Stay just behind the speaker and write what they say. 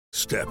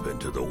Step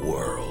into the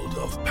world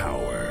of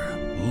power,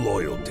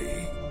 loyalty,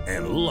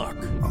 and luck.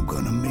 I'm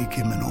gonna make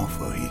him an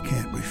offer he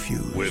can't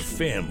refuse. With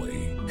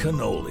family,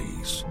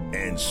 cannolis,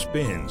 and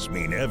spins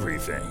mean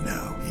everything.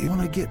 Now, you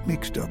wanna get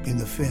mixed up in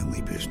the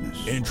family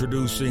business.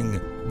 Introducing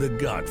The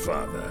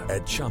Godfather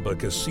at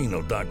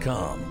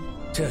ChumbaCasino.com.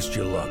 Test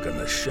your luck in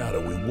the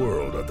shadowy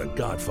world of The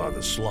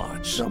Godfather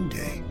slot.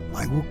 Someday,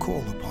 I will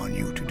call upon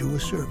you to do a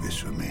service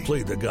for me.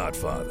 Play The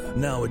Godfather,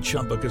 now at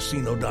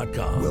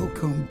ChumbaCasino.com.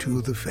 Welcome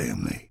to the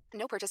family.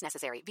 No purchase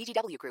necessary.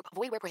 VGW Group.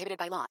 Void where prohibited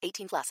by law.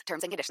 18 plus.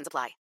 Terms and conditions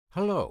apply.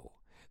 Hello.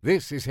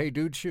 This is Hey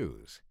Dude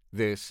Shoes.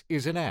 This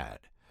is an ad.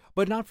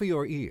 But not for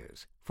your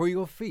ears. For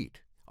your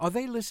feet. Are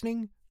they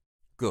listening?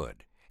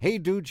 Good. Hey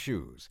Dude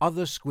Shoes are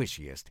the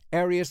squishiest,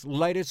 airiest,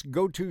 lightest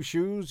go-to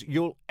shoes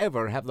you'll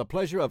ever have the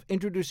pleasure of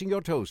introducing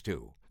your toes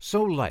to.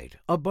 So light,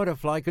 a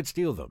butterfly could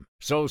steal them.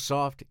 So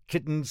soft,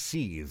 kittens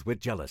seethe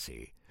with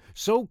jealousy.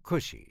 So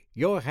cushy,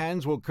 your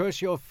hands will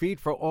curse your feet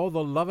for all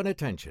the love and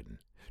attention.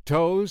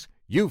 Toes,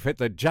 you've hit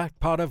the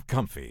jackpot of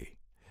comfy.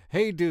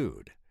 Hey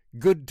Dude,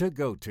 good to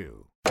go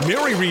to.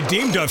 Mary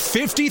redeemed a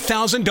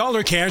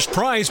 $50,000 cash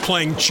prize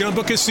playing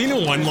Chumba Casino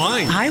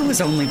online. I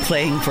was only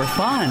playing for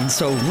fun,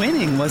 so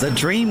winning was a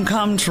dream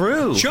come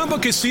true. Chumba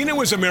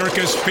Casino is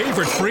America's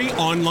favorite free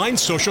online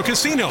social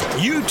casino.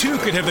 You too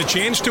could have the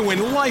chance to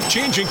win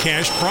life-changing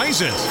cash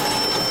prizes.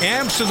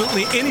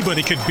 Absolutely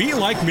anybody could be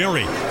like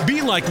Mary.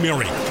 Be like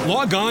Mary.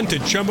 Log on to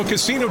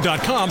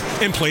ChumbaCasino.com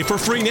and play for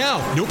free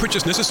now. No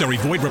purchase necessary.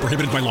 Void where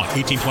prohibited by law.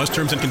 18 plus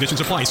terms and conditions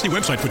apply. See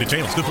website for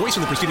details. The voice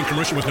of the preceding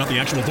commercial was not the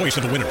actual voice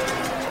of the winner.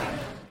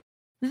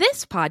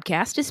 This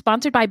podcast is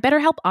sponsored by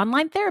BetterHelp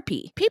Online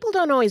Therapy. People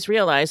don't always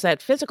realize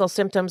that physical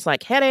symptoms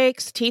like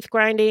headaches, teeth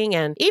grinding,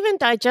 and even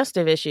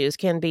digestive issues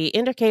can be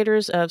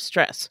indicators of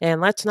stress.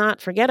 And let's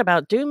not forget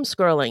about doom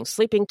scrolling,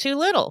 sleeping too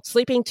little,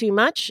 sleeping too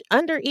much,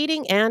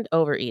 undereating, and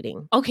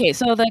overeating. Okay,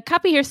 so the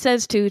copy here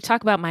says to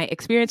talk about my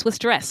experience with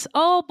stress.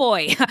 Oh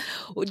boy,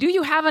 do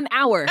you have an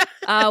hour?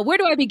 Where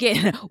do I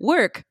begin?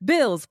 Work,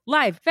 bills,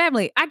 life,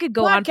 family. I could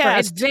go on for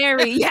a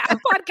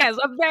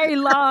very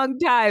long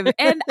time.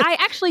 And I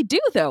actually do,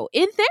 though,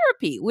 in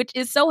therapy, which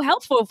is so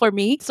helpful for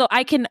me so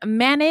I can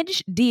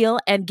manage, deal,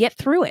 and get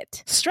through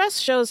it. Stress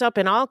shows up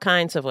in all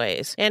kinds of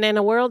ways. And in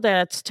a world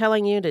that's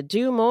telling you to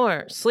do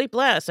more, sleep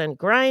less, and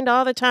grind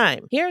all the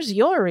time, here's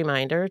your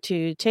reminder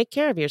to take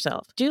care of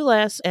yourself, do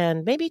less,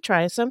 and maybe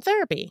try some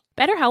therapy.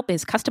 BetterHelp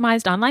is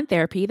customized online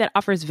therapy that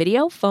offers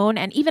video, phone,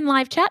 and even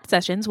live chat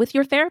sessions with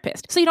your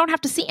therapist, so you don't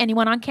have to see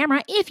anyone on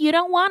camera if you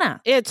don't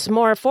wanna. It's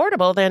more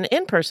affordable than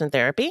in-person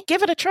therapy.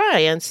 Give it a try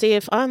and see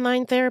if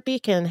online therapy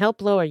can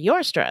help lower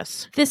your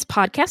stress. This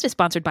podcast is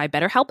sponsored by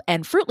BetterHelp,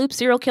 and Fruit Loop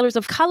Serial Killers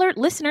of Color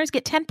listeners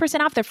get 10%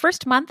 off their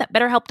first month at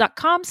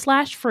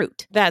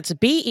BetterHelp.com/fruit. That's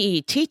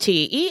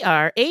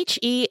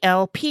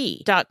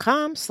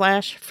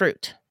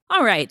BetterHelp.com/fruit.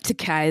 All right,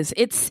 guys,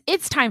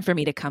 it's time for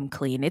me to come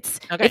clean. It's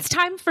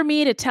time for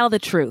me to tell the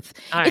truth.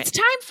 Right. It's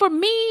time for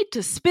me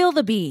to spill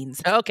the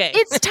beans. Okay.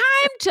 It's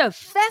time to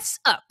fess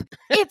up.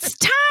 It's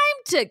time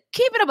to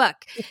keep it a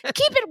buck.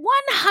 Keep it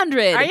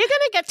 100. Are you going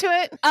to get to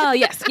it? Oh,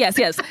 yes.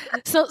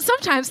 So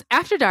sometimes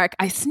after dark,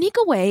 I sneak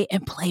away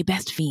and play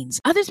Best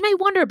Fiends. Others may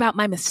wonder about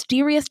my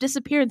mysterious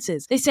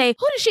disappearances. They say,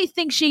 who does she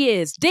think she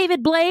is?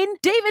 David Blaine?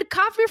 David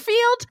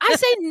Copperfield? I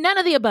say none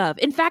of the above.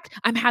 In fact,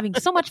 I'm having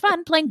so much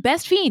fun playing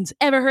Best Fiends.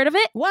 Ever heard of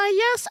it? Why,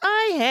 yes,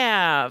 I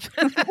have.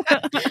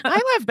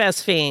 I love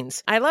Best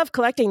Fiends. I love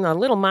collecting the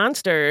little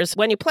monsters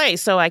when you play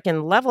so I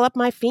can level up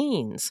my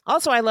fiends.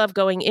 Also, I love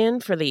going in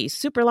for the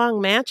super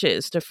long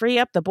matches to free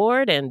up the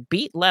board and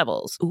beat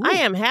levels. Ooh. I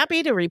am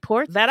happy to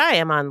report that I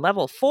am on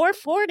level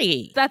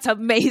 440. That's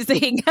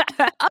amazing.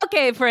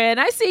 Okay, friend,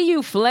 I see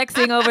you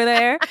flexing over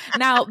there.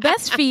 Now,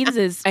 Best Fiends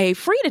is a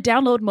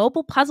free-to-download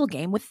mobile puzzle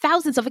game with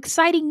thousands of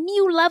exciting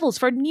new levels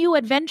for new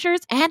adventures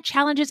and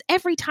challenges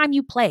every time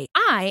you play.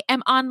 I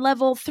am on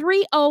level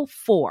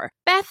 304.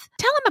 Beth,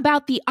 tell him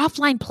about the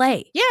offline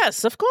play.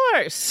 Yes, of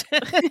course.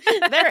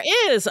 There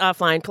is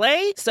offline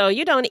play, so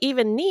you don't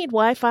even need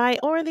Wi-Fi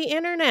or the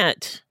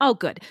internet. Oh,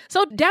 good.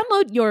 So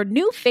download your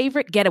new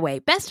favorite getaway,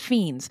 Best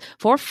Fiends,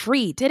 for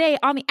free today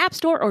on the App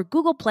Store or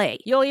Google Play.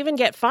 You'll even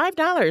get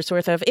 $5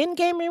 worth of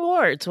in-game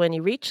rewards when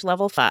you reach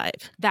level 5.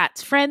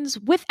 That's friends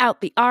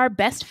without the R,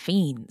 Best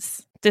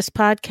Fiends. This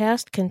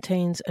podcast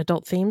contains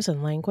adult themes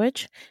and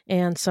language,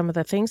 and some of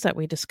the things that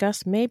we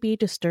discuss may be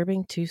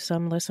disturbing to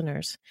some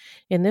listeners.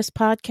 In this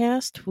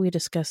podcast, we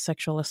discuss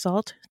sexual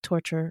assault,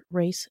 torture,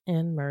 race,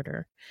 and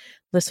murder.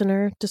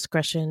 Listener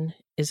discretion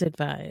is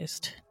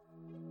advised.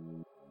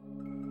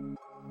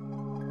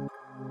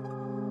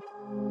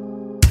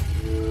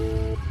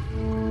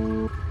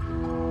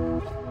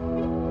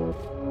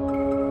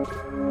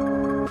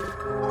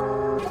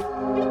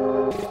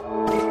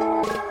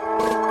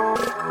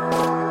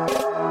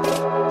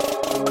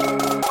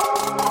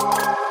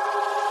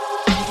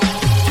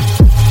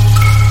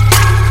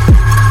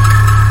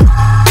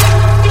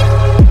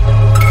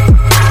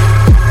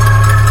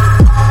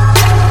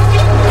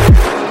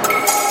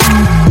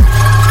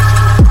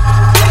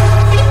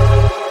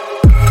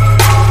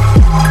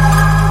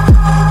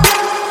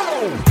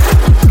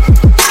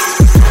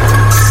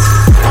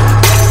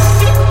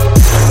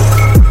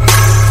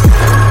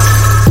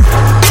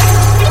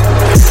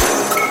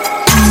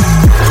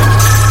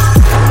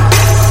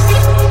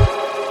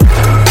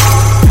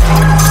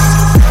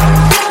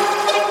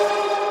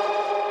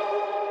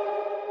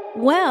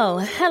 Well,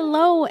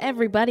 hello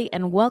everybody,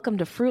 and welcome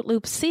to Fruit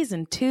Loops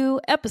Season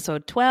 2,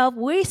 Episode 12.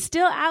 We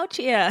still out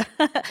here.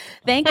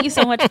 Thank you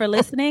so much for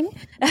listening.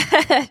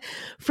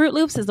 Fruit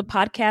Loops is a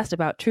podcast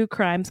about true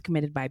crimes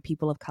committed by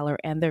people of color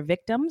and their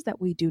victims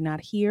that we do not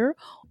hear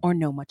or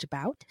know much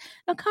about.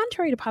 Now,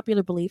 contrary to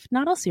popular belief,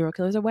 not all serial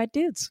killers are white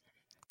dudes.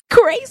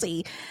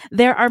 Crazy.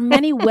 There are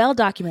many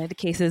well-documented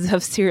cases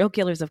of serial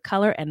killers of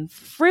color, and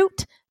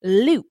Fruit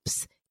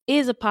Loops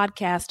is a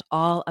podcast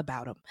all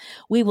about them.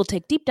 We will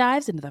take deep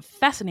dives into the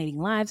fascinating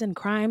lives and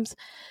crimes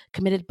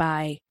committed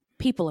by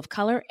people of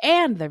color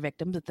and their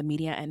victims that the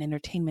media and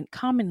entertainment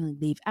commonly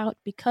leave out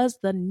because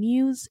the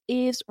news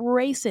is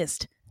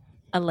racist,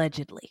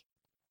 allegedly.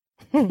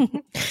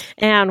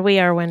 And we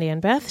are Wendy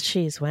and Beth.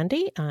 She's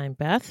Wendy. I'm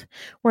Beth.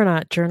 We're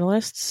not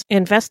journalists,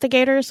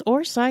 investigators,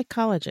 or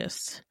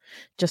psychologists.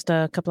 Just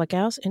a couple of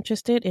gals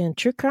interested in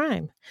true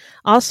crime.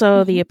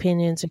 Also, the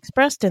opinions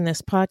expressed in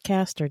this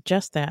podcast are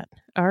just that,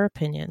 our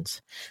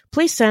opinions.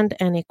 Please send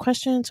any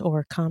questions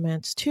or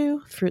comments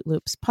to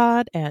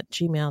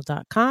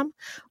fruitloopspod@gmail.com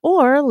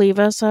or leave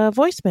us a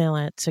voicemail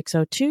at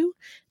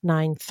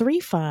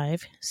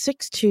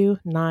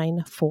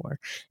 602-935-6294,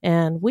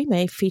 and we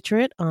may feature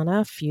it on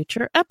a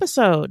future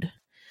episode.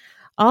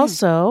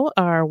 Also,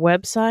 our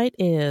website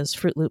is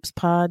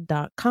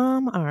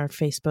fruitloopspod.com, our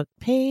Facebook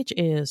page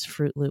is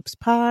Fruit Loops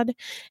Pod,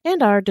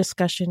 and our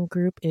discussion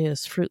group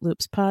is Fruit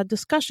Loops Pod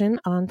Discussion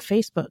on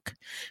Facebook.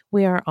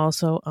 We are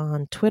also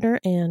on Twitter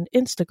and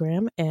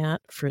Instagram at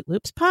Fruit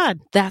Loops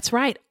Pod. That's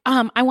right.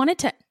 I wanted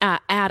to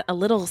add a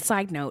little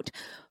side note.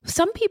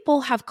 Some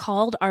people have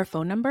called our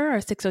phone number, our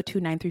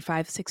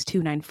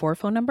 602-935-6294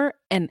 phone number,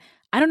 and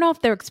I don't know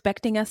if they're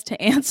expecting us to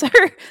answer,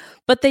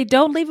 but they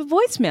don't leave a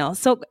voicemail.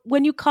 So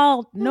when you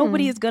call,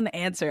 nobody is going to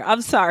answer.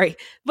 I'm sorry,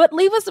 but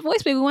leave us a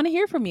voicemail. We want to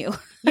hear from you.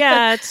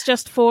 Yeah, it's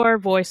just for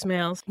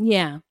voicemails.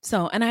 Yeah.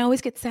 So, and I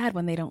always get sad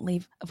when they don't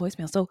leave a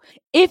voicemail. So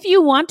if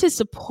you want to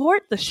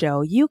support the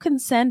show, you can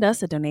send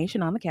us a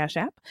donation on the Cash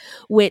App,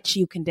 which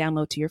you can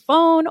download to your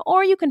phone,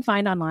 or you can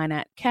find online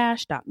at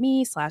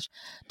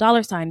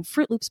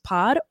cash.me/$Fruit Loops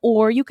Pod,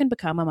 or you can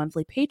become a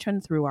monthly patron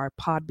through our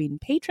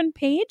Podbean patron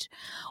page.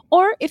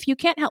 Or if you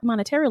can't help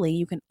monetarily,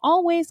 you can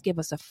always give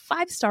us a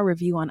 5-star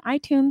review on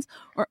iTunes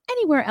or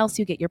anywhere else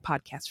you get your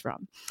podcast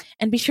from.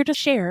 And be sure to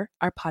share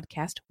our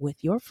podcast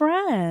with your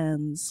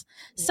friends.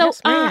 So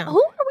Yes, ma'am.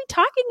 who are we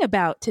talking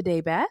about today,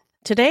 Beth?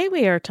 Today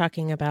we are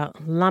talking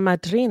about La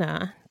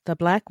Madrina, the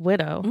Black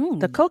Widow,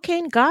 the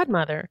cocaine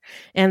godmother,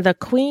 and the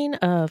queen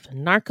of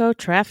narco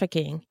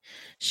trafficking.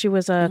 She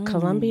was a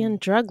Colombian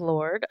drug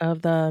lord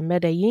of the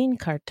Medellin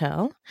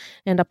cartel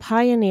and a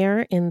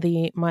pioneer in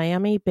the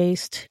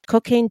Miami-based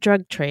cocaine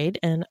drug trade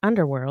and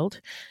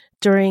underworld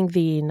during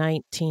the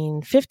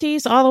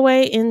 1950s all the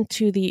way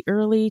into the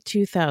early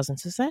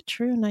 2000s. Is that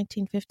true,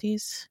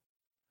 1950s?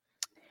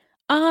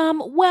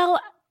 Well,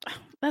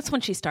 that's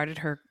when she started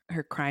her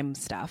crime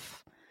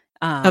stuff.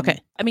 Okay.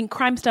 I mean,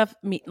 crime stuff,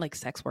 like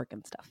sex work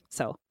and stuff.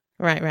 So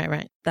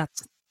Right.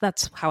 that's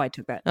how I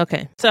took that.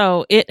 Okay.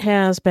 So it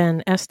has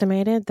been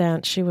estimated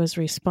that she was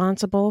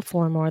responsible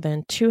for more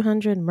than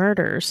 200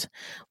 murders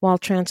while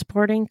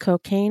transporting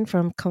cocaine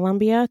from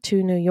Colombia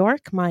to New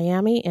York,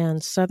 Miami,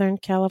 and Southern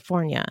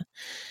California.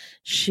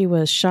 She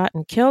was shot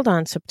and killed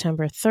on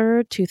September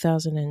 3rd,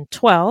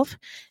 2012,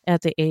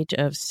 at the age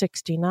of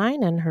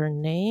 69, and her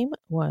name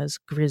was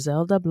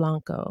Griselda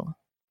Blanco.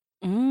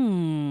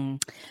 I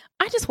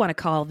just want to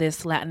call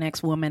this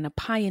Latinx woman a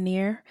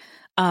pioneer.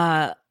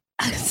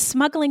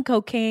 Smuggling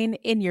cocaine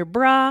in your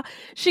bra.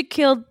 She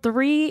killed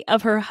 3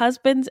 of her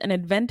husbands and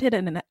invented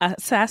an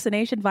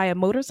assassination via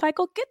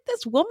motorcycle. Get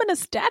this woman a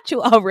statue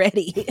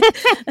already.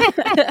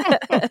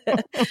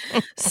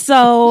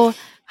 So,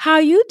 how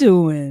you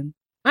doing?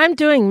 I'm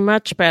doing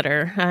much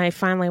better. I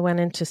finally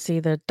went in to see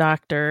the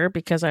doctor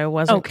because I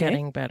wasn't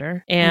getting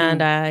better.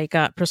 And I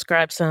got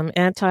prescribed some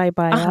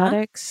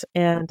antibiotics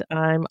and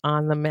I'm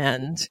on the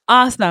mend.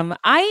 Awesome.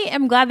 I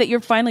am glad that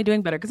you're finally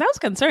doing better because I was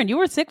concerned. You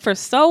were sick for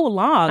so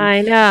long.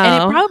 I know.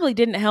 And it probably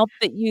didn't help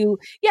that you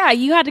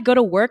had to go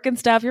to work and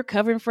stuff. You're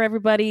covering for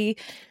everybody.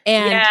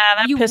 And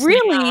that you pissed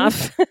really, me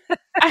off.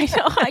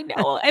 I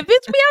know. It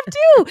pissed me off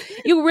too.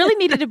 You really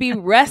needed to be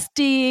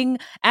resting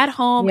at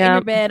home in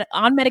your bed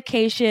on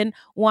medication,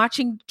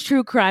 watching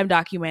true crime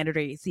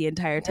documentaries the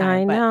entire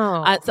time. I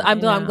know. I'm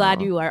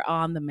glad you are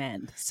on the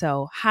mend.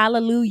 So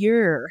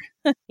hallelujah.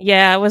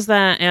 Yeah, it was the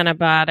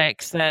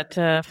antibiotics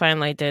that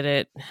finally did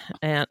it.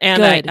 And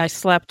I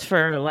slept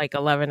for like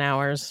 11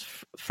 hours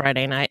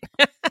Friday night.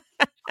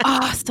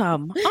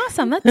 Awesome.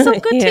 That's so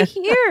good to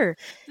hear.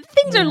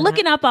 Things are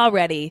looking up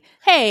already.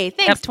 Hey,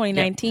 thanks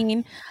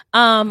 2019.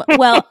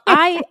 Well,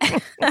 I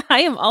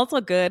am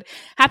also good.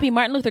 Happy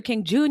Martin Luther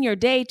King Jr.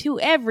 Day to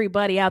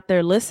everybody out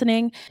there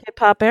listening. Hip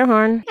hop air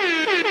horn.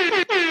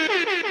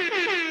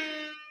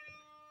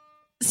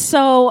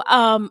 So,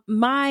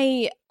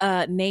 my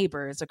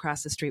neighbors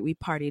across the street, we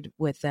partied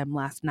with them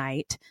last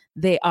night.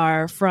 They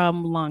are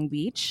from Long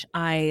Beach.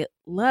 I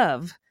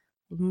love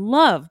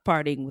love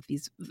partying with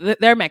these.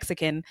 They're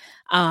Mexican,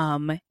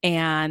 and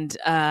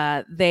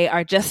they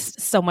are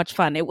just so much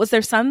fun. It was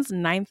their son's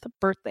 9th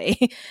birthday.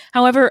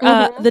 However,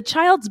 the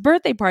child's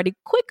birthday party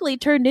quickly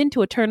turned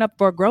into a turn up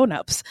for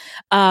grown-ups,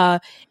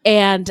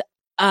 and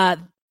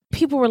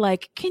people were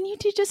like, "Can you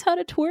teach us how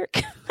to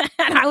twerk?"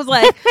 And I was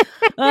like,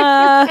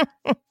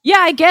 "Yeah,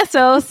 I guess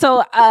so."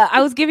 So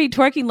I was giving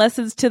twerking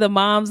lessons to the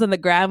moms and the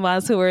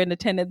grandmas who were in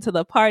attendance to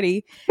the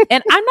party.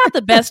 And I'm not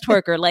the best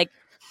twerker. Like,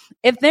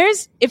 if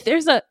there's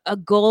a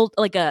gold,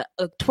 like a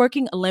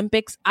twerking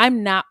Olympics,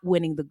 I'm not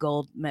winning the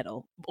gold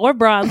medal or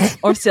bronze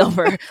or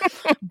silver.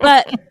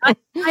 But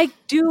I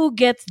do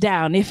gets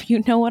down, if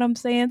you know what I'm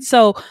saying.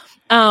 So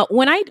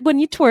when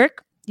you twerk,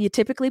 you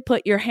typically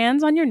put your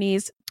hands on your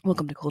knees.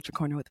 Welcome to Culture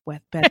Corner with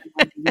Beth.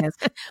 Yes.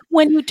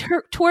 When you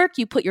twerk,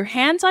 you put your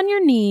hands on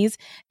your knees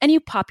and you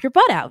pop your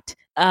butt out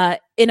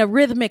in a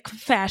rhythmic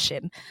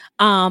fashion.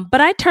 But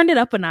I turned it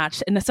up a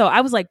notch. And so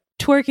I was like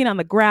twerking on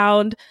the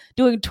ground,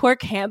 doing twerk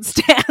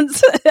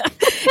handstands.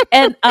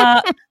 And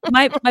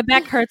my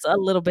back hurts a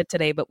little bit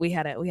today, but we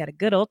had a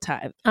good old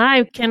time.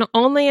 I can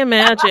only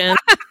imagine.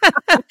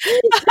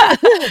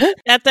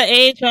 At the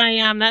age I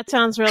am, that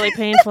sounds really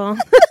painful.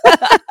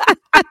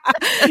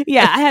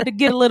 Yeah, I had to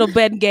get a little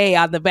Ben Gay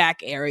on the back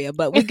area,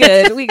 but we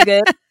good.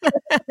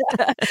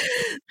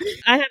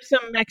 I have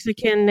some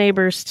Mexican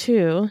neighbors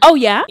too. Oh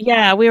yeah?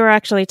 Yeah, we were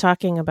actually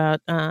talking about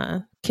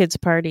kids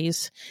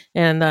parties,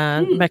 and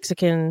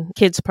Mexican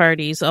kids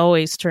parties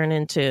always turn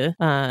into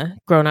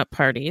grown-up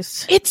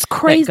parties. It's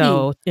crazy. That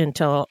go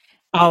until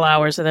all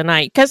hours of the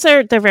night because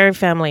they're very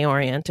family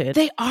oriented.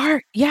 They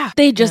are. Yeah.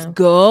 They just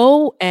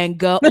go and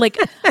go. Like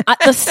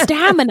the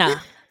stamina.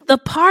 The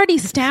party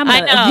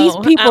stamina these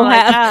people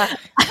have.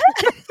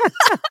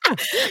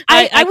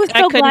 I was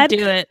so glad. I couldn't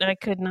do it. I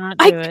could not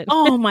do it.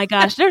 Oh my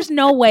gosh. There's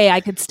no way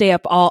I could stay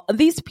up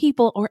these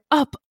people are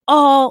up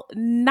all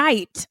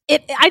night.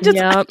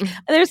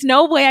 There's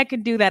no way I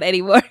could do that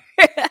anymore.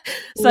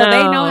 So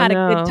they know how to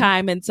good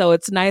time. And so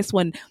it's nice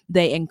when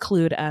they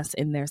include us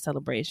in their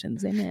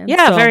celebrations. Amen.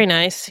 Yeah, so, very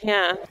nice.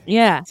 Yeah.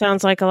 Yeah.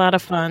 Sounds like a lot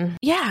of fun.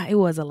 Yeah, it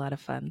was a lot of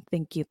fun.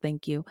 Thank you.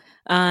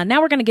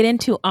 Now we're going to get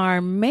into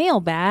our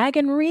mailbag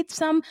and read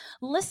some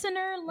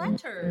listener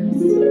letters.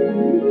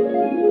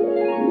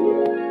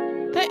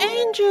 The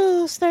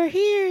angels, they're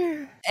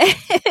here.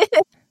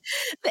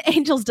 The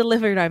angels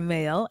delivered our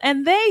mail,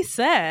 and they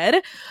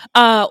said,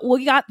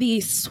 we got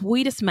the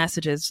sweetest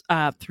messages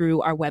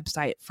through our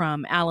website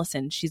from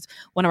Allison. She's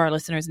one of our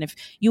listeners, and if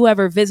you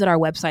ever visit our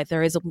website,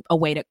 there is a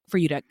way for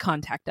you to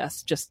contact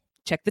us. Just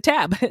check the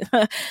tab.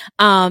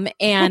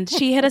 And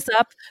she hit us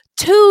up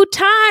two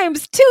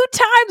times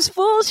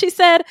full. She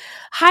said,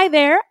 "Hi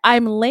there.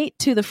 I'm late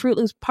to the Fruit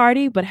Loops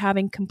party, but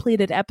having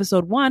completed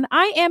episode 1,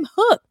 I am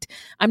hooked.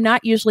 I'm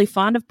not usually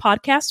fond of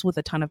podcasts with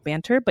a ton of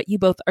banter, but you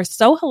both are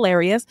so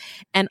hilarious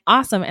and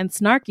awesome and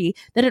snarky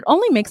that it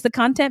only makes the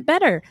content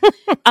better.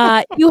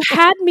 You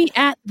had me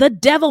at the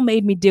devil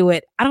made me do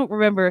it." I don't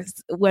remember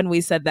when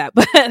we said that,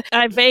 but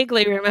I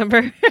vaguely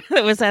remember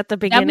it was at the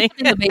beginning.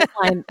 The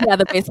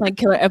baseline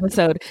killer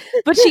episode.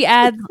 But she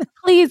adds,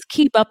 "Please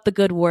keep up the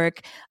good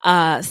work."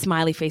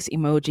 Smiley face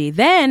emoji.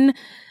 Then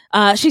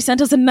she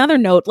sent us another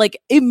note, like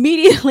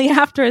immediately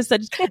after it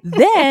said,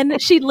 then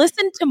she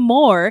listened to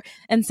more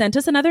and sent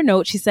us another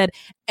note. She said,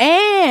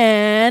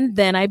 "And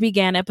then I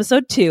began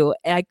episode 2.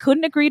 I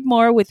couldn't agree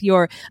more with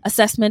your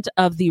assessment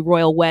of the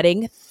royal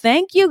wedding.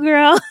 Thank you,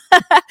 girl."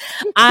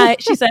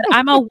 She said,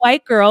 "I'm a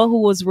white girl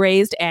who was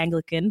raised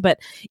Anglican, but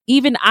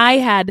even I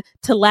had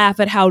to laugh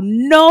at how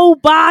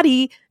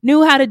nobody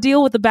knew how to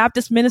deal with the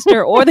Baptist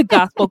minister or the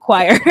gospel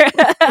choir."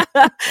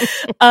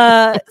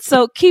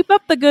 So keep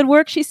up the good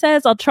work, she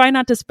says. "I'll try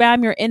not to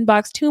spam your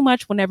inbox too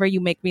much whenever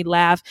you make me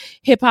laugh.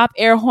 Hip hop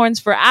air horns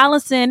for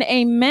Allison.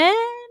 Amen."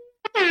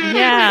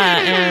 Yeah,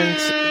 and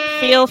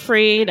feel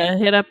free to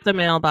hit up the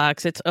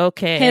mailbox. It's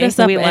okay. Hit us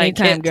up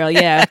anytime, girl.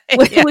 Yeah.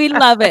 We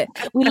love it.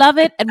 We love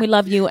it, and we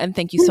love you, and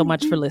thank you so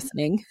much for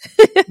listening.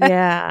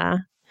 Yeah.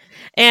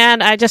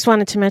 And I just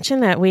wanted to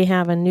mention that we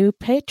have a new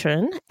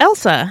patron,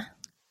 Elsa.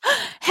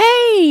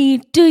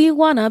 "Hey, do you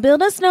want to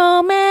build a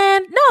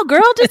snowman?" "No,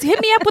 girl, just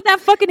hit me up with that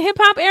fucking hip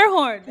hop air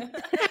horn."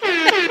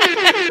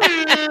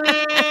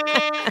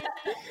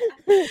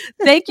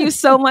 Thank you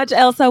so much,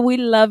 Elsa. We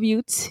love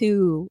you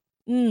too.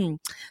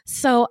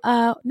 So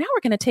now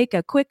we're going to take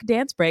a quick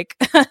dance break.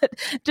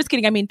 Just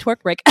kidding. I mean,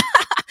 twerk break.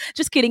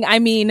 Just kidding. I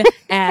mean,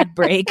 ad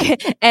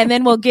break. And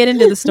then we'll get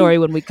into the story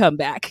when we come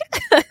back.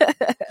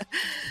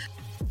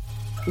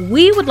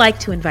 We would like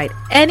to invite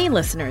any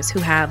listeners who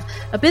have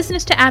a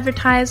business to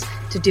advertise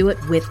to do it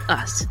with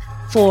us.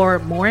 For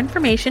more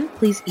information,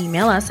 please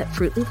email us at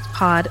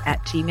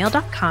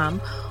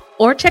fruitloopspod@gmail.com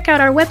or check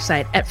out our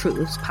website at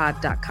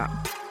fruitloopspod.com.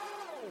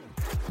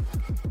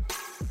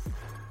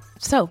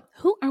 So,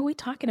 who are we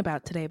talking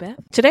about today, Beth?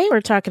 Today we're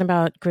talking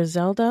about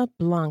Griselda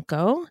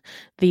Blanco,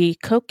 the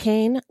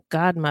cocaine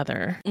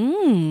godmother.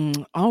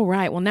 All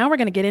right. Well, now we're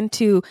going to get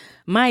into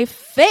my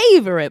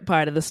favorite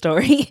part of the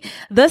story,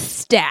 the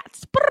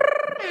stats.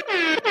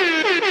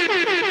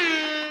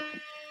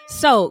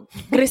 So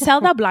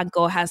Griselda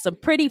Blanco has some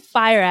pretty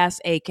fire ass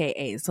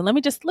AKAs. So let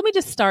me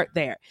just start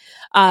there.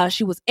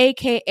 She was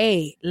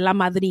AKA La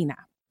Madrina.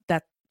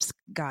 That's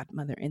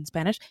godmother in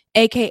Spanish.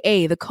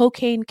 AKA the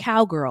cocaine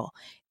cowgirl.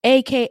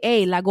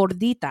 AKA La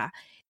Gordita.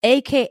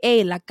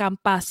 AKA La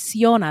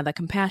Compasiona, the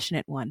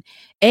compassionate one.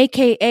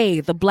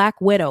 AKA the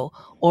Black Widow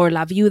or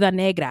La Viuda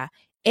Negra.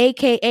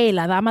 AKA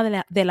La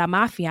Dama de la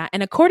Mafia.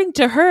 And according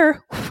to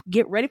her,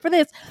 get ready for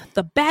this,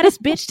 the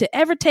baddest bitch to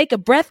ever take a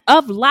breath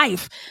of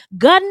life.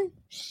 Gunshot.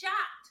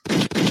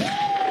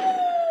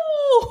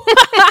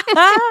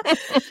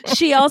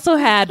 She also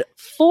had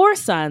 4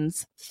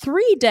 sons,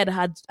 3 dead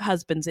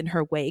husbands in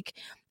her wake,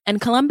 and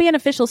Colombian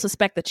officials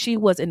suspect that she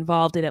was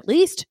involved in at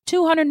least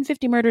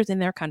 250 murders in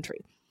their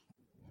country.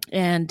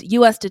 And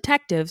U.S.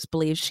 detectives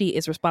believe she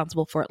is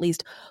responsible for at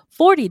least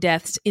 40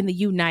 deaths in the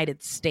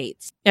United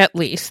States. At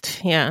least,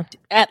 yeah.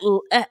 At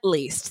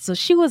least. So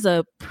she was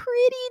a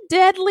pretty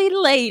deadly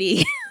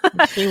lady.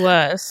 She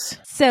was.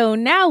 So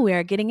now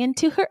we're getting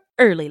into her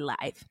early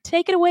life.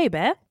 Take it away,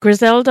 Beth.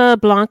 Griselda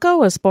Blanco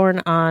was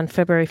born on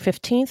February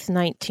 15th,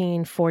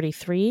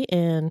 1943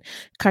 in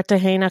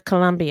Cartagena,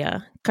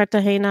 Colombia.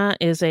 Cartagena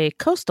is a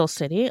coastal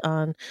city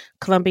on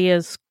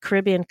Colombia's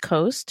Caribbean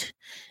coast.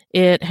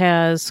 It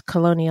has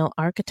colonial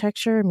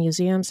architecture,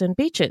 museums, and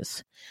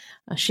beaches.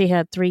 She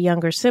had 3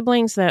 younger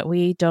siblings that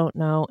we don't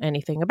know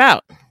anything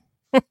about.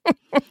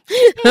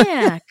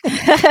 Yeah.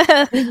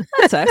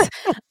 That sucks.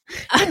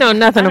 I know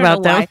nothing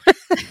about them.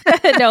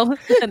 No,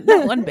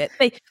 not one bit.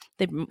 They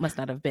must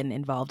not have been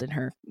involved in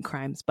her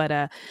crimes.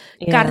 But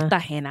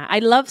Cartagena. I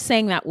love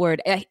saying that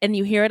word. And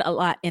you hear it a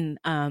lot in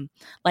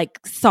like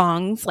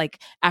songs, like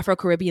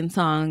Afro-Caribbean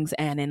songs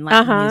and in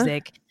Latin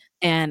music.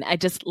 And I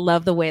just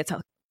love the way it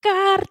sounds.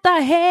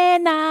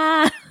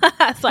 Cartagena.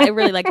 So I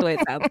really like the way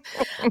it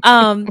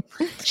sounds.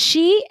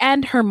 She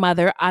and her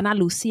mother, Ana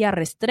Lucia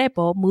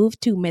Restrepo, moved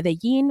to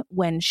Medellin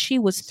when she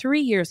was 3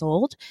 years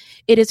old.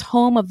 It is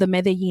home of the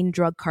Medellin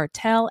drug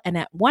cartel, and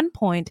at one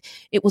point,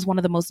 it was one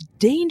of the most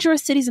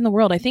dangerous cities in the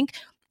world. I think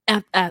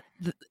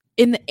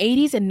in the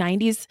 80s and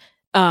 90s,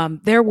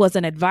 there was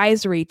an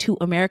advisory to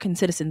American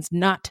citizens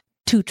not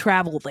to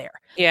travel there.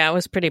 Yeah, it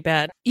was pretty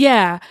bad.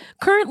 Yeah.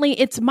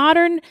 Currently, it's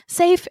modern,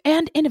 safe,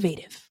 and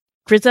innovative.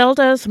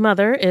 Griselda's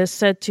mother is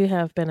said to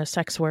have been a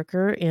sex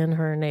worker in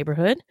her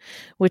neighborhood,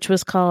 which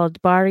was called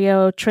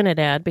Barrio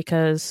Trinidad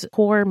because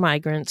poor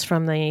migrants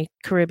from the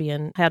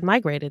Caribbean had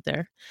migrated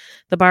there.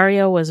 The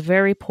barrio was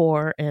very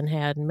poor and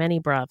had many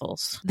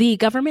brothels. The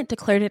government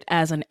declared it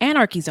as an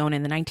anarchy zone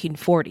in the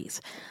 1940s.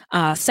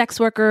 Sex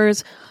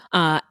workers,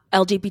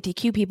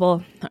 LGBTQ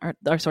people,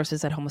 our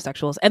sources said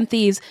homosexuals, and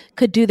thieves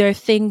could do their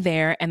thing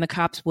there, and the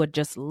cops would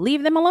just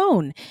leave them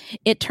alone.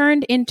 It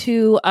turned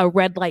into a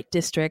red light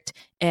district,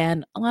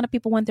 and a lot of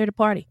people went there to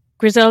party.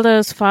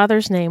 Griselda's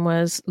father's name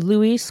was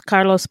Luis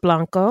Carlos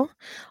Blanco,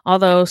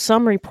 although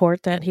some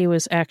report that he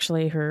was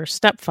actually her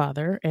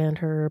stepfather and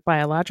her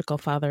biological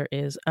father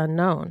is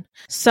unknown.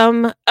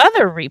 Some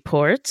other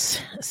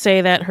reports say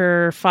that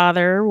her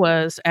father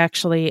was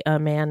actually a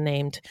man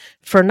named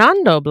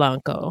Fernando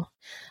Blanco.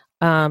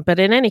 But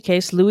in any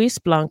case, Luis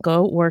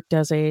Blanco worked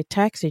as a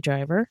taxi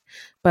driver,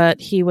 but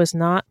he was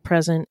not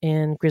present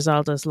in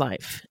Griselda's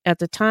life. At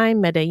the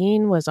time,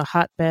 Medellin was a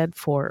hotbed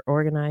for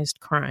organized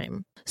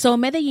crime. So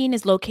Medellin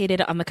is located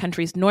on the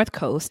country's north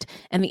coast,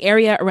 and the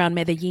area around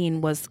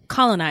Medellin was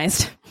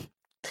colonized.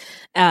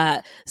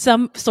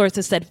 Some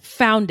sources said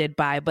founded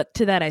by, but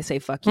to that I say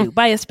fuck you,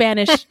 by a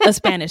Spanish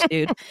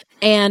dude.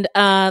 And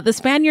the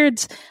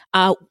Spaniards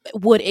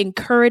would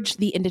encourage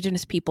the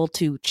indigenous people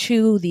to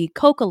chew the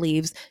coca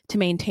leaves to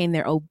maintain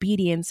their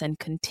obedience and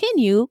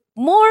continue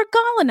more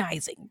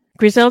colonizing.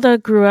 Griselda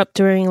grew up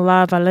during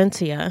La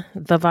Valencia,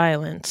 the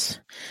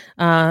violence.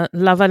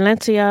 La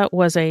Valencia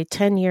was a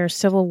 10-year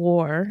civil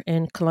war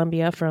in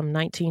Colombia from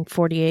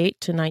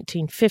 1948 to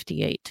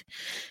 1958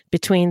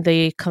 between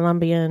the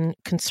Colombian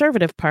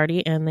Conservative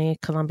Party and the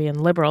Colombian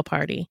Liberal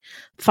Party,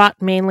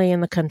 fought mainly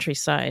in the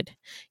countryside.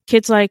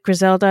 Kids like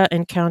Griselda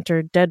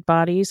encountered dead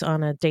bodies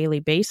on a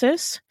daily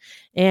basis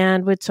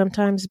and would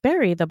sometimes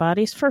bury the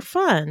bodies for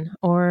fun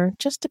or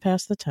just to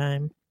pass the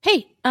time.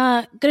 Hey,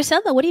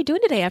 Griselda, what are you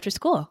doing today after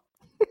school?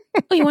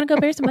 Oh, you want to go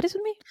bury some bodies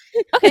with me?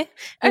 Okay.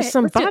 There's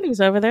some bodies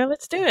over there.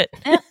 Let's do it.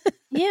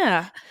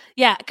 Yeah.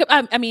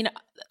 I mean,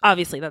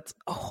 obviously that's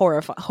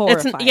horrifying.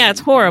 It's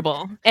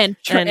horrible and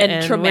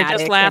traumatic. We're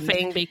just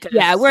laughing because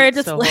we're it's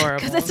just so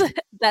horrible.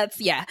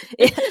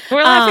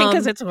 We're laughing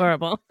because it's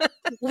horrible.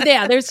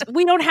 Yeah,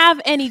 we don't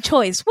have any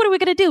choice. What are we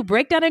gonna do?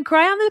 Break down and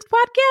cry on this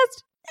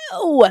podcast?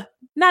 No,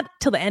 not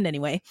till the end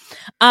anyway.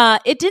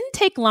 It didn't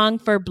take long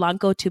for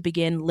Blanco to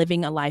begin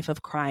living a life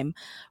of crime.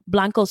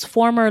 Blanco's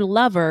former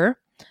lover,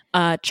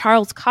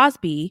 Charles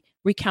Cosby,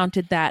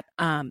 recounted that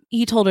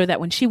he told her that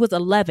when she was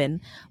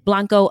 11,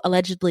 Blanco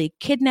allegedly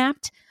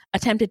kidnapped,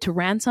 attempted to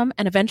ransom,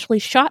 and eventually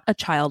shot a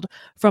child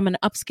from an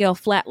upscale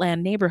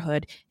flatland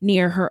neighborhood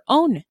near her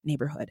own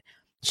neighborhood.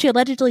 She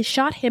allegedly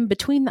shot him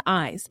between the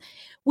eyes.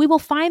 We will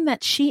find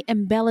that she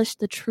embellished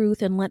the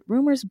truth and let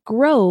rumors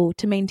grow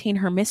to maintain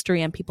her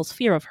mystery and people's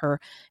fear of her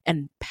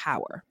and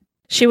power.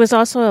 She was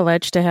also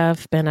alleged to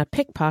have been a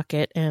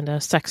pickpocket and a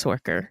sex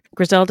worker.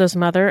 Griselda's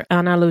mother,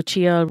 Ana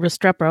Lucia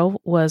Restrepo,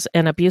 was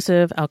an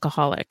abusive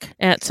alcoholic.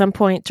 At some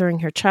point during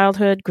her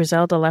childhood,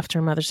 Griselda left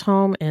her mother's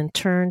home and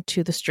turned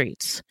to the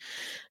streets.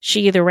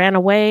 She either ran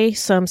away,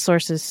 some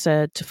sources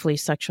said to flee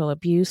sexual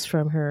abuse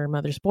from her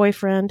mother's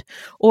boyfriend,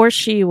 or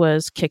she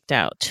was kicked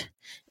out.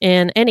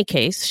 In any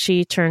case,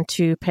 she turned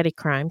to petty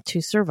crime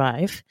to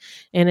survive,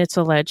 and it's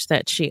alleged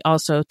that she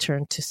also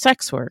turned to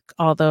sex work,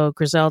 although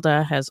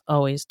Griselda has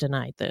always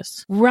denied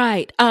this.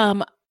 Right.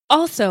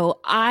 Also,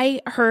 I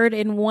heard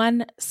in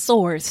one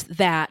source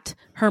that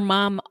her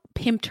mom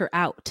pimped her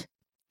out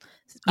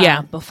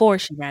before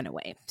she ran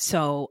away.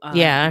 So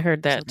yeah, I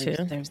heard that too.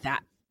 There's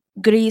that.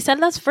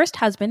 Griselda's first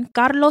husband,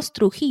 Carlos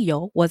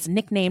Trujillo, was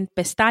nicknamed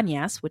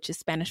Pestañas, which is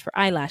Spanish for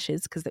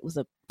eyelashes, because it was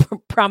a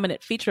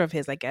prominent feature of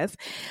his, I guess.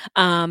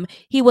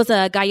 He was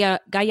a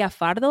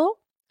gallafardo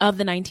of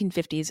the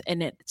 1950s,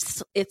 and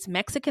it's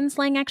Mexican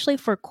slang actually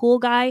for cool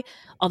guy.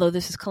 Although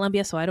this is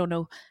Colombia, so I don't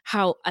know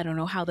how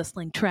the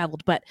slang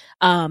traveled, but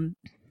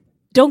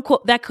don't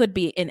quote. That could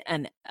be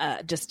in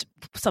just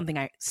something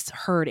I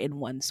heard in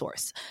one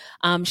source.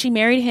 She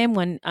married him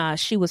when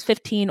she was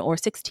 15 or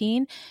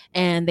 16,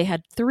 and they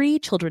had 3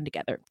 children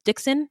together.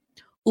 Dixon,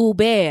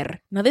 Uber.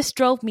 Now this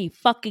drove me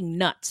fucking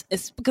nuts.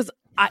 It's because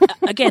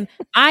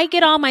I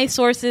get all my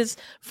sources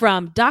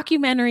from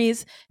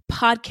documentaries,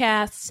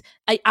 podcasts.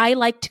 I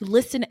like to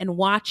listen and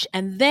watch,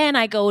 and then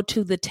I go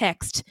to the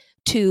text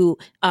to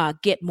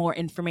get more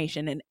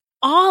information. And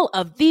all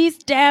of these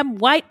damn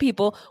white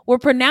people were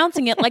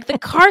pronouncing it like the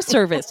car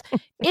service.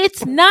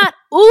 It's not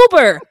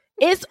Uber.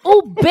 It's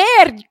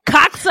Uber,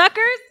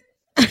 cocksuckers.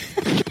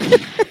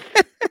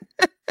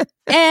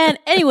 And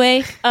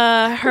anyway,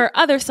 her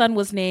other son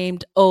was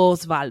named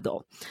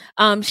Osvaldo.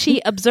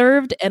 She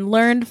observed and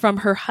learned from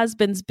her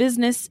husband's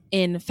business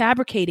in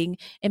fabricating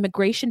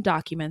immigration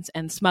documents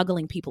and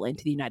smuggling people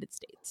into the United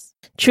States.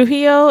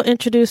 Trujillo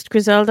introduced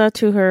Griselda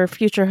to her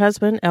future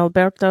husband,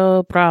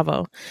 Alberto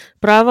Bravo.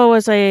 Bravo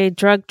was a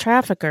drug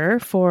trafficker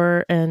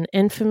for an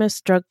infamous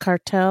drug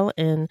cartel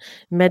in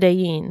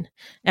Medellin.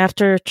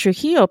 After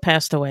Trujillo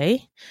passed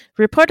away,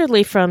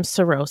 reportedly from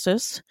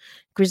cirrhosis,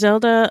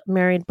 Griselda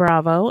married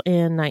Bravo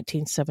in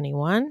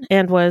 1971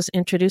 and was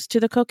introduced to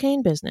the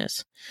cocaine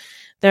business.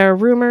 There are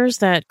rumors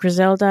that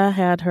Griselda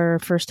had her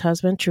first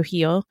husband,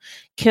 Trujillo,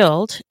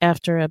 killed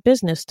after a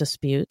business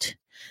dispute,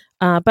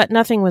 but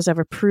nothing was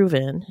ever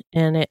proven,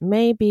 and it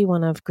may be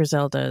one of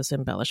Griselda's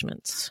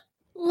embellishments.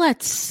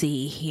 Let's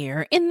see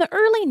here. In the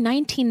early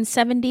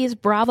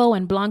 1970s, Bravo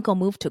and Blanco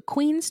moved to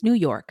Queens, New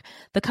York.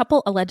 The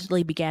couple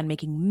allegedly began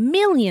making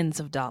millions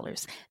of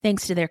dollars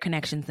thanks to their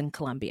connections in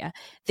Colombia.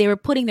 They were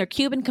putting their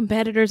Cuban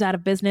competitors out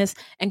of business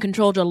and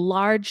controlled a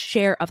large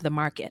share of the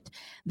market.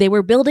 They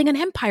were building an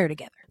empire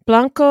together.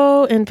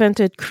 Blanco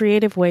invented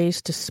creative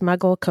ways to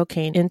smuggle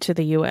cocaine into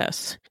the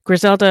U.S.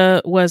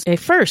 Griselda was a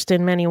first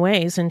in many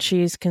ways, and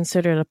she's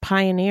considered a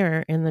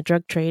pioneer in the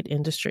drug trade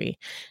industry.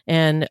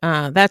 And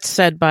that's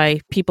said by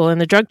people in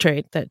the drug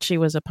trade, that she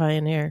was a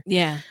pioneer.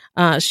 Yeah.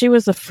 She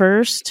was the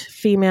first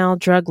female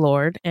drug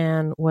lord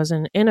and was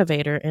an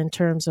innovator in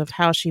terms of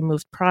how she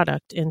moved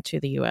product into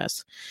the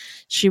U.S.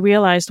 She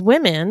realized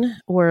women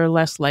were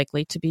less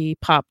likely to be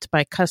popped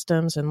by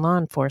customs and law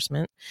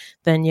enforcement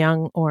than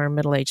young or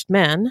middle-aged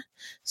men.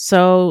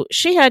 So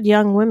she had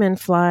young women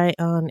fly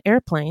on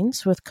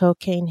airplanes with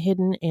cocaine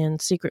hidden in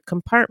secret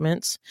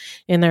compartments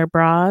in their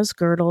bras,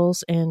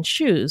 girdles, and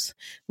shoes,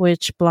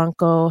 which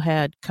Blanco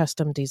had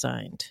custom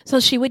designed. So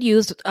she would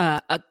use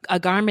a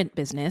garment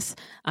business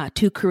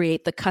to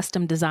create the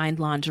custom designed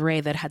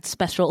lingerie that had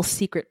special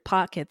secret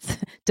pockets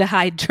to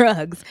hide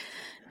drugs.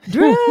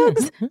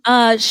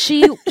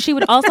 She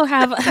would also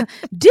have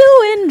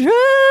doing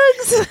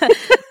drugs.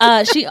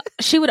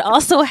 She would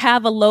also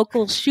have a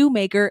local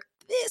shoemaker.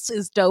 This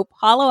is dope.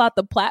 Hollow out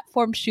the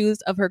platform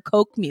shoes of her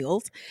coke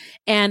mules,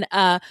 and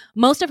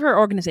most of her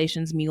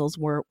organization's mules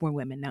were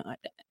women. Now,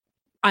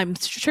 I'm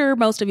sure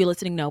most of you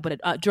listening know,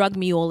 but a drug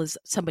mule is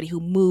somebody who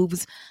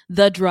moves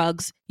the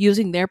drugs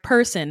using their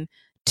person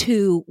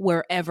to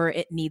wherever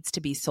it needs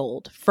to be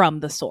sold from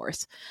the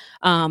source.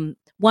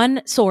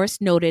 One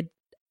source noted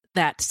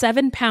that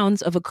 7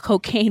 pounds of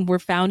cocaine were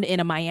found in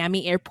a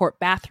Miami airport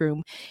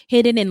bathroom,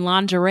 hidden in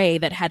lingerie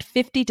that had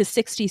 50 to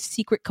 60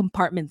 secret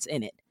compartments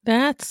in it.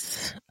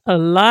 That's a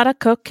lot of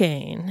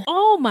cocaine.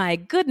 Oh my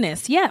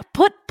goodness. Yeah.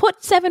 Put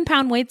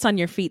 7-pound weights on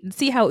your feet and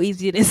see how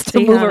easy it is to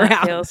move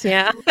around. Feels,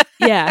 yeah.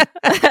 Yeah.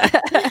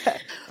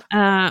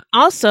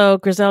 Also,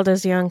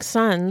 Griselda's young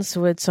sons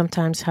would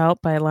sometimes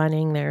help by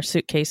lining their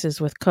suitcases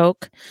with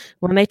coke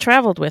when they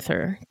traveled with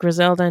her.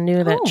 Griselda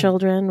knew that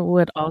children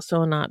would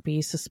also not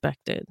be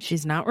suspected.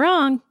 She's not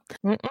wrong.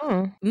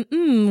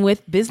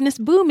 With business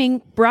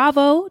booming,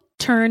 Bravo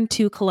turned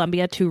to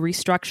Colombia to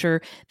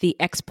restructure the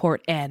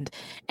export end.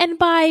 And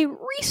by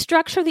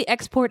restructure the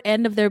export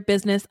end of their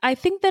business, I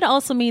think that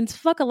also means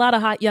fuck a lot of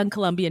hot young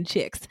Colombian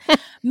chicks.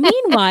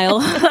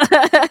 Meanwhile,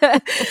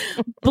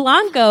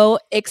 Blanco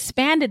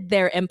expanded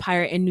their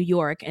empire in New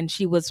York, and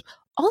she was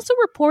also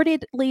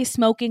reportedly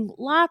smoking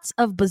lots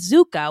of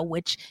bazooka,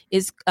 which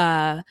is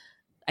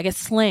I guess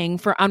slang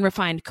for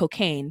unrefined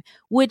cocaine,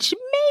 which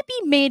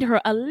maybe made her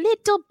a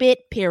little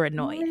bit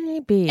paranoid.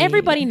 Maybe.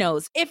 Everybody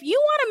knows if you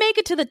want to make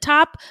it to the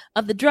top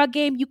of the drug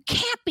game, you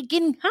can't be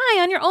getting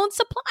high on your own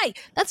supply.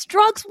 That's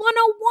drugs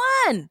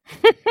 101.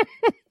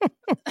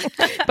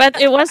 But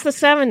it was the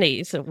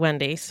 70s,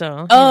 Wendy,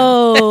 so.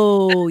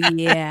 Oh,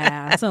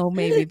 yeah. So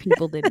maybe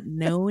people didn't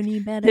know any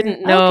better.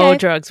 Didn't know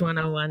Drugs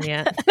 101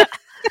 yet.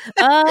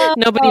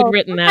 Nobody had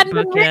written that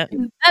book yet.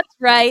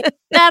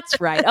 That's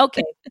right.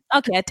 Okay,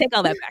 I take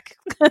all that back.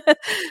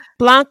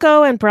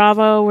 Blanco and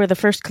Bravo were the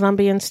first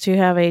Colombians to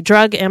have a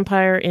drug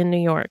empire in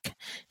New York.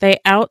 They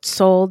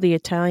outsold the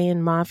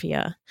Italian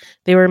mafia.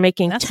 They were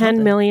making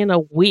 $10 million a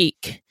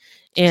week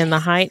in the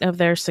height of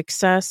their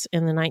success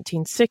in the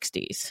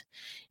 1960s.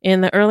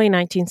 In the early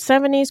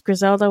 1970s,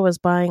 Griselda was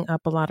buying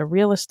up a lot of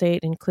real estate,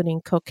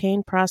 including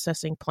cocaine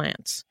processing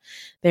plants.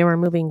 They were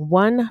moving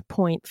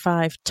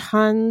 1.5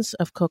 tons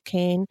of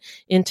cocaine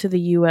into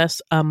the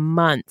U.S. a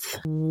month.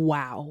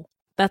 Wow.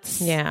 That's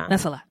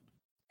a lot.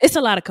 It's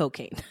a lot of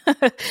cocaine.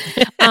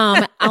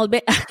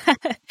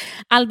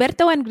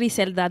 Alberto and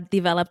Griselda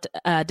developed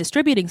a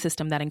distributing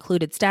system that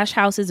included stash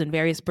houses in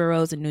various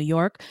boroughs in New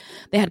York.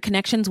 They had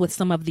connections with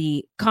some of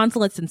the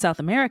consulates in South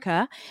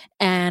America,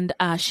 and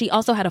she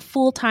also had a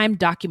full-time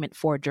document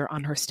forger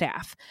on her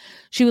staff.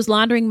 She was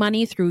laundering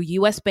money through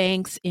U.S.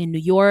 banks in New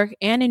York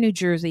and in New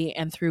Jersey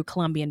and through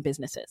Colombian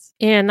businesses.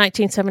 In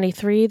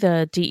 1973,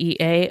 the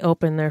DEA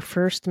opened their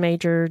first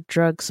major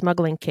drug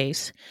smuggling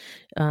case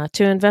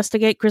to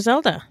investigate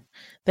Griselda.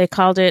 They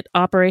called it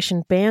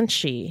Operation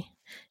Banshee,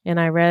 and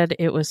I read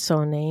it was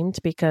so named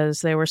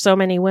because there were so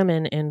many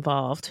women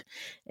involved,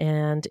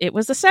 and it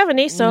was the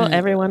 70s, so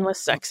everyone was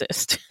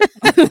sexist.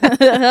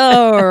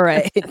 All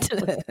right.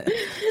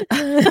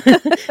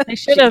 They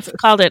should have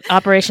called it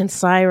Operation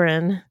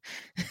Siren.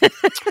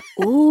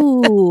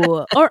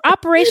 Ooh, or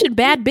Operation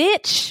Bad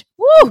Bitch.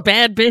 Woo,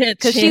 bad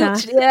bitch.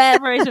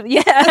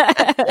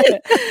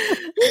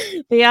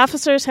 The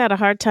officers had a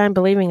hard time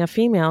believing a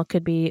female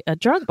could be a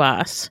drug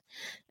boss.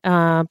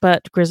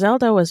 But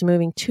Griselda was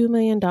moving $2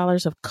 million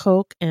of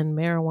coke and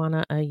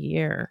marijuana a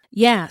year.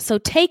 Yeah, so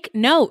take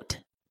note.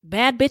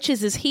 Bad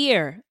Bitches is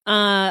here.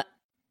 In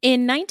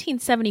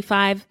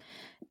 1975,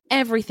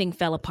 everything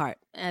fell apart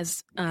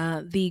as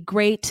the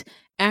great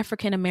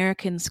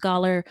African-American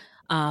scholar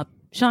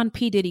Sean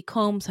P. Diddy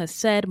Combs has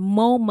said,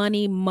 mo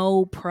money,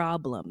 mo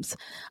problems.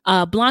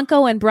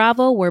 Blanco and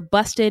Bravo were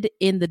busted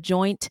in the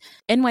joint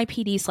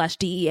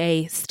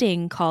NYPD/DEA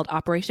sting called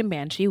Operation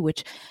Banshee,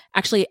 which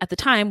actually at the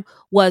time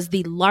was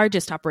the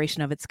largest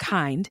operation of its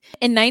kind.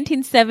 In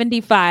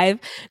 1975,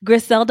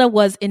 Griselda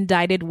was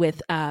indicted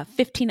with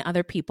 15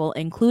 other people,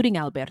 including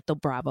Alberto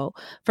Bravo,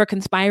 for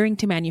conspiring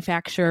to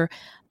manufacture,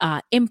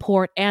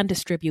 import, and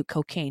distribute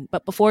cocaine.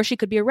 But before she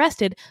could be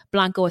arrested,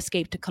 Blanco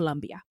escaped to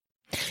Colombia.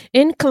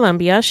 In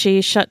Colombia,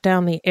 she shut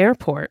down the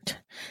airport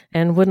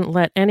and wouldn't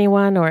let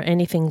anyone or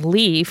anything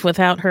leave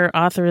without her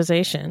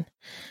authorization.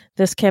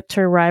 This kept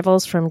her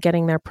rivals from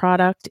getting their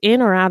product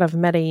in or out of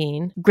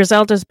Medellin.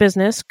 Griselda's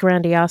business,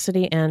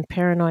 grandiosity, and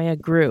paranoia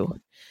grew.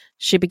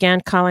 She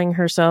began calling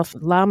herself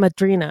La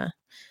Madrina,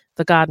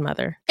 the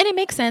godmother. And it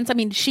makes sense. I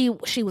mean, she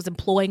was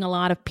employing a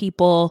lot of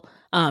people.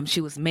 She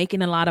was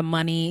making a lot of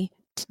money.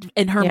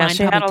 In her mind,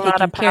 she had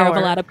taking care of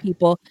a lot of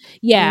people.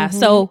 Yeah. Mm-hmm.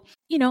 So,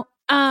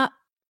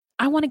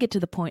 I want to get to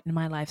the point in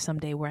my life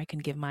someday where I can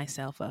give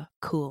myself a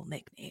cool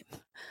nickname.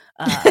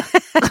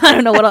 I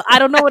don't know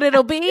what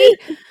it'll be,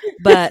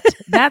 but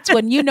that's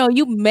when you know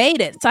you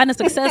made it. Sign of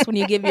success when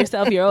you give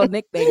yourself your own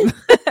nickname.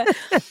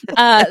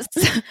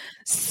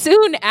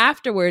 Soon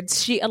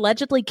afterwards, she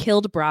allegedly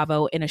killed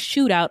Bravo in a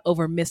shootout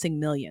over missing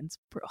millions.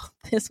 Bro,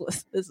 this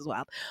is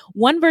wild.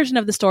 One version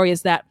of the story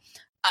is that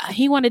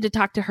he wanted to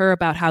talk to her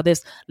about how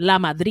this La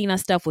Madrina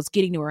stuff was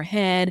getting to her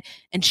head.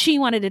 And she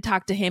wanted to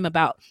talk to him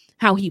about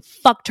how he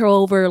fucked her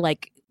over,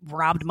 like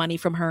robbed money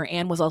from her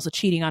and was also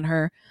cheating on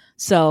her.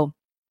 So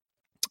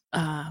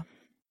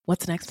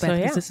what's next, Beth?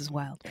 Because this is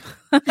wild.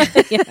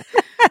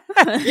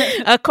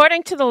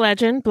 According to the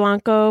legend,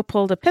 Blanco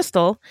pulled a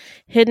pistol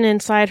hidden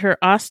inside her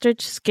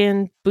ostrich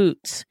skin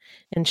boots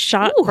and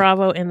shot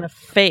Bravo in the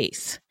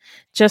face,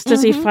 just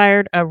as he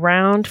fired a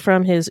round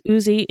from his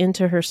Uzi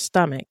into her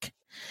stomach.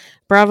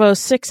 Bravo's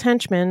 6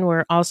 henchmen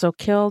were also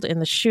killed in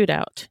the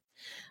shootout.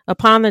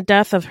 Upon the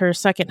death of her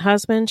second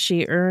husband,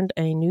 she earned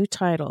a new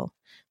title,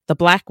 the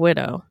Black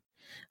Widow.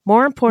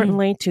 More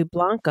importantly to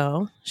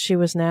Blanco, she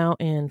was now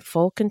in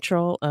full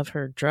control of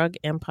her drug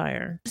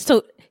empire.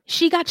 So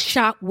she got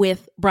shot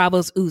with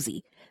Bravo's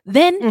Uzi.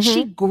 Then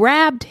she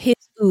grabbed his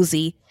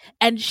Uzi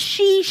and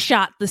she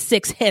shot the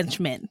 6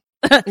 henchmen.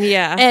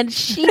 Yeah. And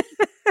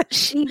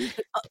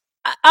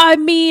I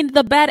mean,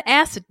 the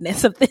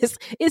badassedness of this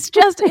is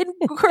just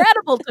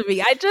incredible to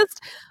me.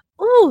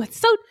 It's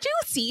so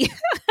juicy.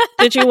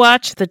 Did you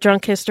watch the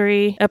Drunk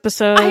History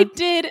episode? I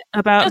did.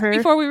 About just her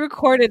before we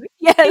recorded.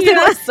 Yes,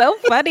 it was so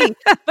funny,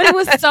 but it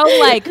was so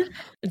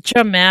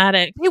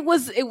Dramatic. It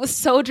was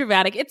so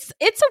dramatic. It's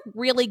a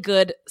really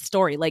good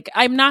story. Like,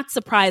 I'm not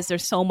surprised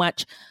there's so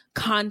much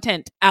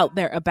content out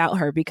there about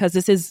her because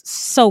this is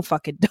so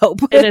fucking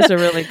dope. It is a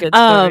really good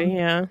story.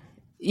 Yeah.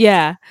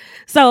 Yeah.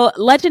 So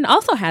legend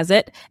also has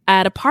it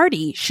at a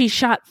party, she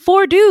shot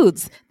 4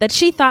 dudes that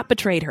she thought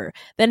betrayed her,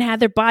 then had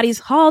their bodies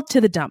hauled to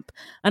the dump.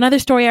 Another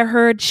story I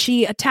heard,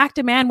 she attacked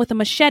a man with a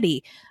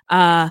machete,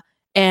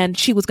 and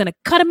she was going to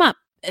cut him up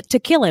to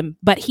kill him,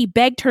 but he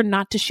begged her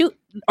not to shoot,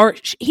 or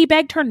he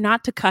begged her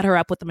not to cut her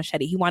up with the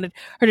machete. He wanted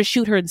her to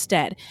shoot her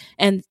instead.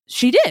 And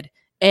she did.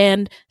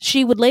 And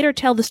she would later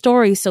tell the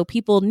story so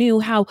people knew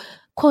how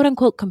quote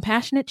unquote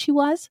compassionate she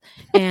was.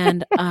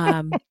 And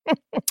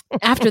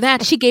after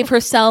that, she gave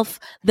herself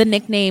the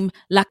nickname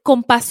La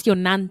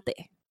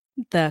Compasionante,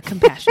 the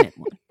compassionate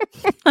one.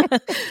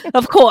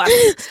 Of course.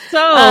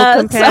 So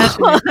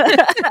compassionate.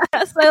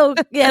 So,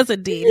 yes,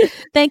 indeed.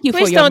 Thank you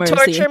Please for your don't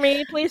mercy. torture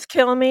me. Please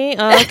kill me.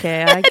 Oh,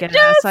 okay, I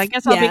guess. I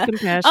guess I'll be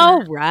compassionate.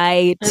 All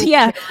right. And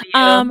Yeah.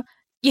 kill you.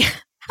 Yeah.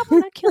 How about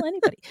not kill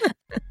anybody?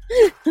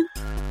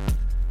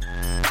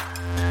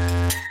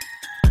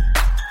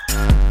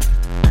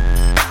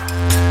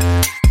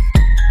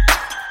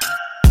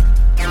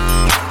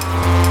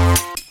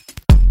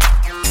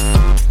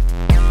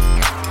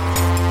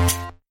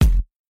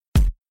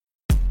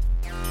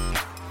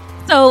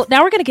 So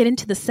now we're going to get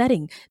into the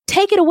setting.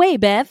 Take it away,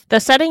 Beth. The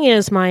setting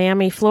is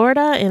Miami,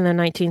 Florida in the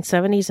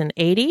 1970s and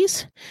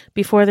 80s.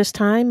 Before this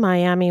time,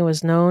 Miami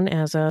was known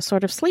as a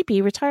sort of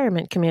sleepy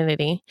retirement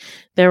community.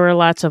 There were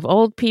lots of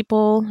old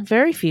people,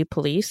 very few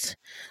police,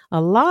 a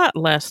lot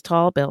less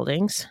tall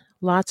buildings,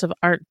 lots of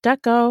Art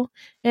Deco,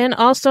 and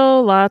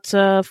also lots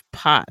of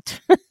pot.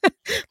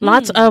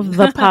 Lots of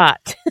the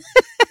pot.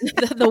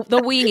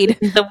 The weed.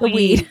 The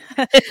weed.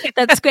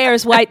 That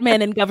scares white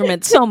men in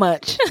government so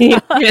much.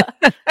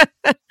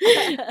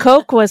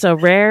 Coke was a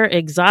rare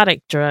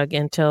exotic drug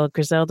until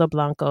Griselda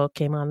Blanco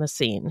came on the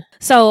scene.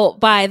 So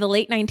by the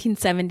late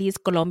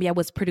 1970s, Colombia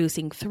was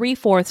producing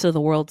 3/4 of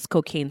the world's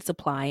cocaine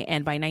supply.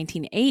 And by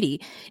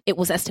 1980, it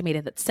was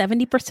estimated that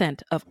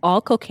 70% of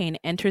all cocaine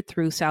entered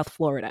through South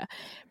Florida,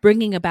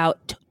 bringing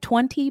about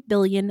 $20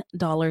 billion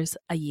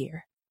a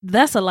year.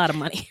 That's a lot of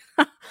money.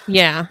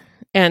 Yeah.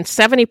 And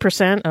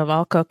 70% of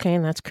all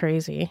cocaine, that's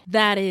crazy.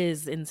 That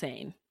is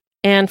insane.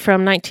 And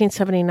from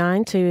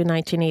 1979 to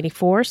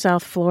 1984,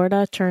 South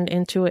Florida turned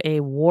into a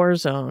war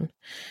zone.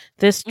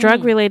 This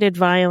drug-related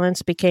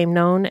violence became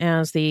known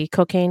as the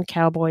Cocaine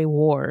Cowboy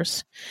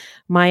Wars.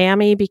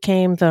 Miami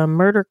became the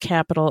murder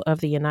capital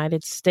of the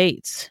United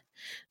States.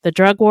 The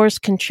drug wars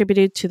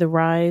contributed to the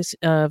rise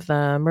of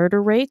the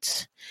murder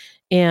rates.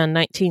 In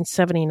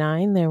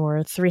 1979, there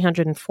were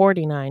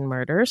 349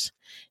 murders.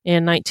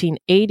 In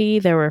 1980,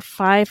 there were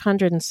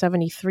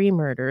 573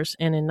 murders.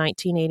 And in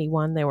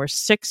 1981, there were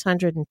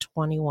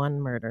 621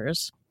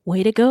 murders.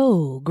 Way to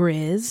go,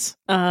 Grizz.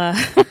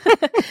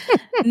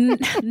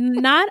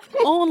 Not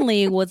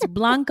only was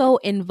Blanco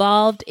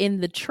involved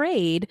in the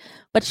trade,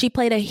 but she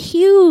played a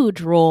huge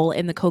role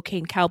in the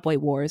cocaine cowboy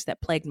wars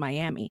that plagued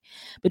Miami.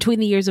 Between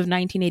the years of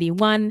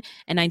 1981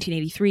 and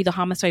 1983, the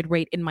homicide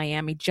rate in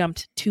Miami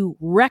jumped to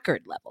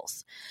record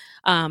levels.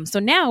 So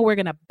now we're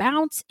going to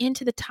bounce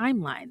into the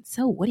timeline.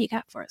 So what do you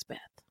got for us, Beth?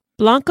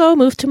 Blanco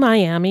moved to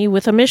Miami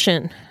with a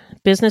mission.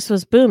 Business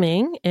was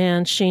booming,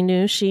 and she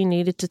knew she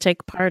needed to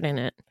take part in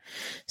it.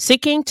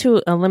 Seeking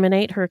to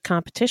eliminate her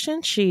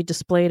competition, she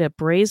displayed a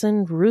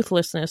brazen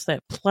ruthlessness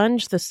that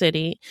plunged the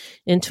city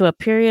into a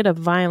period of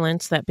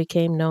violence that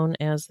became known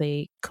as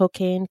the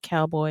Cocaine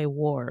Cowboy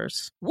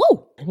Wars.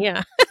 Woo!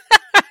 Yeah.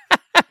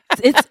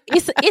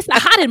 It's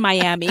hot in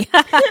Miami.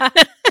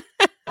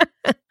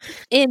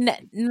 In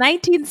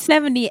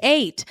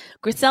 1978,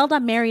 Griselda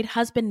married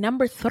husband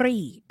number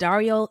 3,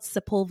 Dario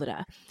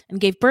Sepulveda,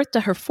 and gave birth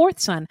to her 4th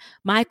son,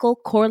 Michael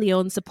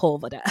Corleone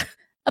Sepulveda.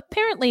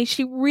 Apparently,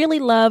 she really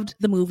loved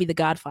the movie The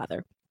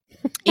Godfather.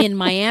 In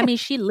Miami,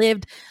 she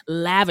lived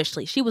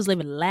lavishly. She was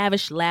living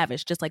lavish,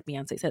 just like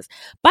Beyonce says.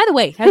 By the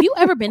way, have you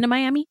ever been to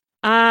Miami?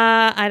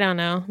 I don't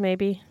know.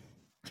 Maybe.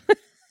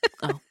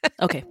 Oh,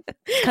 okay.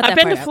 I've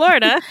been to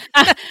Florida.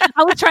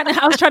 I was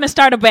trying to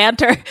start a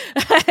banter.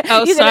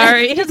 Oh,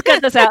 sorry. Just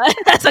cut this out.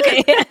 That's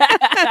okay.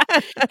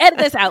 Edit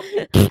this out.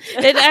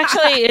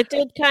 It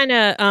did kind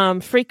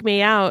of freak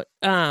me out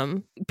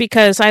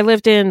because I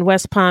lived in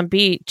West Palm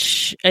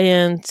Beach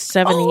in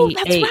 78. Oh,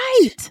 that's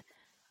right.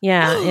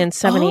 Yeah, in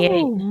 78.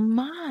 Oh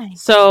my.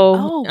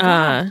 So,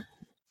 wow.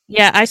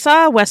 yeah, I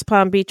saw West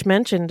Palm Beach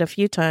mentioned a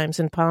few times,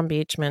 and Palm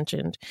Beach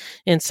mentioned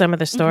in some of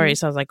the stories.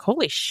 Mm-hmm. I was like,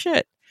 holy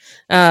shit.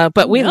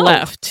 But we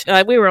left.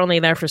 We were only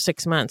there for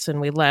 6 months,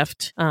 and we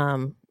left.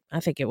 I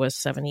think it was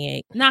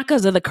 78. Not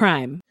because of the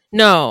crime.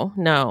 No.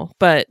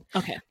 But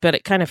okay. But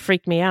it kind of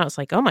freaked me out. It's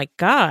like, oh my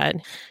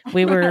God,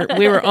 we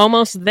were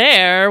almost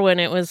there when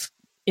it was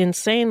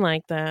insane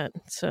like that.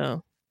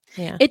 So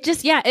yeah,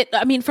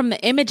 I mean, from the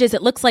images,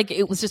 it looks like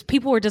it was just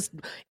people were just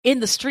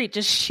in the street,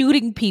 just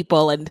shooting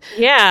people, and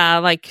yeah,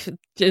 like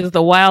it was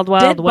the wild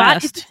West.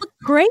 It just looked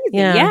crazy.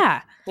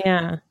 Yeah.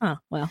 Yeah. Oh,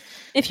 well,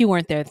 if you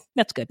weren't there,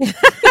 that's good.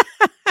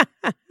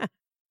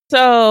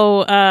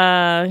 So,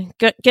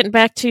 getting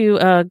back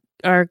to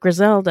our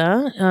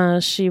Griselda,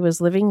 she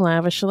was living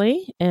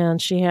lavishly, and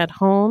she had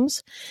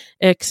homes,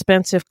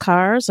 expensive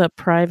cars, a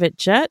private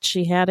jet.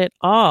 She had it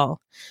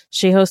all.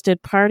 She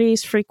hosted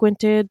parties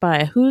frequented by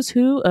a who's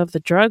who of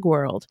the drug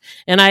world.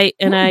 And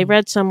I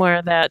read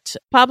somewhere that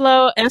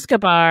Pablo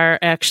Escobar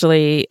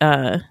actually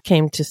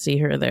came to see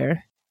her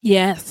there.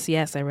 Yes,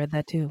 I read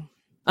that too.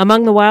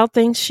 Among the wild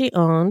things she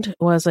owned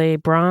was a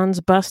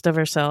bronze bust of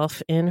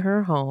herself in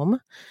her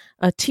home,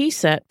 a tea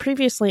set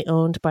previously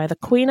owned by the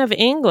Queen of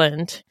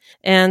England,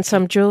 and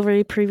some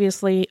jewelry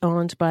previously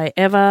owned by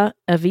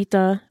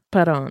Evita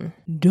Peron.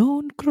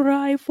 Don't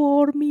cry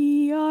for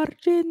me,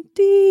 Argentina.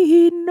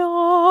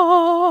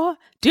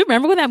 Do you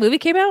remember when that movie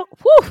came out?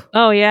 Whew.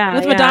 Oh, yeah.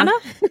 With Madonna?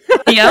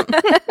 Yep.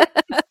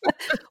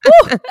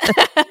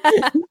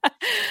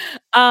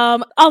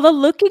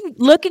 Although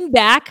looking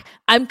back,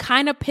 I'm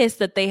kind of pissed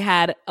that they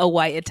had a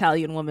white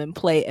Italian woman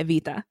play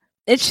Evita.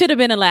 It should have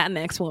been a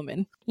Latinx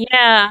woman.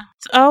 Yeah,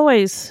 it's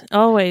always.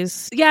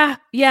 Yeah.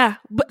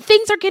 But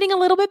things are getting a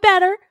little bit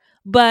better,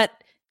 but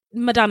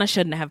Madonna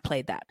shouldn't have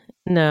played that.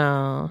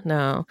 No.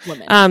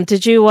 Woman.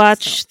 Did you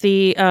watch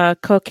the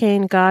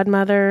Cocaine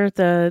Godmother,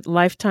 the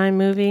Lifetime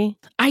movie?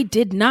 I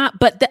did not,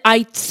 but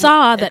I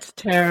saw that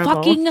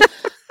fucking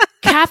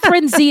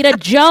Catherine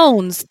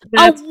Zeta-Jones,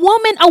 a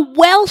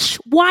Welsh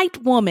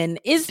white woman,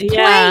 is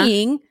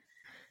playing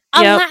a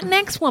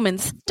Latinx woman.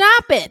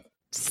 Stop it.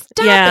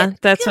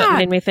 That's God. what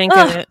made me think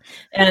of it.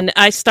 And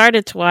I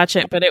started to watch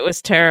it, but it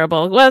was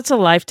terrible. Well, it's a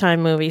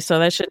Lifetime movie, so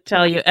that should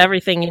tell you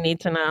everything you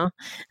need to know.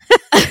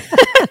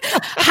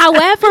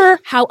 However,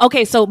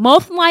 so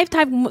most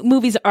Lifetime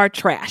movies are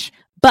trash,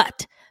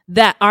 but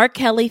that R.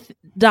 Kelly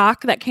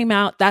doc that came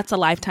out, that's a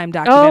Lifetime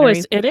documentary.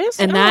 Oh, it is?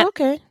 And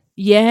okay.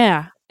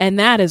 Yeah, and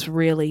that is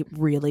really,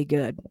 really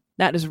good.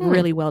 That is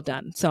really well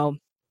done. So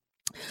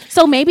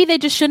maybe they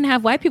just shouldn't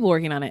have white people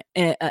working on it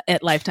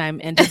at Lifetime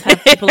and just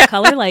have people of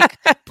color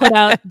put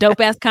out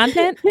dope ass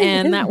content,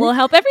 and that will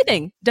help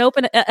everything. Dope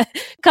and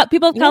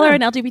people of color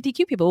and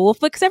LGBTQ people will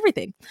fix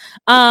everything.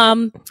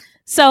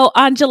 So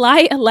on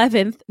July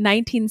 11th,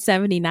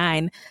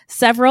 1979,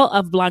 several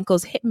of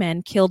Blanco's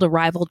hitmen killed a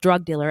rival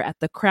drug dealer at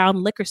the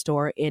Crown Liquor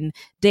Store in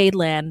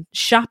Dadeland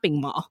Shopping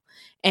Mall.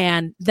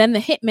 And then the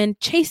hitmen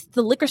chased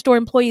the liquor store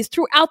employees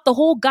throughout the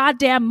whole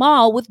goddamn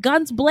mall with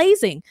guns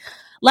blazing.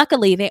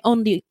 Luckily, they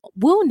only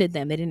wounded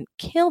them. They didn't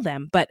kill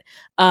them, but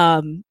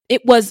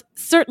it was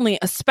certainly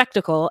a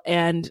spectacle,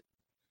 and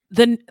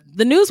the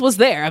news was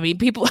there. I mean,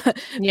 people,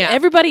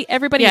 everybody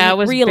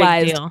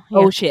realized,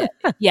 oh shit,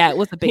 it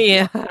was a big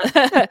deal.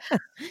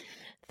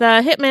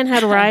 The hitman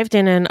had arrived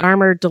in an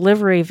armored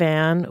delivery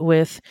van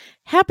with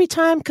 "Happy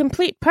Time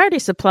Complete Party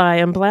Supply"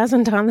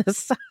 emblazoned on the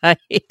side.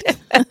 Hey,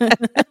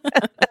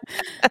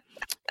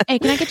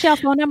 can I get your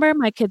phone number?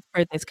 My kid's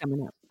birthday's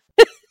coming up.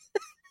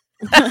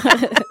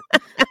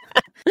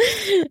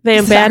 They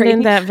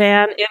abandoned that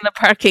van in the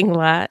parking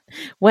lot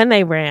when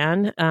they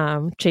ran,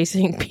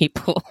 chasing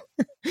people,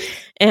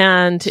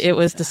 and it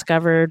was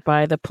discovered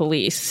by the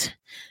police.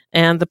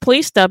 And the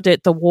police dubbed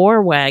it the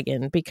War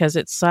Wagon because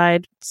its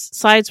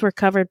sides were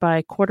covered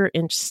by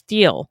 1/4-inch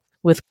steel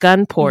with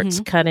gun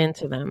ports cut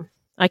into them.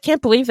 I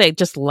can't believe they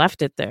just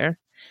left it there.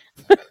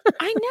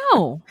 I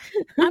know.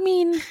 I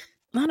mean,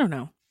 I don't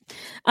know.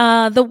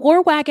 The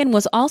War Wagon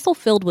was also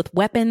filled with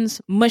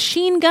weapons,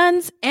 machine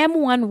guns,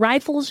 M1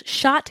 rifles,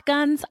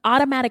 shotguns,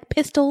 automatic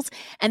pistols,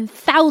 and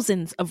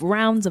thousands of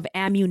rounds of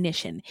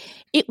ammunition.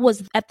 It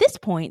was at this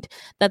point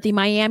that the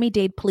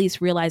Miami-Dade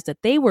police realized that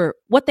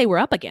what they were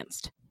up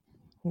against.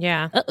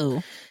 Yeah.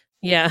 Uh-oh.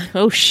 Yeah.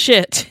 Oh,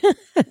 shit.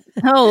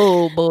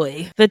 Oh,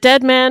 boy. The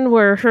dead men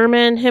were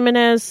Herman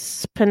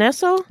Jimenez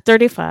Paneso,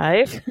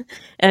 35,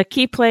 a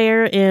key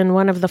player in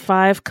one of the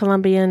 5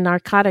 Colombian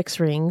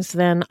narcotics rings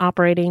then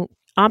operating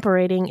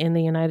in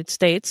the United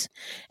States,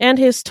 and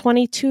his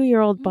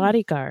 22-year-old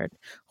bodyguard,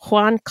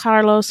 Juan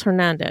Carlos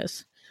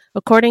Hernandez.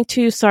 According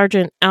to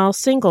Sergeant Al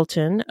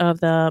Singleton of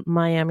the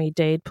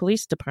Miami-Dade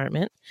Police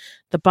Department,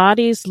 the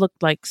bodies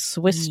looked like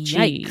Swiss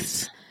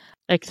cheese.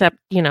 Except,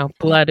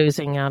 blood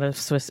oozing out of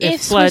Swiss.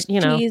 If blood,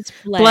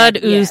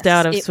 blood oozed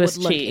out of Swiss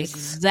cheese.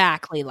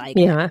 Exactly like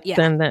that.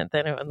 Then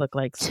it would look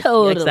like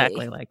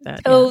exactly like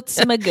that.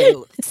 Totes my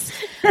goats.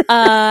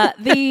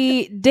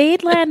 The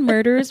Dadeland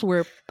murders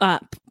were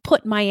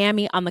put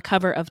Miami on the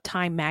cover of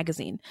Time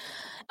magazine.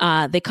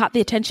 They caught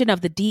the attention of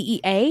the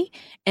DEA,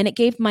 and it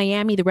gave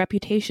Miami the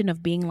reputation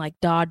of being like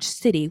Dodge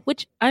City,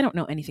 which I don't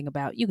know anything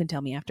about. You can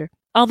tell me after.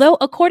 Although,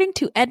 according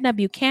to Edna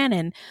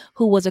Buchanan,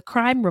 who was a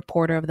crime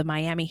reporter of the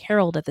Miami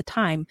Herald at the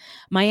time,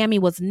 Miami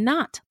was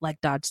not like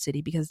Dodge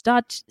City because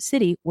Dodge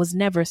City was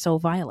never so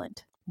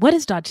violent. What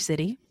is Dodge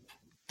City?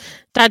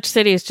 Dodge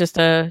City is just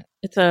a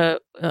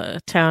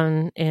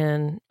town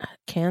in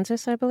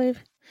Kansas, I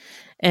believe.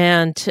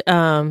 And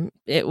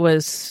it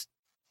was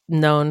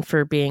known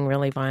for being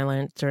really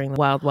violent during the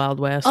Wild Wild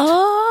West.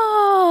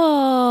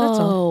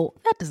 Oh,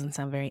 that doesn't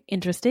sound very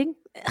interesting.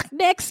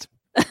 Next.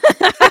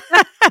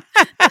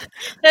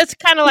 That's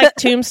kind of like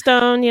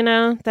Tombstone,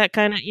 that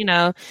kind of,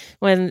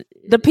 when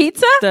The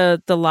pizza?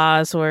 The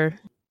laws were...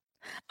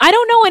 I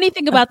don't know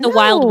anything about the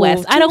Wild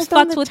West. I don't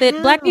fucks with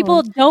it. Black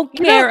people don't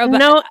care about...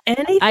 know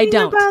anything I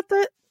don't. about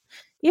the...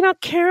 You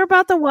don't care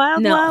about the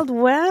Wild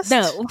West?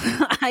 No,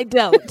 I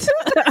don't.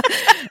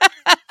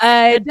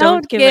 I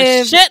don't give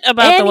a shit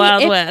about the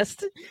Wild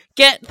West.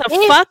 Get the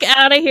fuck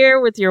out of here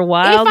with your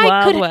Wild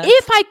West.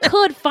 If I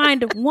could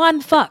find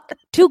one fuck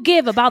to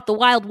give about the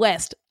Wild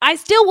West, I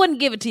still wouldn't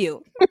give it to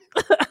you.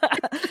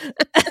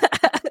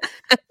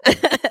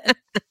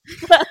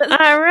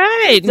 All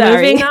right,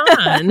 moving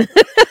on.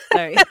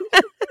 Sorry.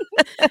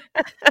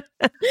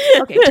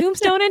 Okay,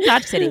 Tombstone and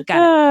Dodge City.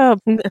 Got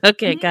it.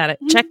 Okay, got it.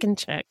 Check and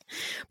check.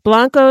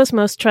 Blanco's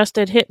most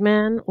trusted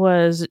hitman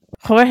was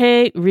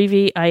Jorge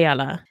Rivi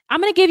Ayala.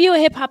 I'm going to give you a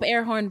hip-hop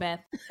air horn,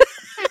 Beth.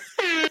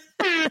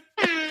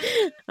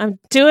 I'm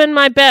doing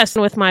my best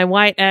with my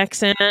white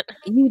accent.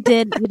 You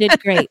did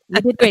great.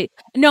 You did great.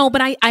 No,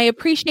 but I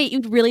appreciate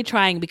you really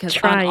trying, because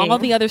on all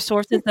the other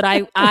sources that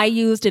I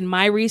used in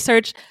my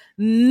research,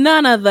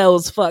 none of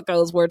those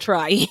fuckos were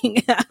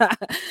trying.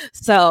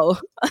 So,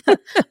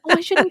 I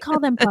shouldn't call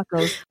them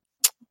fuckos.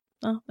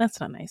 Oh, that's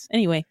not nice.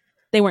 Anyway,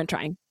 they weren't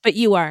trying, but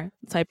you are,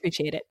 so I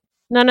appreciate it.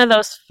 None of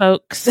those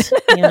folks.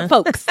 Yeah.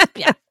 Folks,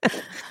 yeah.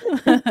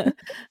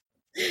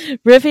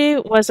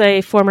 Rivi was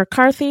a former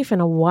car thief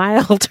and a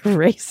wild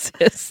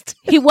racist.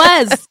 He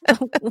was.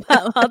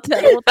 Well, we'll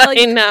tell you.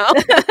 I know.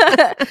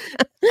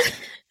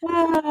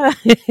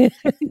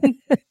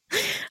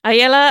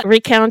 Ayala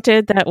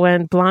recounted that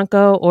when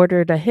Blanco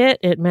ordered a hit,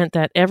 it meant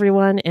that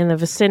everyone in the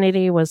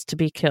vicinity was to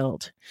be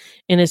killed.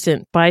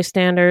 Innocent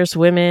bystanders,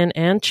 women,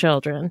 and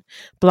children.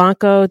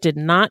 Blanco did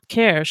not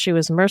care. She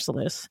was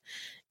merciless.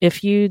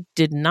 If you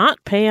did not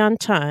pay on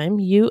time,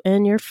 you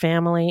and your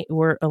family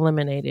were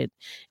eliminated.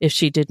 If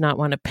she did not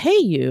want to pay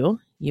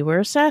you, you were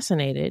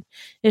assassinated.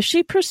 If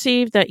she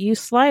perceived that you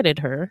slighted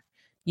her,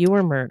 you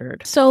were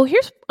murdered. So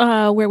here's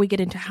where we get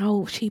into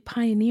how she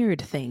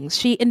pioneered things.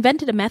 She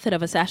invented a method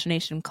of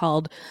assassination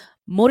called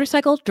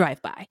motorcycle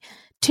drive-by.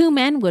 Two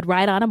men would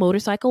ride on a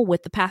motorcycle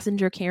with the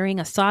passenger carrying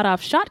a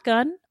sawed-off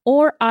shotgun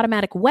or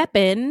automatic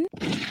weapon.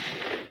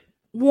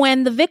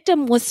 When the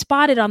victim was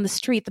spotted on the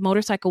street, the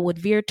motorcycle would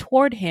veer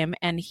toward him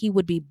and he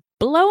would be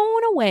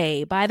blown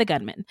away by the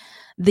gunman.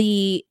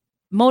 The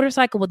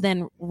motorcycle would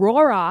then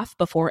roar off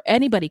before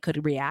anybody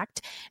could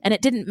react, and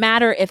it didn't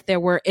matter if there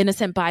were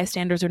innocent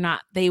bystanders or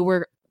not. They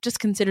were just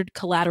considered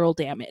collateral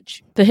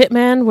damage. The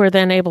hitmen were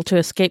then able to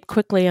escape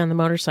quickly on the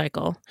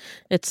motorcycle.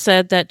 It's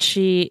said that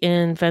she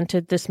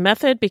invented this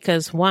method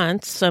because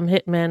once some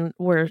hitmen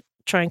were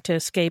trying to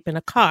escape in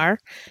a car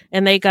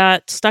and they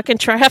got stuck in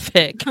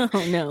traffic.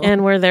 Oh no.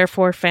 And were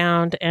therefore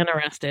found and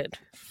arrested.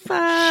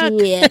 Fuck.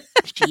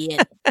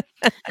 Shit.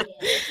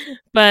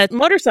 But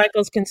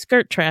motorcycles can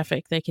skirt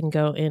traffic. They can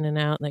go in and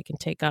out. They can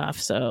take off.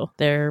 So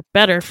they're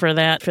better for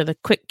that, for the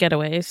quick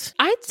getaways.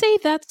 I'd say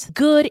that's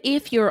good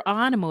if you're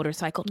on a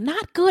motorcycle.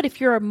 Not good if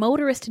you're a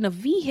motorist in a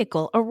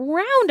vehicle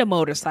around a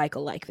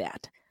motorcycle like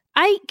that.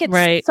 I get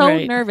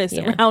nervous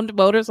around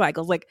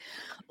motorcycles. Like,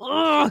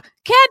 oh,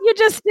 can't you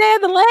just stay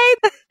in the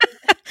lane?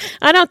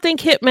 I don't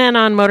think hitmen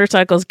on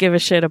motorcycles give a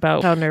shit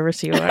about how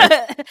nervous you are.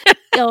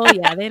 Oh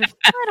yeah,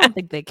 I don't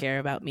think they care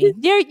about me.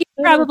 You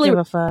probably don't give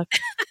a fuck.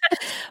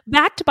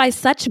 Backed by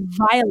such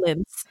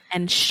violence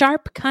and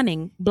sharp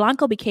cunning,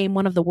 Blanco became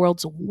one of the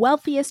world's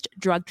wealthiest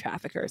drug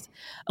traffickers.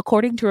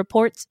 According to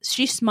reports,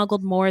 she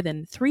smuggled more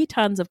than 3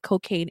 tons of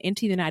cocaine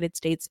into the United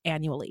States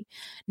annually,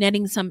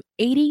 netting some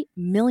 $80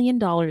 million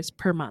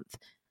per month.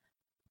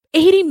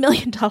 $80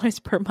 million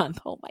per month.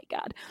 Oh my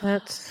God.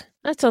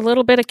 That's a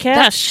little bit of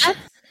cash.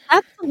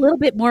 That's a little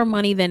bit more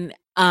money than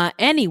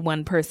any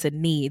one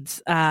person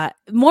needs.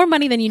 More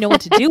money than you know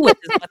what to do with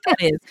is what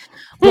that is.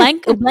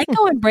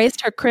 Blanco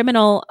embraced her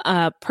criminal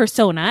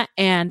persona,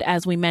 and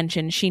as we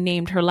mentioned, she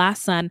named her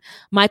last son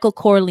Michael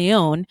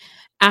Corleone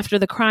after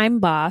the crime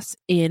boss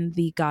in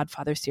the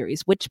Godfather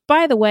series, which,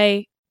 by the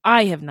way,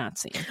 I have not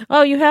seen.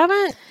 Oh, you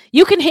haven't?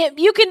 You can at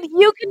me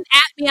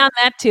on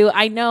that too.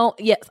 I know.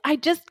 Yes, I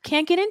just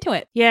can't get into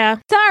it. Yeah.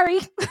 Sorry.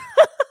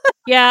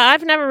 Yeah,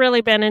 I've never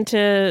really been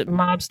into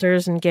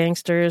mobsters and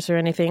gangsters or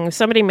anything.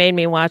 Somebody made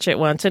me watch it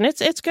once, and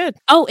it's good.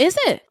 Oh, is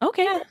it?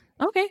 Okay.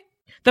 Okay.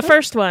 The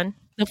first one.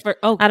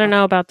 I don't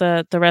know about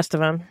the rest of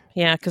them.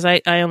 Yeah, because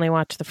I only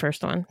watched the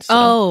first one. So.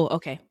 Oh,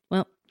 okay.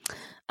 Well,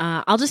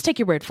 I'll just take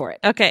your word for it.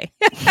 Okay.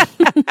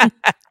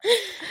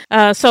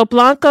 So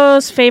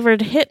Blanco's favored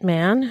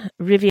hitman,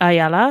 Rivi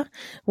Ayala,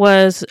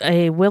 was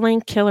a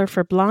willing killer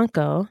for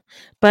Blanco,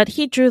 but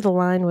he drew the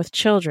line with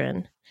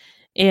children.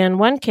 In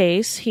one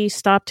case, he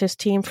stopped his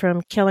team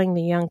from killing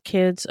the young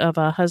kids of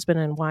a husband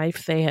and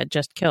wife they had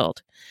just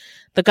killed.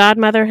 The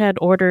godmother had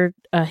ordered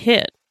a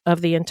hit of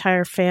the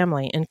entire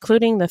family,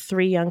 including the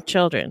 3 young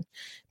children,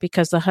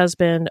 because the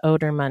husband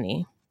owed her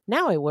money.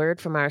 Now a word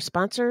from our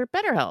sponsor,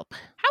 BetterHelp.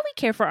 How we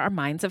care for our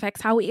minds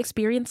affects how we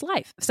experience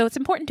life, so it's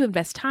important to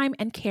invest time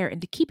and care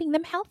into keeping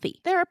them healthy.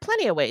 There are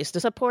plenty of ways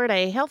to support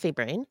a healthy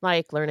brain,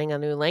 like learning a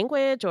new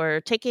language or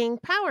taking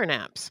power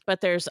naps.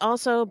 But there's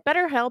also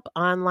BetterHelp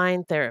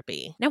Online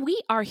Therapy. Now, we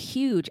are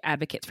huge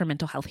advocates for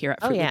mental health here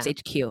at Fruit Loops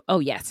HQ. Oh,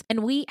 yes.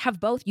 And we have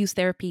both used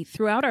therapy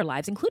throughout our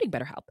lives, including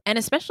BetterHelp. And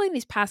especially in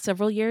these past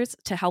several years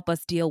to help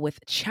us deal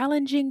with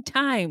challenging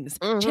times,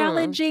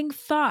 challenging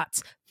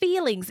thoughts,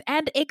 feelings,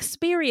 and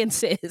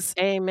experiences.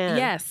 Amen.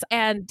 Yes.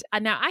 And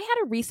now I had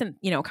a recent,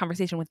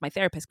 conversation with my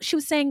therapist. She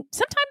was saying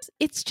sometimes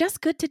it's just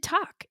good to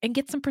talk and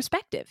get some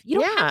perspective. You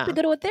don't have to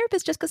go to a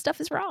therapist just because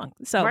stuff is wrong.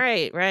 So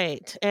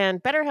Right.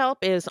 And BetterHelp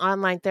is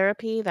online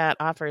therapy that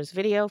offers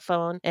video,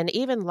 phone, and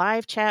even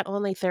live chat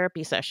only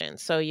therapy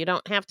sessions. So you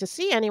don't have to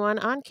see anyone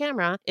on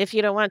camera if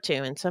you don't want to.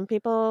 And some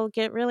people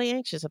get really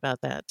anxious about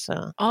that.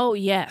 So oh,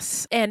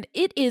 yes. And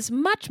it is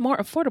much more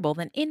affordable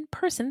than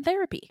in-person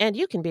therapy. And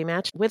you can be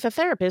matched with a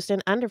therapist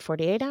in under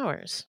 48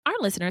 hours. Our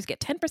listeners get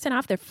 10%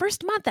 off their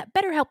first month at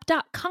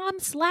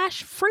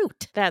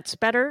betterhelp.com/fruit. That's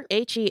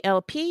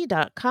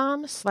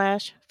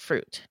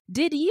betterhelp.com/fruit.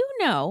 Did you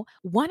know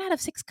 1 out of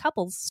 6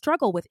 couples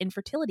struggle with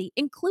infertility,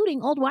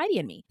 including old Whitey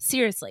and me?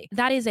 Seriously,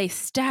 that is a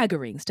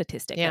staggering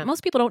statistic that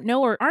most people don't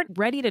know or aren't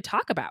ready to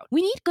talk about.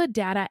 We need good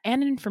data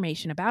and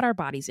information about our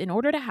bodies in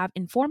order to have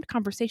informed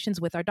conversations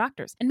with our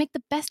doctors and make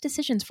the best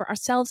decisions for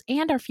ourselves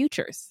and our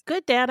futures.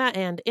 Good data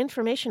and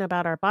information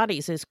about our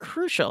bodies is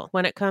crucial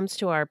when it comes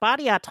to our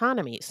body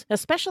autonomies,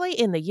 especially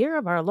in the year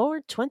of our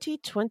Lord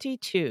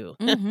 2022.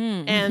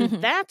 And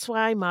that's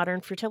why Modern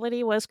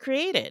Fertility was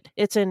created.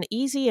 It's an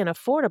easy and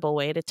affordable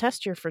way to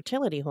test your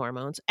fertility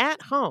hormones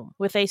at home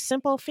with a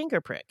simple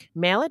finger prick.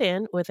 Mail it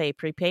in with a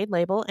prepaid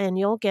label and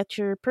you'll get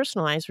your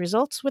personalized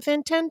results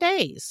within 10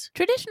 days.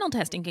 Traditional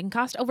testing can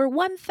cost over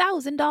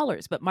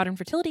 $1,000, but Modern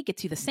Fertility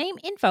gets you the same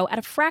info at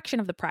a fraction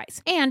of the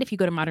price. And if you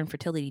go to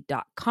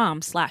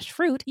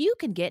modernfertility.com/fruit, you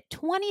can get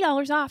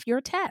 $20 off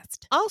your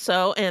test.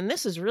 Also, and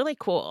this is really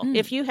cool,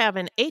 if you have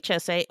an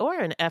HSA or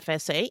an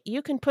FSA,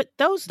 you can put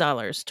those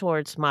dollars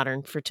towards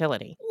Modern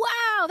Fertility.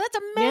 Wow, that's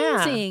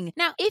amazing. Yeah.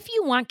 Now, if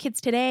you want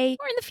kids today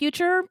or in the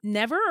future,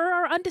 never or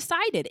are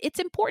undecided, it's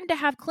important to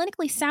have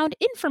clinically sound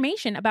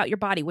information about your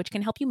body, which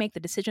can help you make the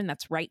decision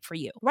that's right for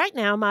you. Right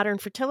now, Modern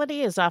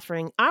Fertility is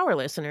offering our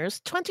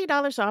listeners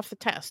 $20 off the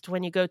test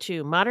when you go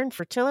to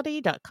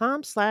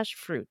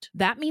modernfertility.com/fruit.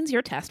 That means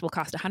your test will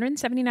cost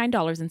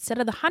 $179 instead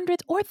of the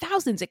hundreds or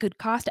thousands it could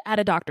cost at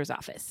a doctor's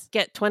office.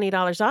 Get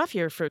 $20 off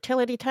your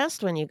fertility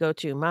test when you go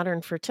to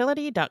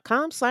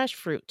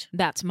modernfertility.com/fruit.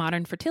 That's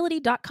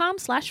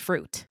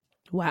modernfertility.com/fruit.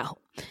 Wow.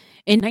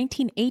 In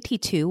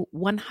 1982,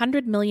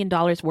 $100 million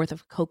worth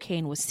of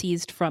cocaine was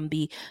seized from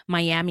the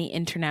Miami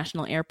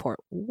International Airport.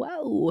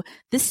 Whoa.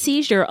 This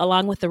seizure,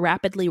 along with the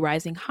rapidly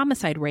rising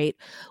homicide rate,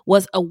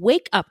 was a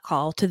wake-up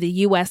call to the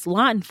U.S.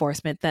 law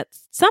enforcement that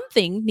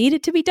something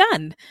needed to be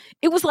done.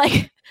 It was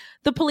like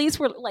the police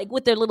were like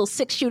with their little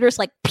 6-shooters,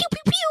 like pew,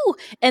 pew, pew.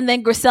 And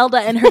then Griselda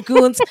and her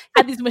goons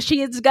had these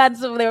machine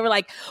guns, and they were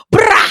like,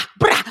 brah,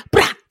 brah,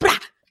 brah, brah,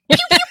 pew,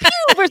 pew,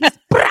 pew, versus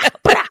brah,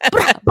 brah,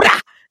 brah, brah.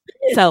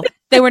 So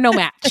they were no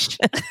match.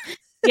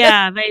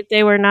 Yeah,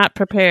 they were not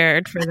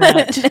prepared for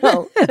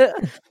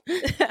that.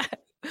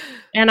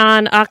 And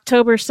on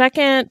October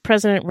 2nd,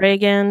 President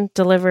Reagan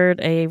delivered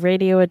a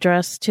radio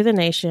address to the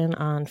nation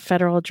on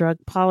federal drug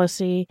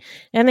policy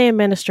and the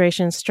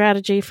administration's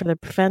strategy for the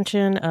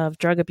prevention of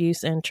drug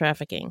abuse and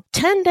trafficking.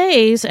 10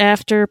 days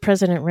after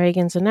President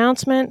Reagan's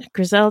announcement,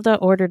 Griselda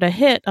ordered a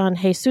hit on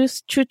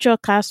Jesus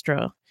Chucho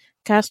Castro.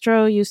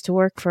 Castro used to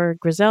work for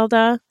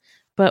Griselda,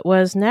 but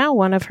was now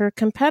one of her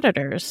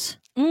competitors.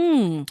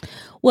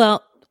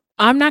 Well,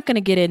 I'm not going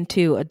to get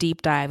into a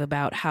deep dive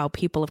about how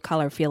people of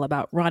color feel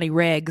about Ronnie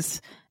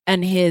Riggs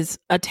and his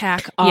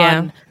attack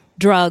on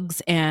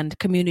drugs and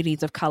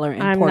communities of color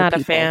and poor not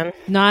people. A fan.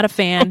 Not a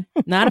fan.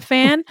 Not a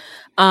fan.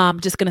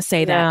 Just going to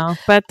say that. No,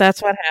 but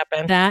that's what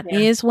happened. That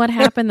is what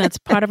happened. That's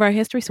part of our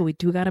history, so we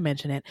do got to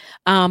mention it.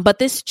 But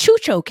this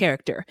Chucho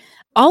character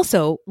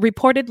also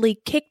reportedly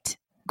kicked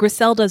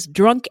Griselda's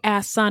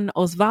drunk-ass son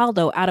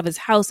Osvaldo out of his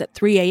house at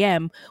 3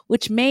 a.m.,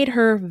 which made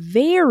her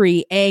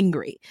very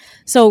angry.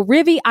 So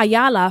Rivi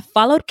Ayala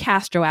followed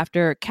Castro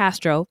after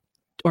Castro,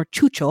 or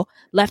Chucho,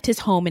 left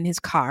his home in his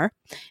car,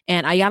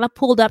 and Ayala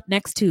pulled up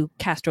next to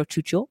Castro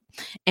Chucho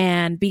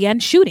and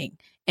began shooting.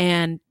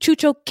 And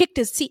Chucho kicked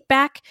his seat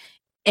back,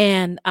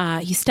 and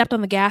he stepped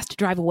on the gas to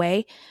drive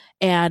away,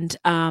 and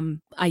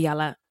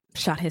Ayala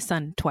shot his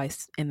son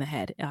twice in the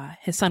head.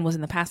 His son was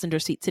in the passenger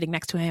seat sitting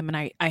next to him,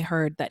 and I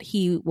heard that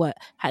he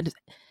had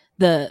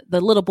the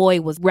little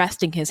boy was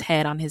resting his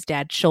head on his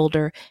dad's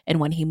shoulder, and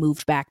when he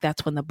moved back,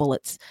 that's when the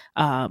bullets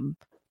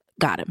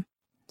got him.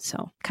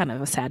 So kind of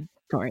a sad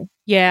story.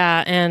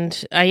 Yeah,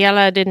 and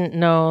Ayala didn't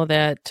know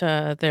that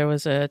there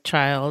was a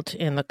child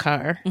in the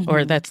car,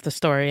 or that's the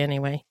story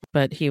anyway,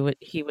 but he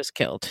was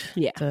killed,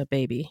 the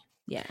baby.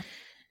 Yeah.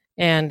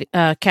 And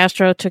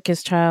Castro took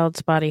his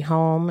child's body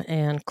home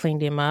and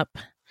cleaned him up.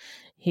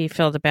 He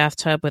filled a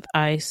bathtub with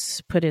ice,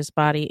 put his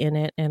body in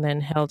it, and then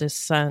held his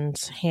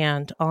son's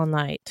hand all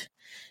night.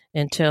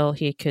 until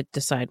he could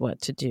decide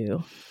what to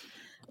do.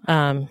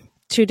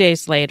 2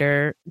 days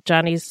later,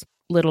 Johnny's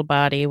little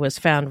body was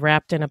found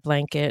wrapped in a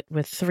blanket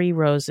with 3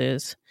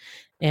 roses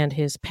and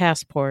his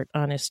passport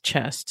on his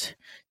chest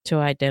to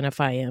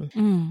identify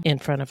him in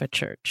front of a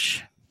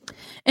church.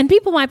 And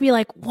people might be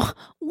like,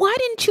 why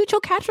didn't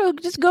Chucho Castro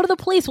just go to the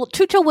police? Well,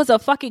 Chucho was a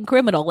fucking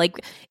criminal.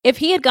 Like, if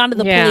he had gone to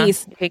the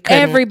police,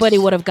 everybody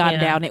would have gone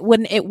down. It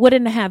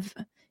wouldn't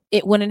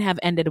have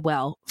ended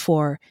well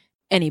for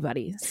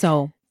anybody.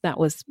 So that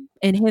was,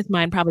 in his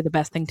mind, probably the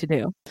best thing to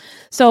do.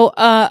 So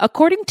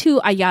according to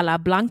Ayala,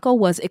 Blanco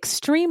was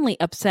extremely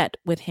upset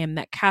with him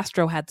that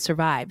Castro had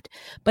survived.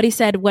 But he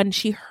said when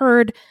she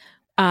heard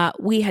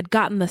we had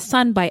gotten the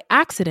son by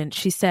accident,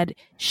 she said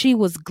she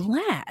was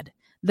glad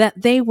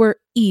that they were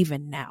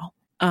even now.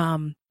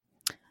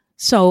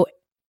 So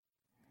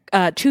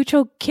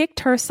Chucho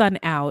kicked her son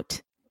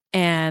out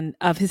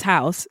of his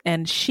house,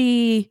 and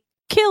she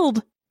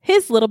killed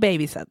his little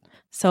baby son.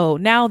 So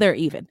now they're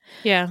even.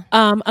 Yeah.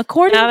 Now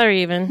they're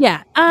even.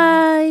 Yeah.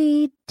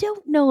 I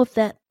don't know if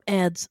that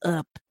adds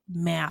up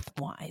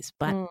math-wise,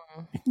 but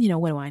what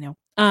do I know?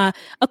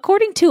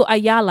 According to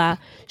Ayala,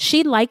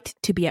 she liked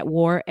to be at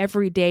war.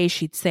 Every day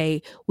she'd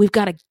say, we've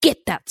got to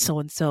get that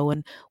so-and-so,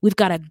 and we've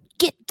got to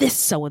get this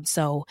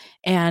so-and-so.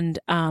 And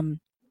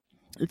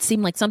it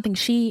seemed like something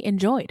she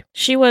enjoyed.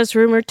 She was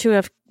rumored to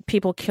have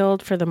people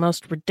killed for the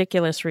most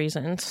ridiculous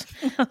reasons,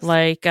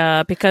 like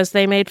because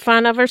they made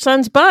fun of her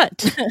son's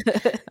butt,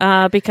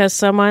 because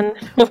someone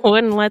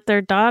wouldn't let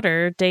their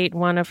daughter date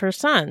one of her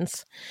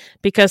sons,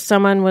 because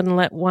someone wouldn't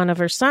let one of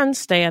her sons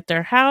stay at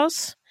their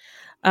house.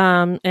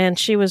 And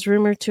she was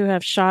rumored to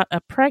have shot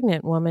a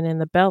pregnant woman in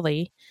the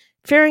belly,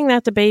 fearing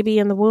that the baby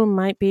in the womb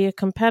might be a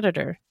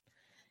competitor.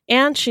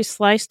 And she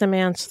sliced a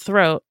man's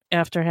throat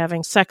after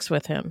having sex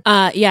with him.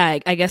 I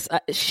guess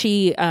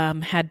she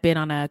had been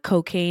on a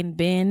cocaine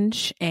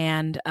binge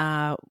and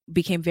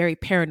became very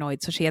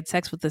paranoid. So she had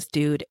sex with this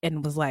dude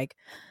and was like,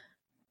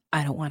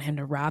 I don't want him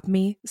to rob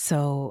me.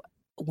 So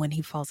when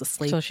he falls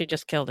asleep, so she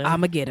just killed him.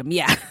 I'm going to get him.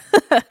 Yeah.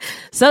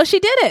 So she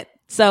did it.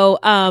 So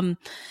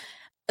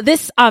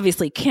this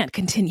obviously can't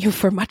continue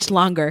for much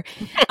longer.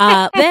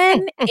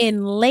 Then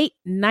in late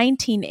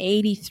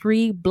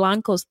 1983,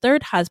 Blanco's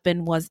third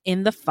husband was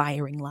in the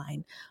firing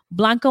line.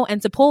 Blanco and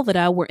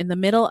Sepulveda were in the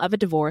middle of a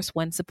divorce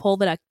when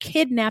Sepulveda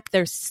kidnapped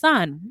their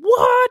son.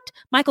 What?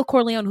 Michael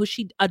Corleone, who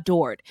she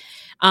adored.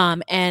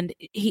 And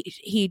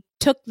he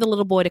took the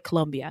little boy to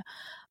Colombia.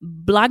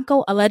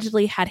 Blanco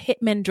allegedly had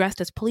hitmen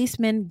dressed as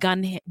policemen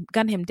gun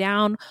him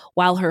down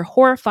while her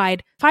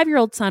horrified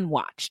 5-year-old son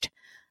watched.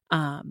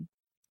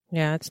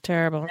 Yeah, it's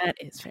terrible. That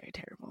is very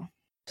terrible.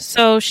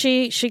 So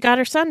she got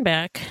her son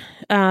back,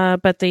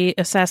 but the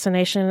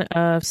assassination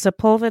of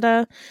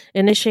Sepulveda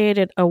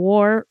initiated a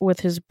war with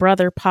his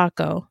brother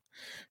Paco.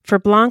 For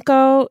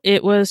Blanco,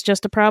 it was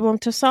just a problem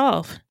to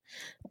solve.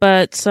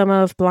 But some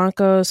of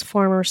Blanco's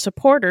former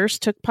supporters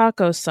took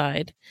Paco's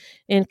side,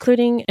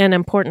 including an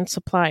important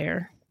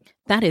supplier.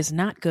 That is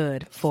not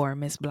good for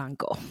Miss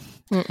Blanco.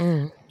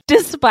 Mm-mm.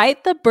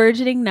 Despite the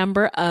burgeoning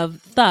number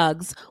of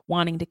thugs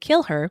wanting to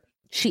kill her,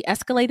 she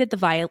escalated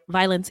the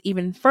violence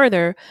even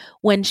further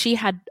when she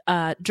had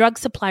drug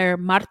supplier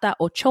Marta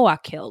Ochoa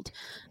killed.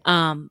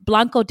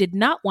 Blanco did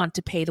not want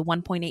to pay the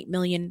 $1.8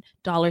 million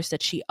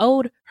that she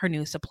owed her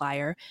new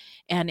supplier.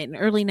 And in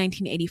early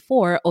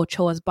 1984,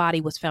 Ochoa's body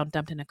was found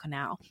dumped in a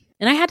canal.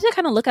 And I had to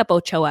kind of look up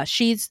Ochoa.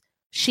 She's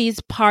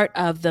part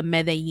of the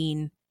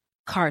Medellin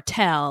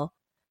cartel,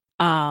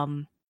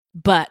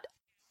 but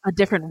a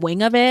different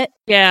wing of it.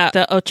 Yeah,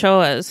 the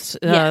Ochoas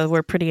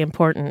were pretty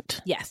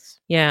important. Yes.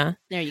 Yeah.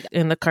 There you go.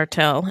 In the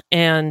cartel.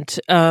 And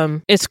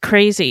it's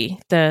crazy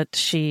that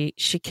she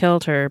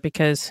killed her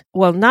because,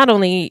 well, not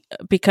only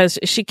because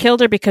she killed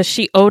her because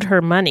she owed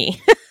her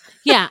money.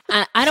 Yeah.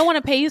 I don't want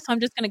to pay you, so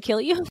I'm just going to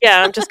kill you.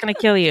 Yeah, I'm just going to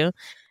kill you.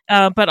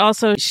 But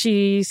also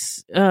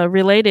she's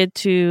related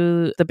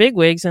to the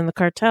bigwigs in the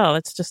cartel.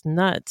 It's just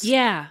nuts.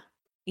 Yeah.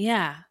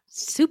 Yeah.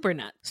 Super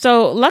nuts.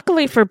 So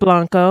luckily for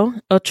Blanco,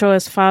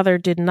 Ochoa's father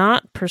did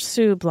not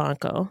pursue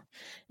Blanco.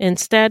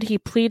 Instead, he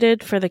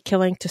pleaded for the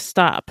killing to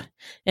stop.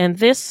 And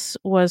this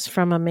was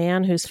from a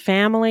man whose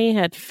family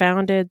had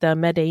founded the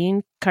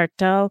Medellin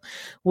cartel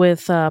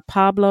with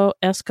Pablo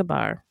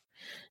Escobar.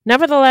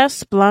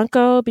 Nevertheless,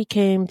 Blanco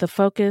became the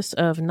focus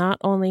of not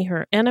only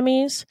her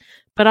enemies,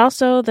 but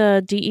also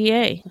the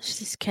DEA.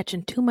 She's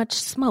catching too much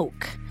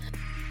smoke.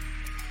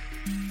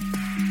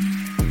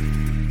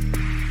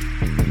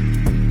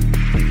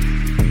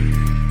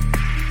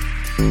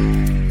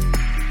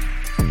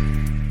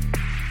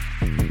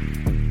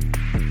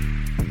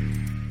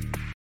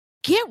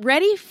 Get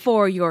ready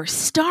for your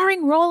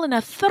starring role in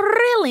a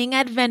thrilling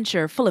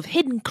adventure full of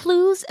hidden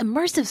clues,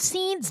 immersive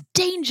scenes,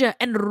 danger,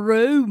 and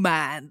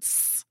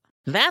romance.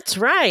 That's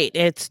right.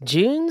 It's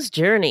June's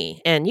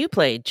Journey, and you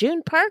play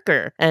June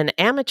Parker, an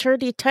amateur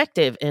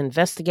detective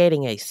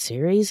investigating a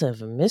series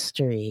of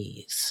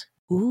mysteries.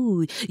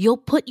 Ooh, you'll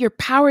put your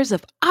powers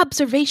of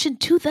observation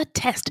to the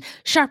test,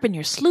 sharpen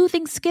your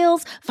sleuthing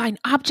skills, find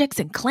objects,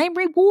 and claim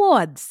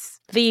rewards.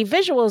 The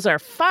visuals are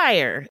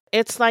fire.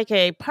 It's like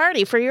a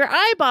party for your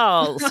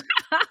eyeballs.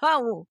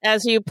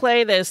 As you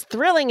play this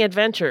thrilling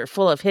adventure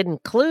full of hidden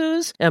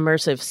clues,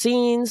 immersive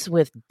scenes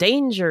with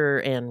danger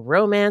and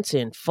romance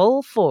in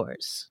full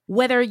force.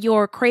 Whether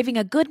you're craving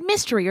a good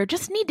mystery or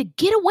just need to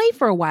get away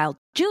for a while,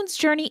 June's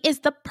Journey is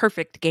the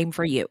perfect game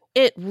for you.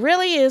 It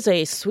really is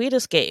a sweet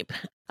escape.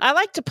 I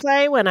like to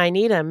play when I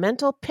need a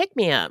mental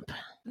pick-me-up.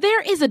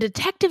 There is a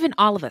detective in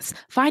all of us.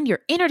 Find your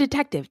inner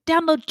detective.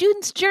 Download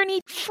June's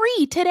Journey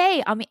free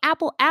today on the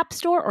Apple App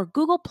Store or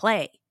Google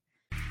Play.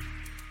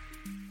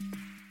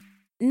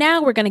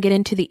 Now we're going to get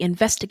into the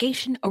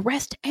investigation,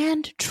 arrest,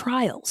 and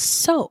trial.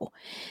 So,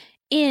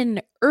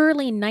 in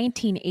early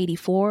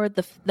 1984,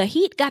 the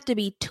heat got to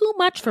be too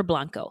much for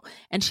Blanco,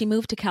 and she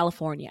moved to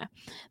California.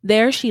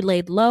 There, she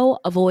laid low,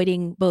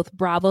 avoiding both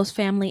Bravo's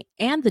family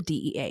and the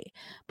DEA.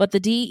 But the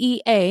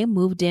DEA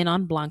moved in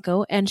on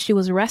Blanco, and she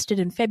was arrested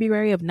in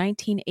February of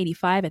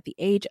 1985 at the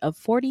age of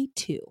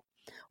 42.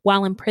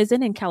 While in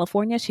prison in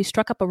California, she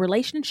struck up a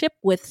relationship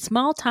with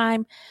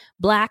small-time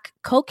black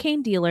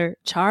cocaine dealer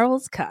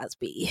Charles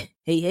Cosby.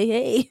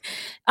 Hey.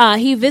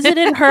 He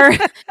visited her.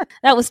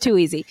 That was too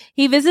easy.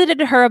 He visited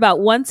her about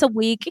once a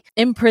week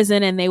in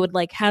prison, and they would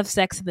like have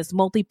sex in this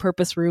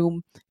multi-purpose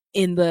room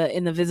in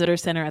the visitor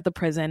center at the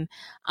prison.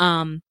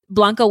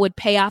 Blanco would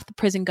pay off the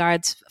prison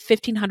guards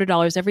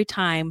 $1,500 every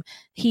time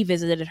he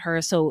visited her,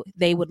 so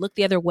they would look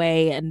the other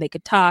way and they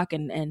could talk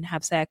and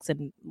have sex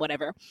and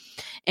whatever.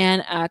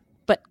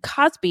 But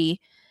Cosby,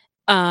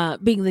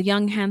 being the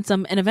young,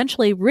 handsome, and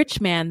eventually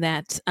rich man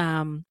that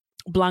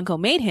Blanco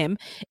made him,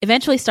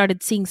 eventually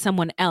started seeing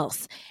someone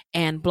else.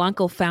 And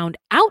Blanco found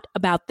out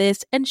about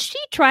this, and she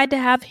tried to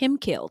have him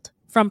killed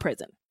from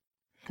prison.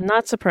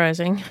 Not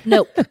surprising.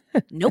 Nope.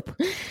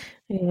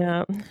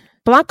 Yeah.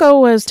 Blanco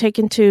was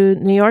taken to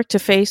New York to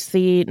face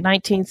the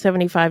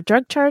 1975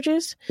 drug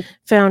charges.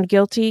 Found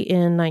guilty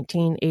in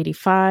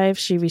 1985,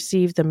 she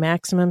received the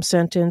maximum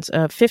sentence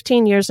of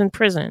 15 years in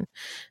prison,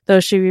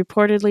 though she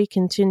reportedly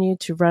continued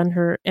to run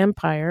her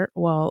empire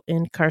while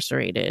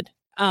incarcerated.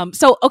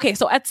 So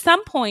at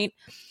some point,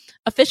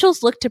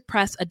 officials looked to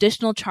press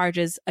additional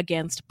charges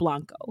against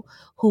Blanco,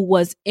 who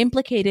was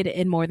implicated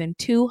in more than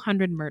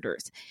 200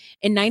 murders.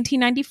 In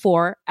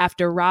 1994,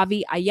 after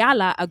Ravi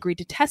Ayala agreed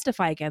to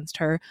testify against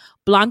her,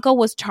 Blanco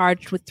was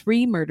charged with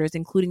 3 murders,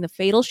 including the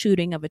fatal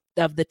shooting of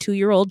the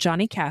 2-year-old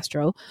Johnny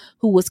Castro,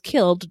 who was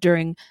killed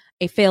during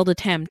a failed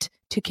attempt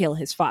to kill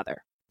his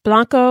father.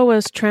 Blanco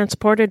was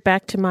transported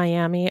back to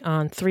Miami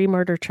on 3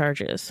 murder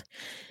charges.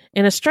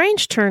 In a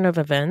strange turn of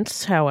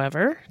events,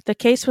 however, the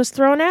case was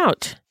thrown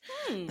out.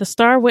 The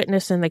star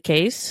witness in the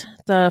case,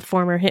 the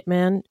former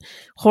hitman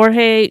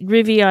Jorge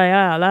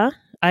Ayala,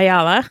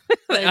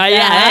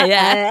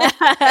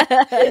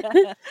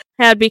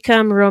 had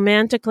become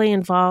romantically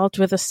involved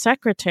with a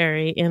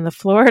secretary in the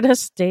Florida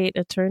State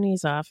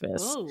Attorney's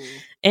Office. Ooh.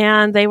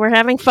 And they were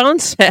having phone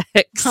sex.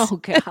 Oh,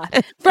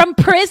 God. From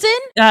prison?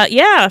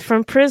 Yeah,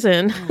 from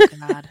prison. Oh,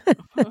 God.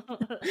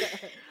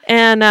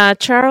 And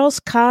Charles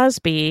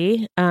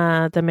Cosby,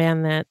 the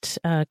man that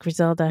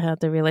Griselda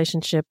had the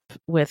relationship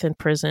with in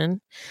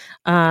prison,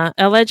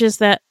 alleges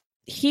that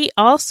he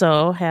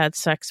also had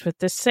sex with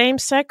the same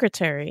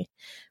secretary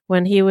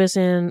when he was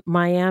in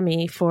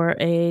Miami for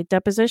a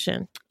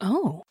deposition.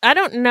 Oh. I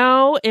don't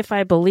know if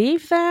I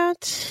believe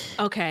that.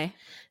 Okay.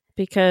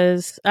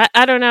 Because,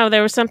 I don't know,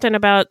 there was something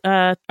about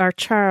our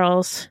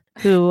Charles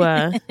who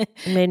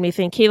made me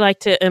think he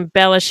liked to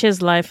embellish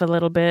his life a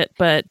little bit,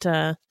 but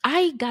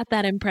I got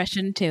that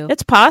impression too.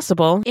 It's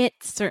possible.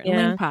 It's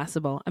certainly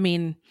possible. I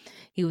mean,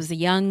 he was a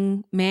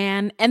young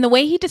man, and the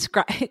way he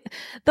described,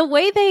 the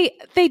way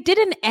they did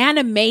an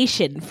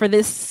animation for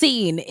this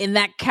scene in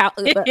that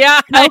Cocaine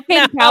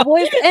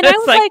Cowboys, and I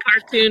was like,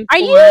 cartoon "Are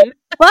porn. you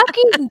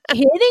fucking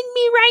kidding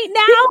me right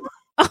now?"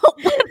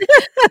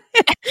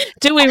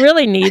 Do we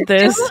really need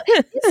this? Is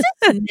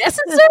this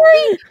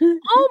necessary?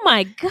 Oh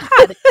my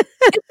God.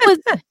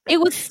 It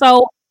was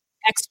so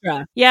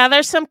extra. Yeah,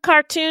 there's some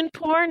cartoon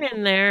porn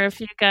in there if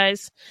you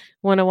guys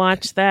want to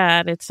watch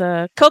that. It's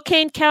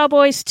Cocaine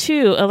Cowboys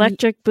 2,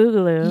 Electric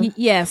Boogaloo.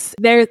 Yes,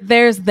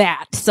 there's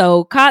that.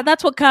 So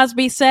that's what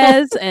Cosby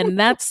says, and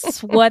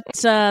that's what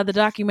the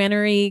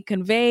documentary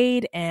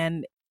conveyed,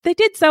 and they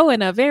did so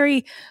in a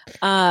very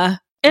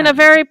in a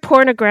very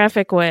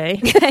pornographic way.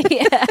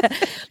 Yeah.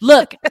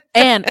 Look,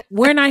 and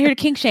we're not here to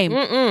kink shame.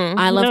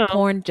 I love no.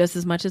 porn just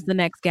as much as the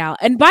next gal.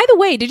 And by the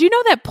way, did you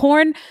know that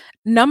porn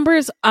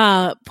numbers,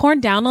 porn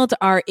downloads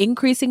are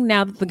increasing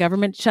now that the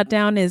government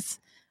shutdown is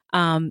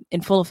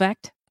in full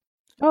effect?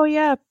 Oh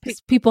yeah,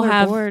 people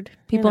have bored,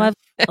 have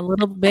a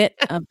little bit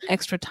of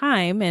extra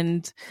time,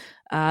 and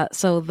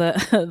so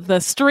the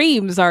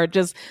streams are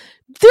just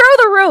through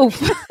the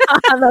roof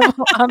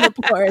on the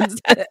porns.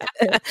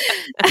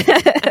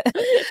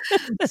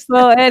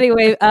 So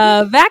anyway,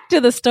 back to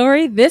the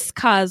story. This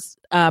caused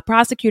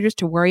prosecutors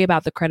to worry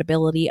about the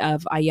credibility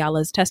of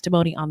Ayala's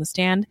testimony on the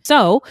stand.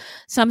 So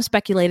some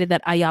speculated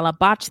that Ayala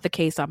botched the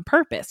case on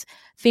purpose,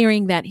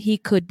 fearing that he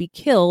could be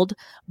killed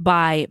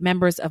by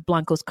members of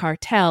Blanco's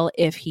cartel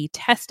if he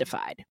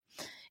testified.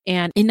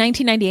 And in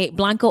 1998,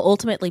 Blanco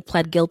ultimately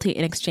pled guilty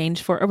in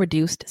exchange for a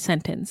reduced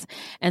sentence.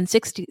 And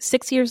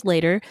 6 years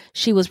later,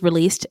 she was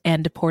released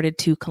and deported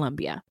to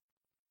Colombia.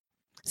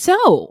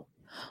 So,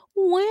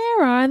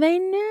 where are they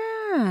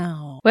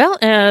now? Well,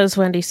 as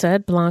Wendy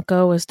said,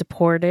 Blanco was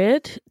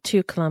deported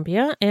to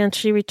Colombia, and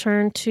she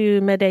returned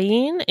to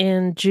Medellin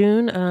in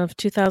June of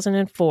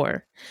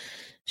 2004.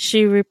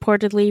 She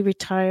reportedly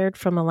retired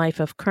from a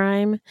life of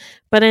crime,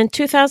 but in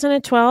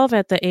 2012,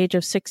 at the age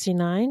of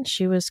 69,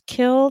 she was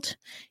killed,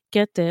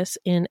 get this,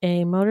 in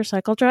a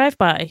motorcycle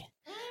drive-by,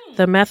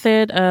 the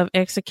method of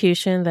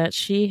execution that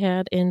she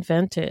had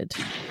invented.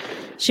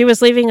 She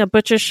was leaving a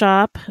butcher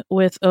shop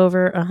with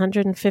over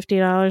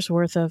 $150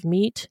 worth of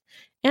meat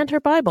and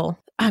her Bible.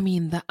 I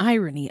mean, the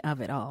irony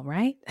of it all,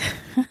 right?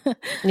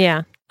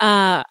 Yeah.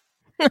 Her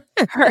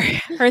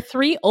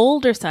three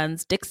older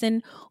sons,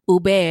 Dixon,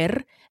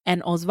 Uber,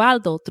 and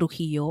Osvaldo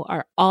Trujillo,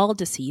 are all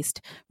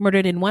deceased,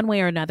 murdered in one way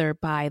or another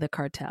by the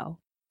cartel.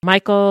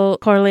 Michael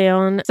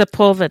Corleone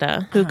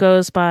Sepulveda, who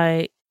goes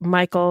by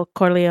Michael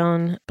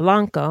Corleone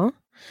Blanco,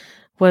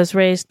 was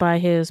raised by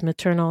his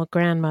maternal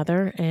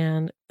grandmother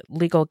and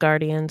legal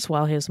guardians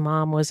while his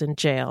mom was in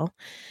jail,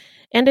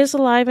 and is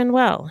alive and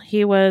well.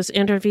 He was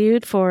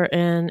interviewed for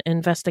an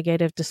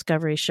investigative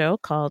discovery show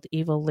called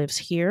Evil Lives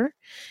Here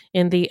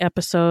in the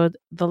episode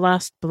The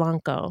Lost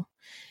Blanco.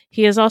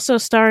 He is also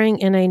starring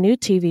in a new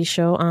TV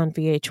show on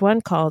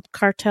VH1 called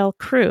Cartel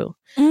Crew,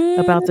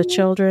 about the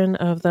children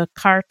of the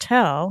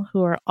cartel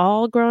who are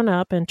all grown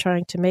up and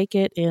trying to make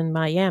it in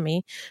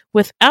Miami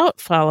without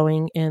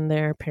following in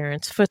their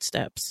parents'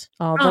 footsteps.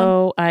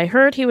 Although I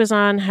heard he was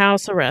on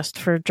house arrest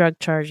for drug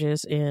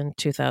charges in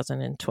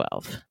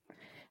 2012.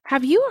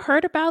 Have you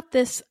heard about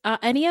this?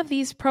 Any of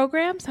these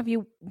programs? Have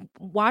you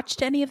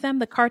watched any of them?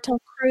 The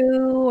Cartel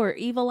Crew or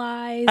Evil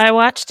Eyes? I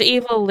watched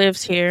Evil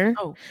Lives Here.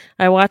 Oh,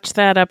 I watched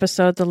that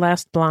episode, The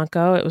Last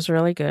Blanco. It was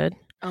really good.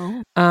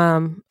 oh,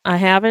 I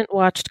haven't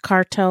watched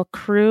Cartel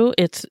Crew.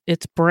 It's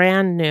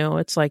brand new.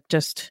 It's like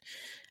just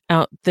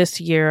out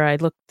this year. I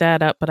looked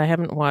that up, but I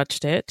haven't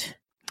watched it.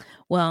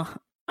 well,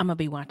 I'm gonna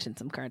be watching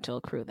some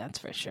Cartel Crew. That's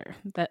for sure.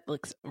 That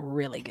looks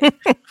really good.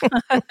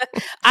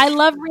 I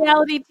love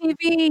reality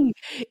TV.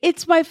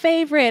 It's my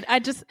favorite. I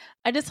just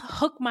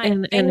hook my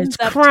And veins it's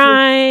up to-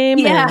 crime.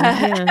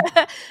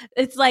 yeah.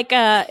 It's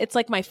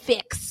like my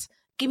fix.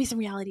 Give me some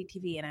reality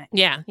TV and I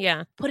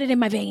Yeah. put it in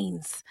my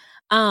veins.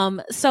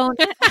 So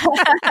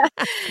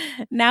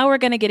now we're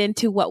gonna get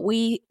into what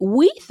we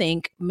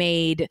think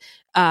made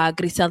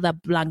Griselda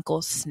Blanco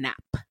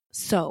snap.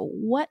 So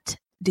what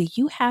do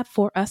you have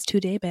for us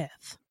today,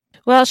 Beth?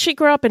 Well, she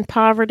grew up in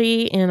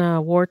poverty in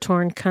a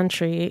war-torn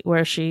country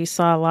where she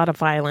saw a lot of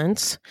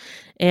violence,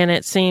 and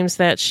it seems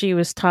that she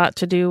was taught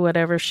to do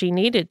whatever she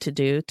needed to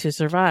do to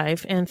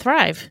survive and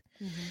thrive.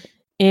 Mm-hmm.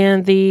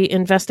 In the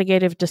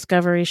investigative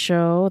discovery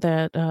show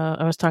that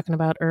I was talking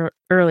about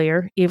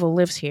earlier, Evil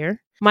Lives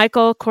Here,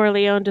 Michael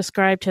Corleone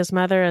described his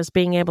mother as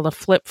being able to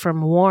flip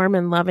from warm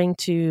and loving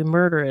to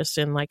murderous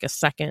in like a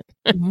second.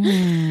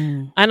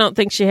 I don't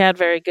think she had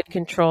very good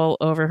control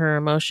over her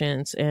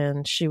emotions,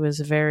 and she was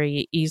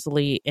very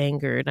easily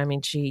angered. I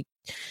mean, she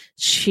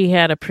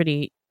had a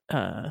pretty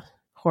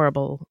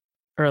horrible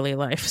early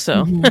life,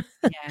 so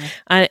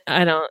Yeah.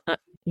 I don't.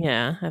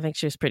 Yeah, I think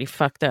she was pretty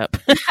fucked up.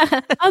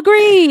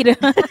 Agreed.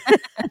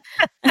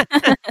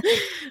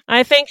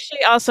 I think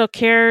she also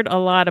cared a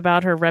lot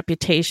about her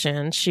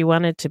reputation. She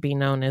wanted to be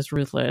known as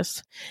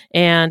ruthless.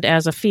 And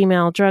as a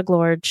female drug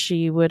lord,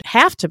 she would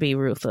have to be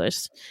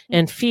ruthless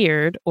and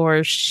feared,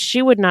 or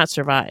she would not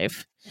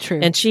survive.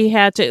 True. And she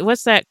had to,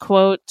 what's that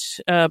quote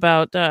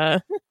about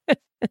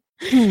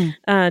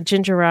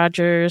Ginger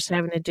Rogers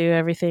having to do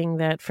everything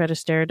that Fred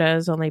Astaire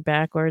does, only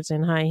backwards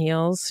in high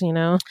heels, you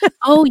know?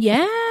 Oh,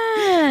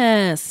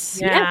 yes.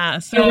 Yeah.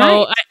 you're So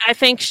right. I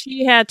think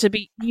she had to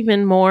be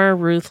even more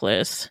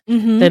ruthless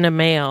Mhm. than a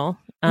male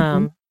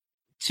Mhm.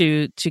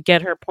 to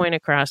get her point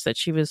across that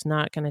she was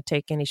not going to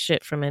take any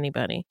shit from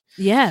anybody.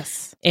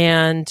 Yes.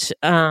 And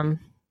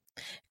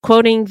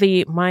quoting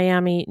the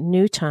Miami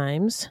New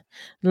Times,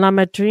 La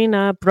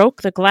Madrina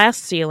broke the glass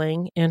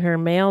ceiling in her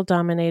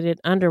male-dominated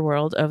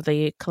underworld of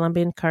the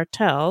Colombian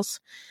cartels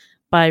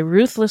by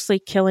ruthlessly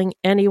killing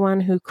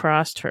anyone who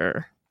crossed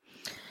her.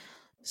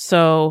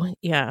 So,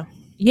 yeah.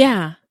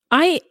 Yeah.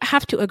 I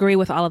have to agree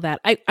with all of that.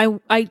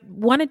 I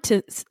wanted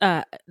to,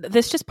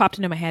 this just popped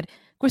into my head.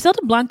 Griselda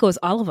Blanco is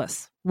all of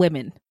us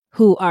women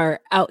who are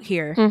out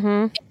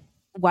here,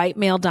 white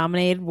male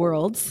dominated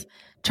worlds,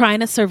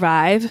 trying to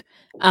survive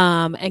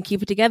and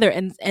keep it together.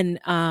 And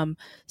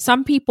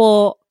some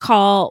people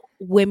call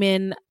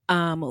women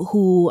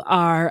who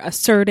are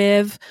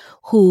assertive,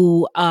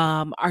 who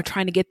are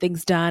trying to get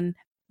things done,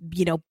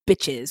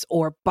 bitches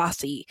or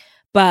bossy,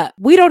 but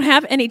we don't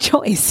have any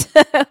choice.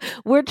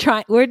 We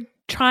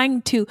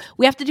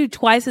have to do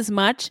twice as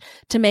much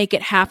to make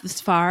it half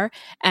as far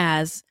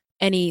as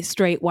any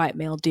straight white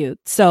male dude.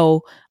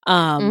 So,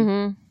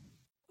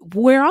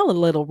 we're all a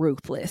little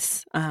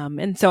ruthless.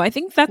 And so I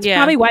think that's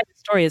probably why the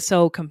story is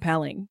so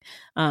compelling,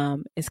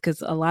 is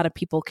because a lot of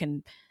people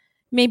can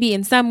maybe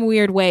in some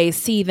weird way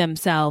see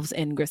themselves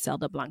in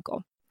Griselda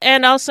Blanco.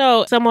 And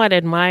also somewhat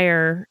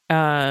admire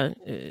how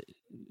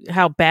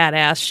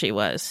badass she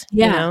was.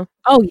 Yeah. You know?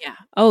 Oh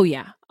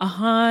yeah.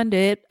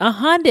 100%.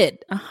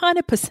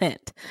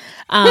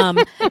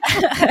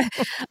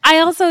 I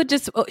also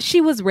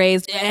she was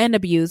raised and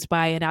abused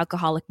by an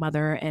alcoholic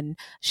mother, and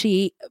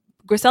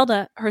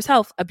Griselda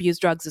herself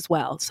abused drugs as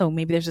well. So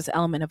maybe there's this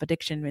element of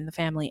addiction in the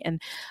family.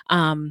 And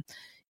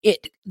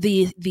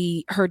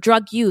her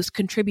drug use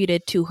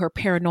contributed to her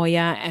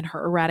paranoia and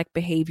her erratic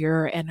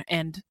behavior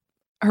and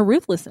her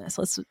ruthlessness.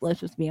 Let's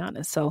just be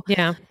honest. So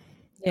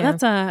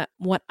that's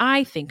what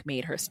I think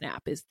made her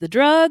snap is the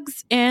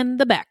drugs and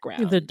the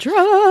background. The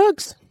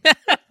drugs.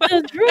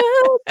 The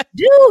drugs,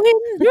 doing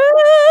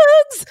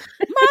drugs.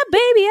 My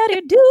baby out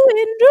here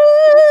doing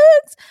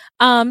drugs.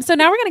 So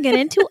now we're going to get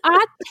into our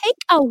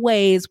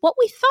takeaways, what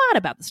we thought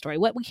about the story,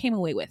 what we came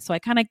away with. So I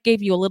kind of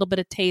gave you a little bit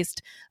of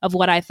taste of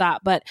what I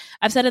thought, but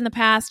I've said in the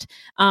past,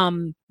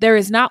 there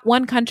is not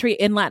one country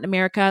in Latin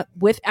America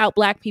without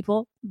Black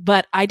people,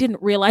 but I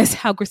didn't realize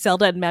how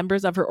Griselda and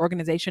members of her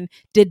organization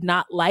did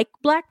not like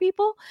Black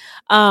people.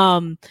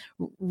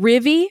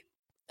 Rivi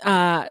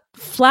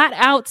flat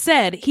out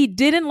said he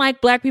didn't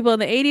like Black people in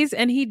the 80s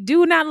and he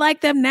do not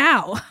like them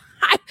now.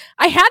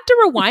 I had to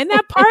rewind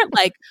that part.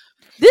 Like,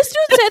 this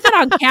dude said that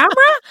on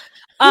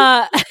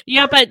camera.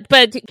 Yeah, but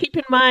keep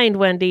in mind,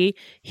 Wendy,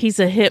 he's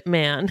a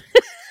hitman.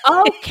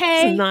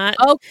 Okay. Not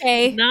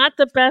not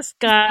the best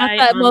guy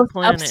not the on most the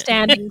planet.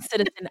 upstanding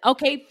citizen.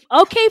 Okay,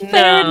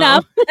 fair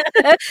enough.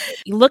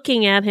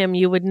 Looking at him,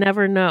 you would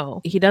never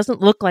know. He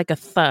doesn't look like a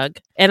thug.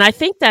 And I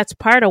think that's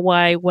part of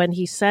why when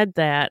he said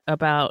that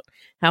about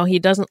how he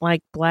doesn't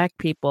like Black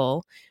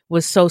people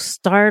was so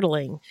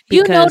startling.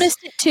 You noticed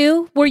it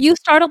too? Were you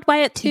startled by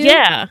it too?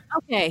 Yeah.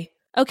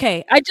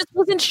 Okay. I just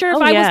wasn't sure if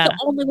I was the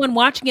only one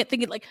watching it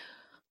thinking like,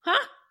 huh?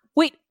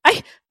 Wait,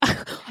 I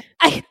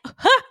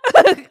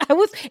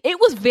was, it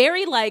was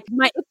very like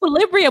my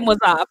equilibrium was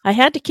off. I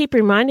had to keep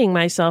reminding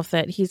myself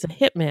that he's a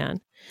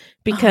hitman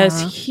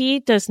because he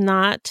doesn't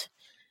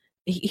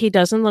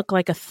look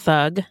like a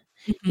thug.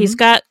 Mm-hmm. He's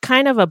got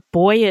kind of a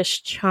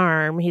boyish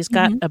charm. He's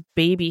got a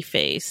baby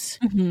face.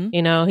 Mm-hmm.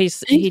 You know, he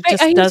just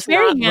does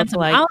not handsome.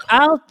 look like.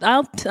 I'll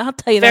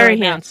tell you that. Very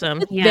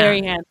handsome. Yeah.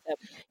 Very handsome.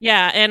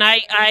 Yeah, and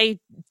I'm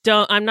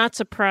not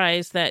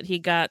surprised that he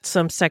got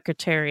some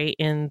secretary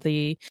in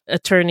the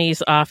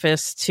attorney's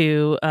office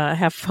to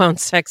have phone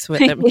sex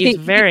with him. He's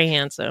very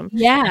handsome.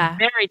 Yeah.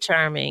 Very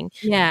charming.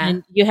 Yeah.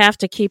 And you have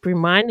to keep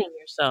reminding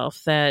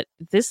yourself that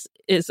this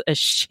is a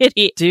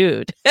shitty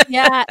dude.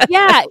 Yeah.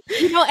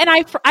 You know, and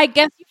I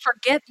guess you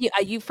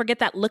forget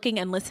that looking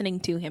and listening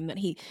to him, that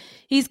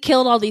he's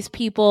killed all these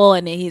people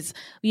and he's,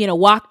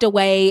 walked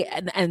away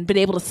and been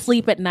able to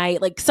sleep at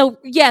night. Like, so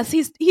yes,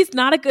 he's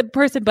not a good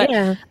person, but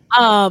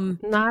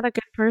not a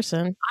good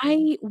person.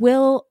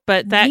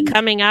 But that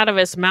coming out of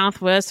his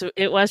mouth was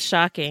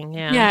shocking.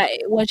 Yeah,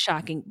 it was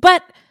shocking.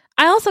 But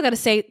I also got to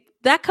say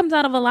that comes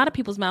out of a lot of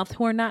people's mouths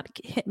who are not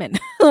hitmen,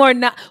 who are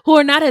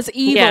not as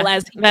evil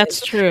as he that's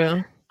is.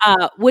 True.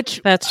 That's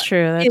true. That's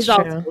true.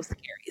 Also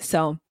scary.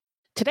 So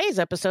today's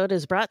episode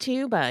is brought to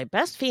you by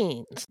Best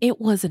Fiends.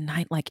 It was a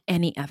night like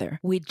any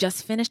other. We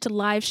just finished a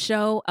live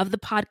show of the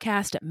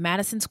podcast at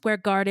Madison Square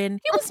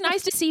Garden. It was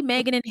nice to see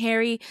Meghan and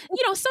Harry.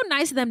 So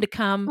nice of them to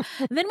come.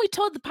 And then we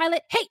told the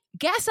pilot, hey,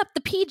 gas up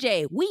the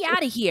PJ. We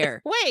out of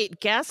here. Wait,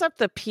 gas up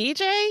the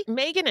PJ?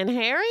 Meghan and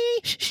Harry?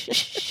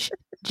 Shh.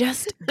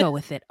 Just go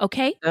with it,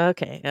 okay?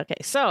 Okay.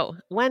 So,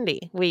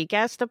 Wendy, we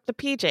gassed up the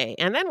PJ,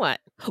 and then what?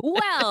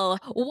 Well,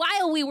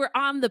 while we were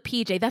on the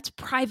PJ, that's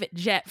private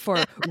jet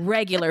for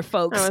regular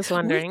folks. I was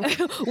wondering.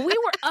 We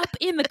were up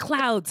in the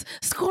clouds,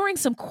 scoring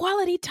some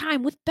quality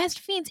time with Best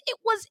Fiends. It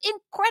was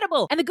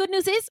incredible. And the good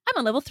news is, I'm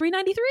on level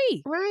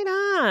 393.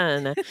 Right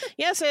on.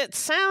 Yes, it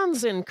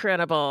sounds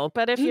incredible,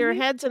 but if your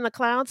head's in the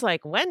clouds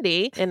like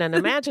Wendy in an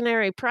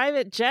imaginary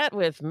private jet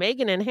with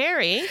Meghan and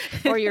Harry,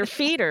 or your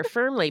feet are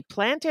firmly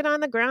planted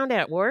on the ground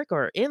at work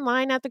or in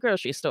line at the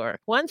grocery store,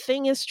 one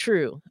thing is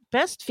true.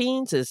 Best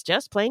Fiends is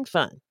just plain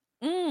fun.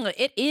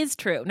 It is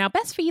true. Now,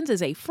 Best Fiends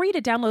is a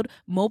free-to-download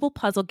mobile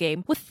puzzle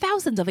game with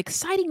thousands of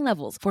exciting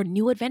levels for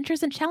new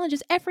adventures and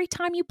challenges every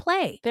time you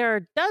play. There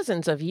are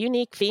dozens of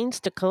unique fiends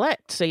to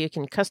collect, so you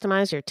can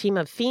customize your team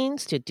of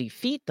fiends to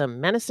defeat the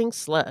menacing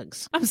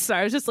slugs. I'm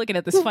sorry, I was just looking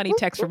at this funny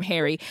text from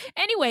Harry.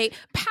 Anyway,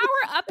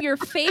 power up your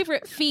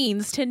favorite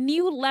fiends to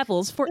new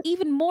levels for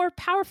even more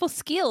powerful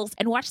skills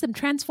and watch them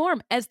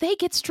transform as they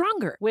get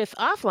stronger. With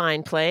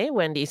offline play,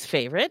 Wendy's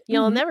favorite,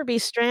 you'll never be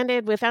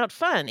stranded without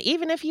fun,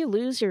 even if you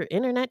lose your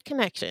internet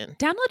connection.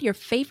 Download your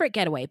favorite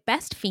getaway,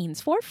 Best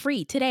Fiends, for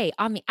free today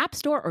on the App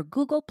Store or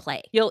Google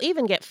Play. You'll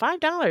even get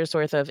 $5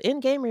 worth of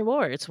in-game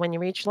rewards when you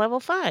reach level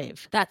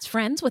 5. That's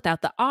friends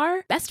without the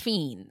R, Best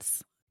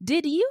Fiends.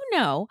 Did you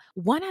know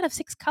 1 out of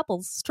 6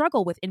 couples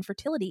struggle with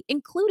infertility,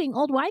 including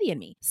old Whitey and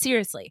me?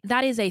 Seriously,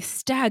 that is a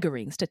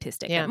staggering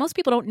statistic that most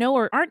people don't know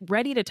or aren't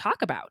ready to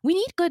talk about. We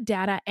need good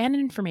data and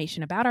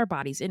information about our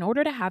bodies in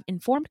order to have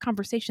informed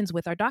conversations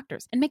with our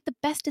doctors and make the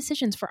best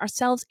decisions for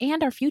ourselves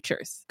and our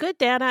futures. Good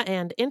data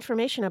and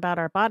information about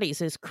our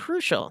bodies is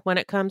crucial when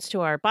it comes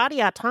to our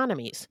body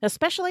autonomies,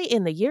 especially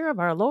in the year of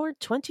our Lord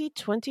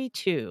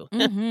 2022.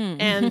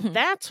 And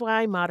that's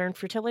why Modern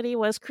Fertility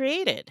was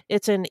created.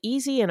 It's an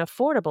easy and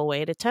affordable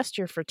way to test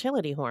your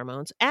fertility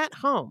hormones at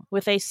home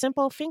with a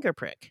simple finger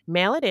prick.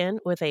 Mail it in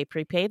with a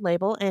prepaid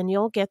label and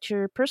you'll get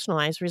your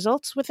personalized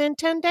results within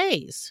 10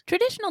 days.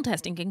 Traditional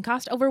testing can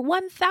cost over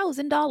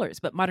 $1,000,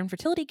 but Modern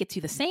Fertility gets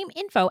you the same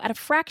info at a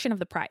fraction of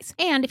the price.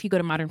 And if you go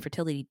to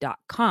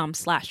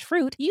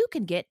modernfertility.com/fruit, you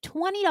can get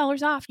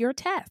 $20 off your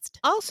test.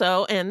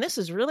 Also, and this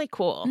is really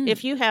cool,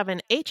 if you have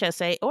an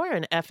HSA or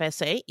an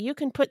FSA, you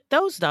can put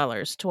those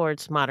dollars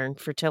towards Modern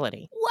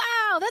Fertility.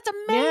 Wow, that's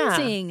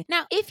amazing. Yeah.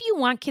 Now, if you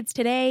want kids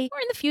today or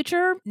in the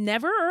future,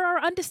 never or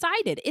are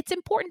undecided, it's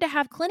important to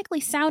have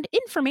clinically sound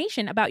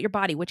information about your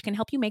body, which can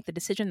help you make the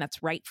decision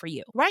that's right for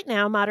you. Right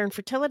now, Modern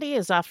Fertility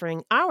is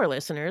offering our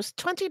listeners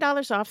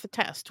 $20 off the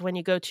test when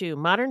you go to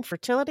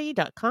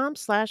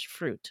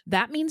modernfertility.com/fruit.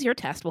 That means your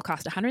test will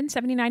cost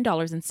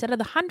 $179 instead of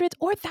the hundreds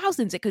or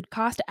thousands it could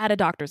cost at a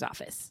doctor's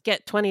office.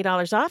 Get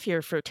 $20 off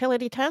your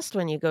fertility test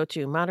when you go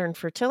to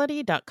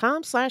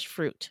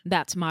modernfertility.com/fruit.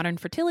 That's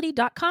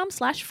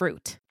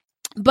modernfertility.com/fruit.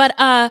 But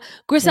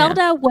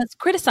Griselda was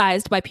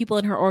criticized by people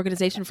in her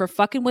organization for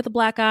fucking with a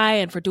black guy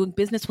and for doing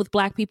business with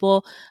black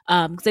people.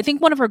 Because I think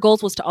one of her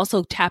goals was to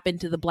also tap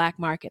into the black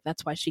market.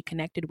 That's why she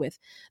connected with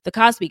the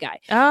Cosby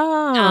guy.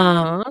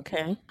 Oh,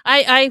 okay.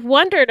 I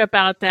wondered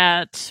about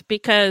that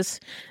because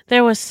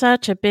there was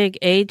such a big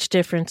age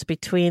difference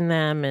between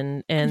them,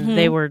 and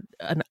they were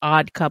an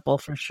odd couple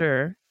for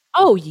sure.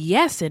 Oh,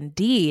 yes,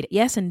 indeed.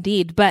 Yes,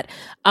 indeed. But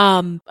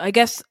I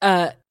guess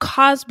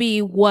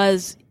Cosby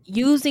was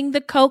using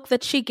the coke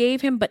that she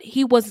gave him, but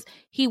he was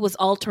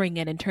altering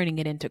it and turning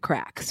it into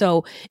crack.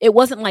 So it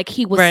wasn't like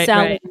he was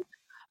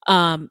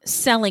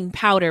selling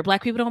powder.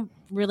 Black people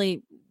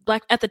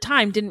at the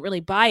time didn't really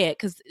buy it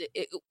because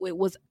it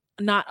was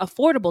not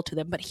affordable to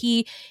them, but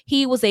he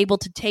was able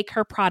to take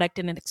her product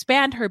and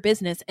expand her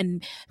business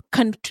and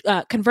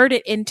convert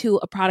it into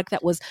a product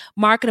that was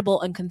marketable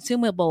and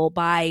consumable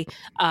by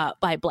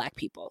black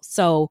people.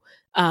 So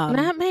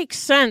that makes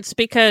sense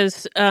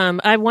because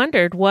I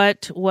wondered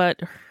what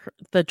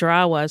the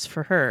draw was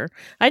for her.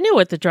 I knew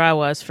what the draw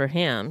was for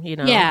him, you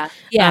know. Yeah.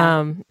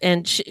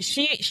 And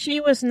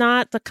she was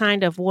not the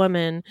kind of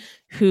woman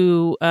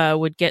who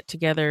would get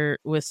together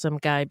with some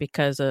guy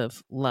because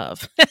of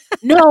love.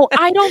 No,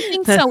 I don't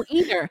think so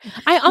either.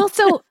 I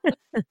also,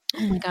 oh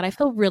my God, I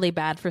feel really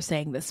bad for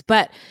saying this,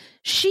 but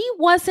she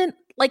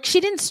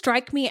didn't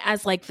strike me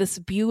as like this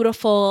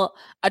beautiful,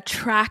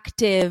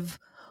 attractive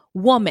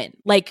woman.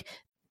 Like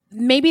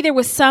maybe there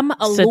was some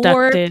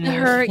allure to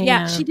her.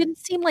 Yeah, she didn't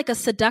seem like a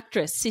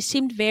seductress. She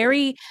seemed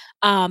very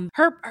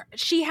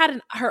she had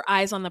her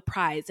eyes on the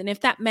prize, and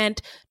if that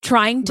meant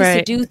trying to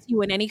seduce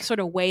you in any sort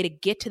of way to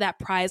get to that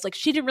prize, like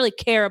she didn't really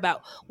care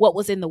about what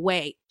was in the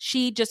way.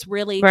 She just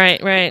really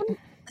right.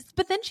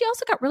 But then she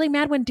also got really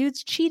mad when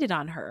dudes cheated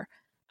on her.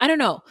 I don't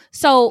know.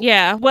 So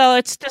yeah, well,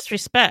 it's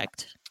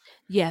disrespect.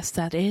 Yes,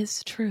 that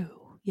is true.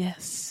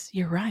 Yes,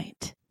 you're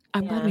right.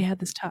 I'm glad we had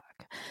this talk.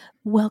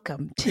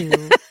 Welcome to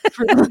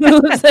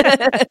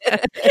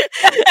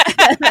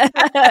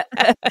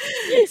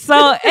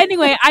So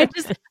anyway, I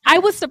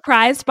was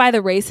surprised by the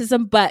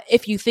racism, but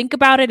if you think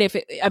about it,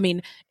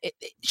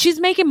 she's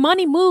making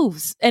money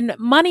moves, and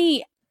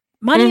money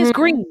is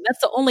green.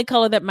 That's the only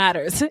color that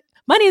matters.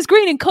 Money is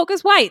green and Coke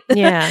is white.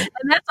 Yeah.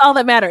 And that's all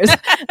that matters. So,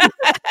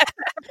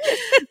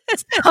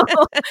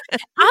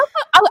 I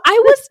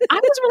was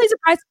really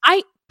surprised.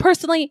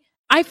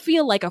 I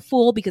feel like a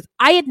fool because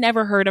I had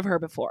never heard of her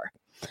before.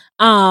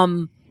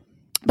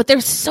 But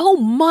there's so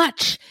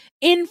much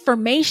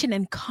information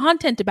and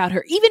content about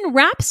her, even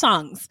rap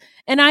songs.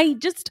 And I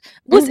just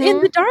was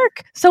in the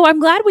dark. So I'm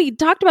glad we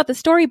talked about the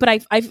story, but I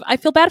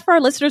feel bad for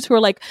our listeners who are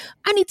like,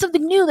 I need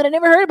something new that I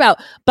never heard about.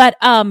 But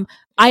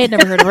I had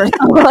never heard of her.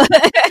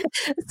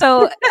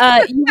 So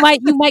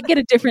you might get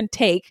a different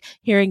take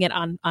hearing it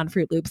on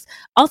Fruit Loops.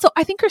 Also,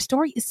 I think her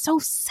story is so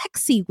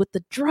sexy with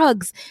the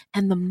drugs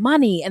and the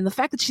money and the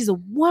fact that she's a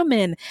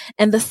woman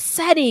and the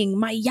setting,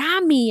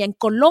 Miami and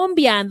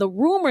Colombia, and the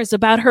rumors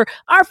about her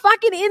are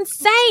fucking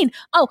insane.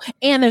 Oh,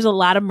 and there's a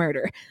lot of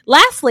murder.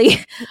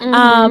 Lastly,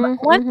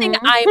 one thing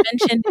I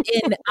mentioned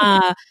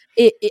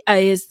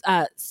is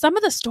some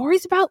of the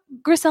stories about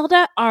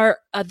Griselda are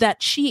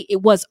that she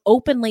was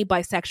openly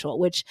bisexual,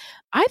 which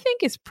I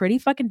think is pretty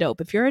fucking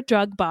dope. If you're a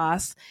drug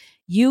boss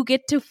you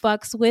get to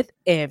fucks with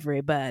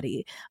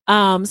everybody.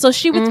 So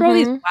she would throw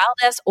these wild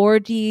ass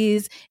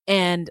orgies,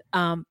 and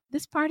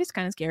this part is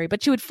kind of scary,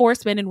 but she would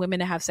force men and women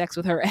to have sex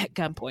with her at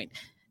gunpoint.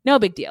 No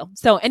big deal.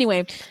 So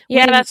anyway,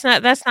 that's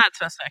not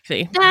so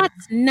sexy.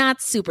 That's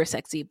not super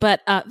sexy,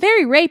 but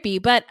very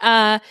rapey. But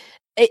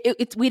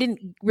it's we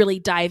didn't really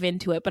dive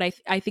into it, but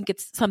I think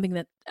it's something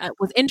that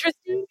was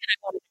interesting, and I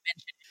wanted to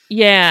mention.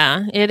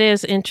 Yeah, it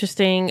is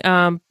interesting.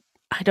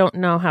 I don't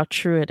know how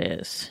true it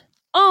is.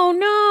 Oh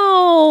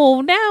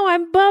no! Now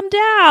I'm bummed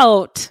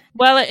out.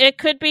 Well, it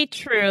could be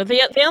true.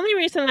 The only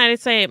reason I'd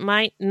say it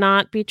might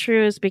not be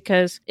true is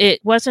because it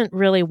wasn't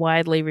really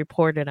widely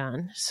reported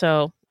on.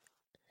 So,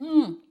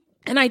 and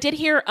I did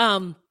hear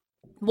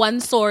one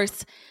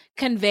source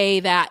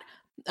convey that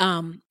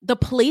the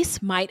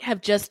police might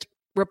have just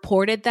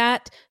reported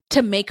that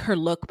to make her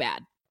look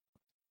bad.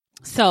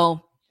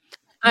 So,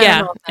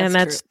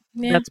 that's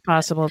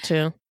possible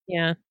too.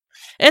 Yeah.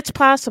 It's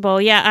possible.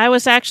 Yeah, I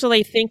was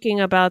actually thinking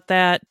about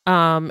that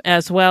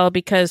as well,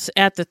 because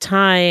at the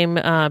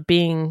time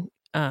being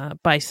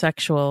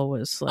bisexual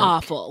was like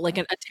awful, like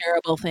a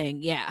terrible thing.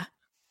 Yeah.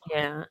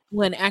 Yeah.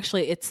 When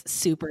actually it's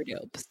super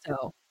dope.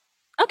 So,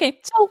 okay.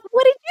 So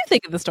what did you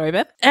think of the story,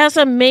 Beth? As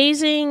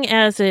amazing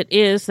as it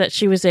is that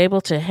she was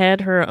able to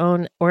head her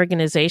own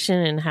organization,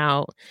 and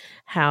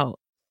how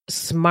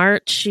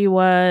smart she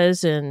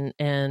was, and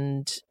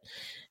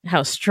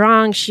how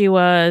strong she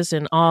was,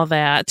 and all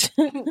that.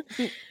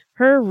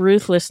 Her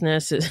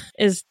ruthlessness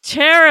is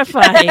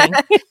terrifying.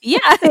 Yeah,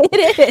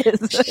 it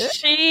is.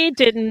 She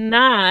did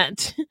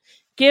not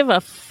give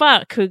a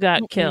fuck who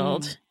got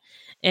killed.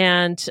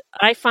 And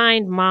I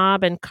find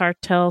mob and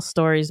cartel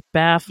stories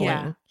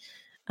baffling,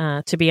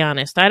 to be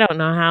honest. I don't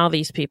know how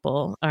these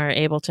people are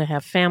able to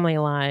have family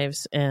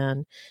lives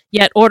and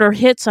yet order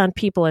hits on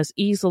people as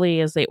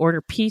easily as they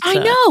order pizza. I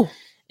know.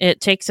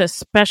 It takes a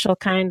special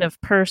kind of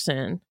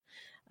person.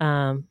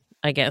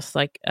 I guess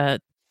like a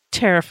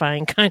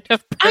terrifying kind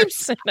of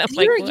person.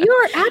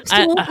 You're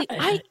absolutely.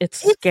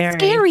 It's scary.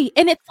 Scary,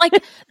 and it's like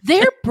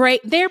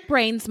their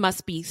brains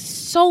must be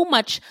so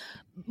much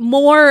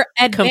more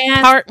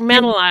advanced,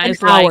 compartmentalized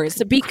than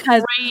ours,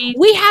 because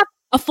we have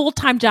a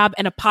full-time job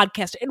and a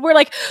podcast, and we're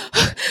like,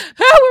 how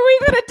are we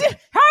gonna do it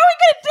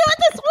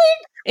this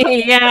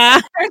week? Yeah,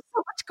 there's so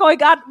much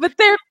going on, but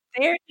they're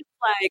just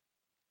like,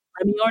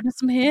 let me order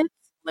some hits.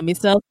 Let me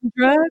sell some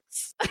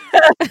drugs.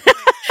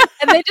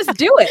 And they just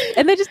do it.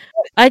 And they just do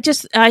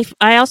it.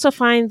 I also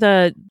find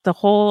the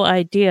whole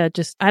idea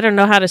just, I don't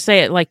know how to say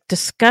it, like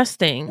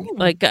disgusting.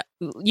 Like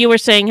you were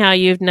saying how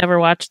you've never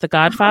watched The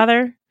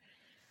Godfather.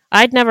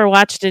 I'd never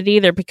watched it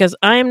either, because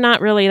I'm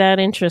not really that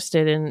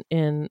interested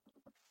in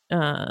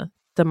the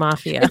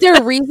mafia. Is there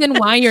a reason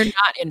why you're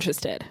not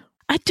interested?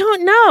 I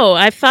don't know.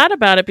 I've thought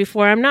about it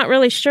before. I'm not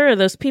really sure.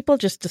 Those people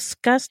just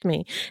disgust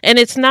me. And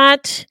it's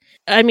not,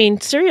 I mean,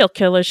 serial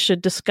killers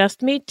should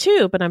disgust me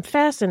too, but I'm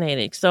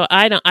fascinated. So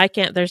I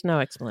can't, there's no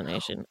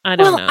explanation. I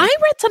don't know. I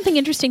read something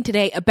interesting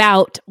today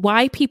about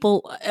why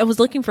people, I was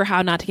looking for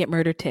how not to get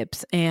murder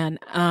tips, and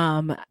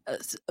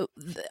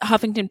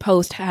Huffington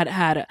Post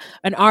had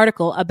an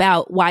article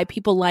about why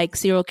people like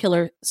serial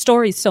killer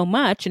stories so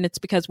much. And it's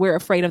because we're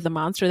afraid of the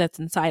monster that's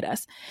inside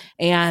us.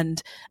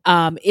 And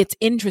it's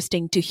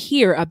interesting to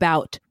hear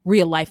about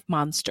real life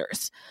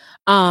monsters.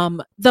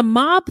 The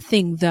mob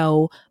thing,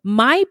 though,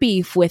 my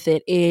beef with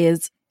it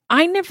is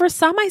I never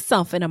saw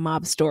myself in a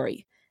mob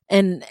story,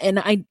 and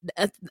I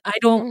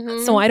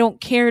don't, so I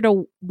don't care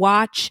to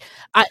watch.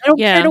 I don't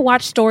care to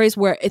watch stories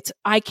where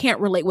I can't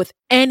relate with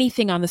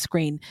anything on the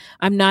screen.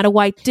 I'm not a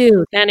white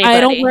dude.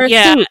 I don't wear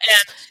suits.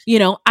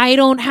 I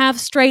don't have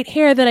straight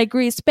hair that I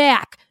grease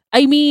back.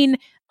 I mean,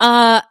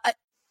 and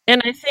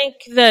I think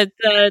that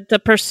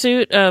the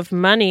pursuit of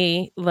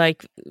money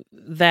like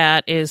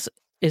that is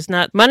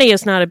not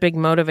a big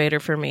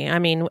motivator for me. I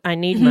mean, I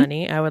need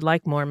money. I would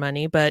like more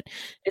money, but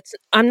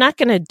I'm not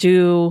going to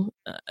do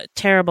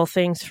terrible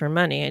things for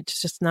money.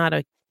 It's just not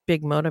a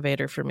big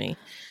motivator for me.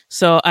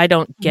 So I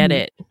don't get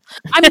it.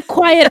 I'm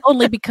quiet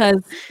only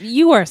because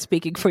you are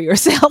speaking for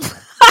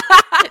yourself.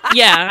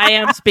 Yeah, I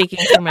am speaking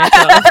for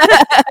myself.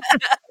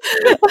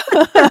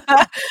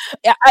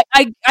 Yeah,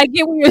 I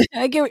get what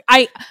you're.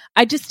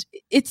 I just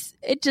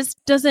it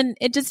just doesn't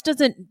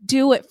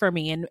do it for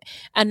me.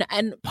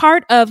 And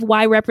part of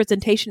why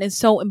representation is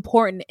so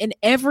important in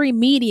every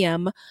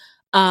medium,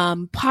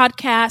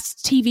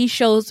 podcasts, TV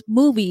shows,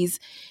 movies,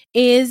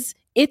 is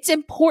it's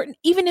important.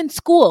 Even in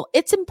school,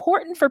 it's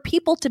important for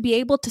people to be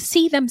able to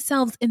see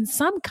themselves in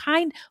some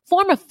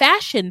form of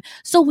fashion,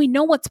 so we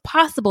know what's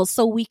possible,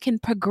 so we can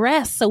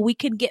progress, so we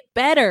can get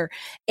better.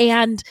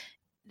 And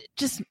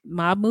just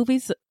mob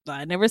movies,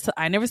 I never saw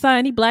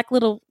any black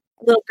little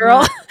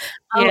girl,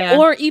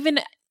 or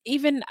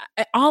even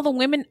all the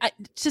women.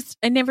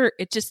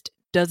 It just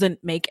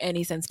doesn't make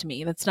any sense to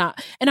me. That's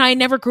not, and I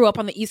never grew up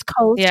on the East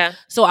Coast,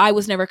 so I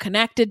was never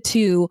connected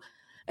to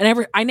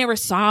I never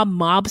saw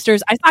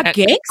mobsters. I saw That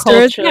gangsters.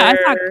 culture, Yeah, I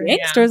saw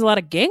gangsters. A lot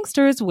of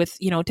gangsters with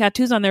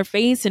tattoos on their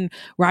face and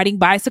riding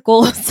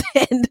bicycles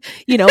and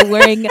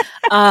wearing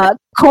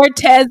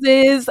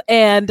Cortezes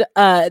and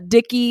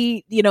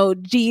Dickie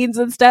jeans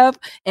and stuff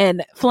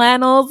and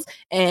flannels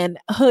and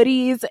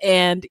hoodies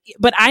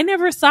but I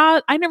never saw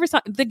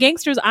the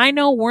gangsters I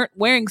know weren't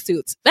wearing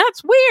suits.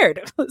 That's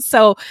weird.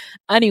 So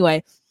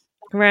anyway.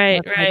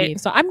 Right.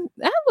 So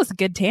that was a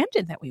good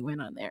tangent that we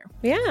went on there.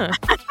 Yeah.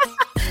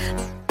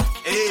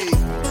 Hey.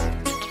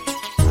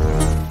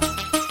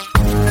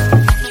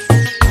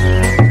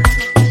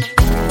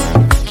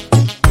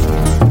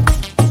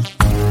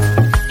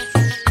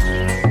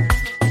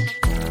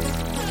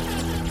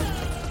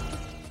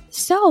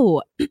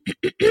 So,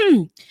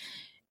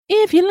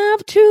 if you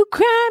love true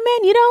crime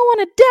and you don't want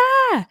to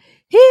die,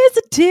 here's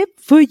a tip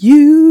for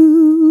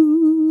you.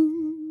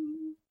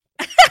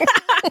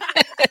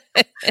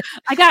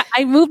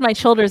 I moved my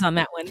shoulders on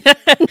that one.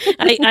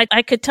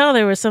 I could tell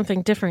there was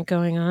something different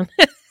going on.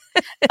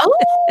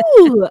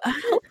 Oh, I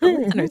hope the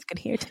listeners could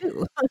hear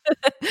too.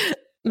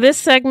 This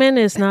segment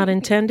is not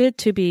intended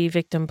to be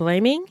victim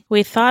blaming.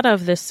 We thought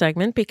of this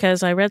segment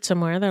because I read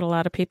somewhere that a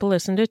lot of people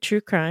listen to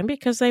true crime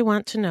because they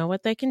want to know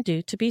what they can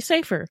do to be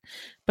safer.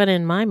 But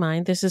in my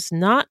mind, this is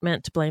not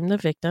meant to blame the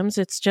victims.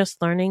 It's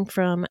just learning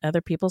from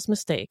other people's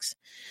mistakes.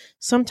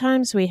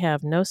 Sometimes we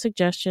have no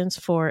suggestions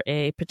for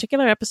a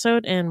particular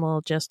episode and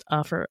we'll just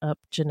offer up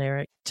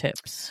generic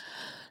tips.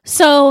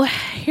 So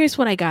here's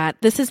what I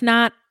got. This is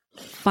not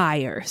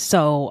fire.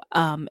 So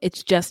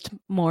it's just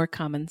more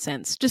common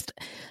sense.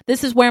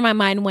 This is where my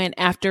mind went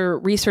after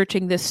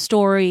researching this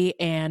story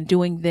and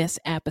doing this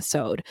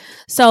episode.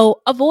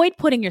 So avoid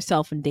putting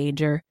yourself in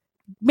danger.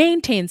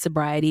 Maintain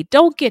sobriety.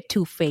 Don't get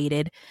too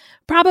faded.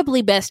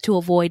 Probably best to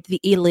avoid the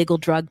illegal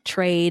drug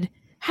trade.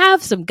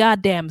 Have some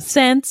goddamn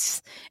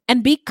sense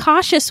and be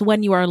cautious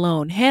when you are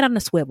alone. Head on a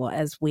swivel,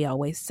 as we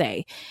always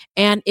say.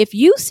 And if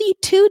you see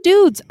two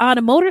dudes on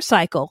a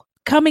motorcycle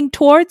coming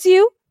towards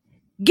you,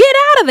 get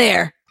out of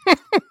there.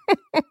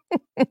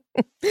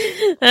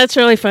 That's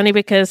really funny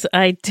because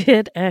I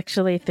did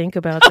actually think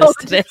about this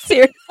today.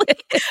 Seriously?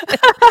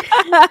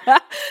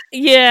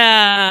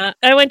 Yeah.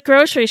 I went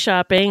grocery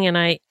shopping and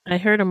I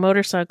heard a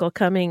motorcycle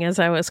coming as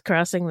I was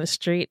crossing the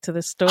street to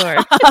the store.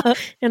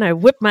 And I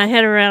whipped my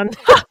head around,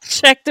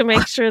 checked to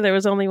make sure there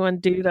was only one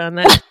dude on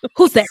that.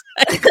 Who's there?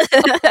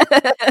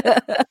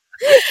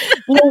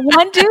 Well,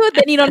 one dude,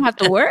 then you don't have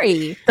to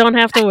worry. Don't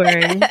have to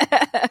worry.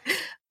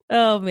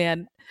 Oh,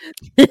 man.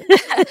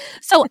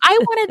 So I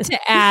wanted to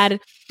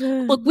add,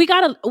 look, we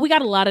got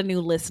a lot of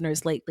new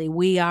listeners lately.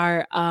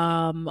 We're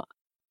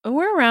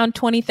around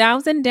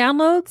 20,000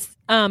 downloads.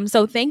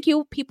 So thank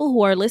you, people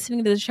who are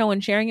listening to the show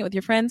and sharing it with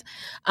your friends.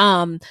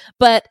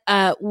 But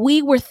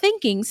we were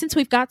thinking, since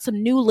we've got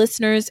some new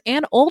listeners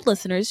and old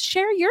listeners,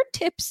 share your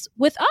tips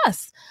with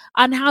us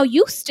on how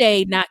you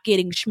stay not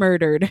getting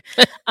schmurdered.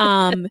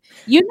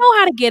 You know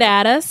how to get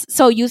at us.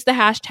 So use the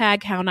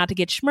hashtag how not to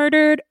get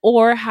schmurdered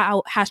or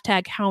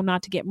hashtag how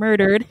not to get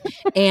murdered.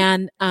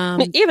 And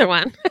either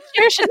one.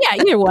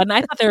 Either one.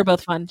 I thought they were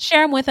both fun.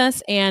 Share them with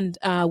us and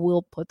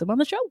we'll put them on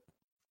the show.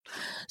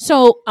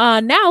 So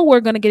now we're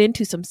going to get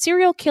into some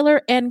serial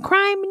killer and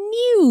crime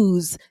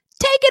news.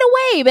 Take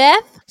it away,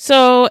 Beth.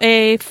 So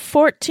a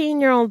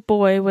 14-year-old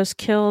boy was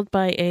killed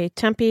by a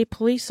Tempe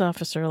police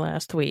officer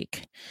last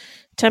week.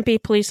 Tempe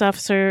police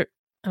officer,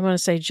 I'm going to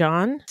say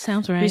John,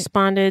 sounds right,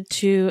 responded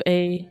to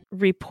a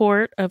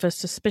report of a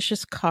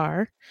suspicious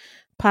car,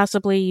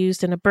 possibly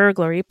used in a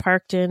burglary,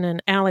 parked in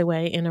an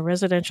alleyway in a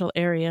residential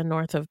area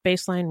north of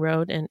Baseline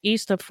Road and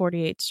east of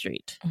 48th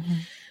Street. Mm-hmm.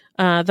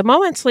 The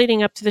moments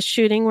leading up to the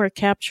shooting were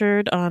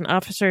captured on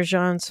Officer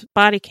Jean's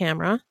body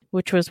camera,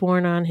 which was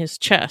worn on his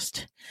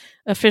chest.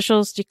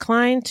 Officials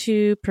declined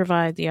to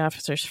provide the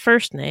officer's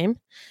first name,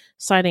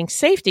 citing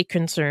safety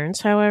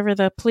concerns. However,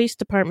 the police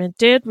department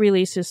did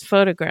release his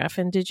photograph.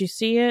 And did you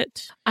see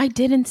it? I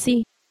didn't see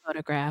the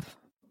photograph.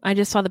 I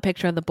just saw the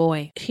picture of the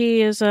boy.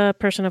 He is a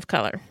person of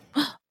color.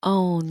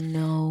 Oh,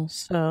 no.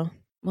 So...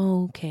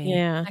 Okay.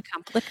 Yeah.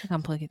 That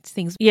complicates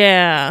things.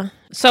 Yeah.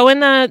 So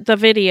in the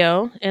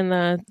video, in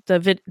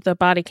the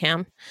body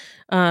cam,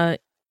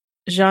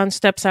 Jean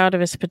steps out of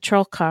his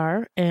patrol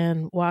car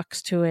and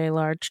walks to a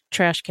large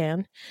trash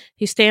can.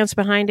 He stands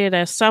behind it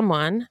as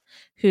someone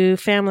who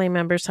family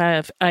members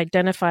have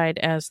identified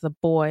as the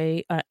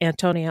boy,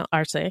 Antonio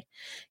Arce,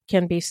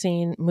 can be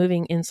seen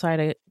moving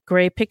inside a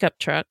gray pickup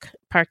truck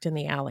parked in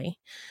the alley.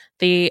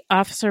 The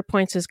officer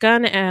points his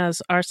gun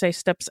as Arce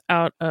steps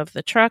out of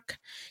the truck.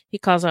 He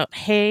calls out,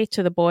 "Hey,"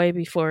 to the boy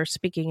before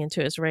speaking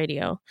into his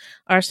radio.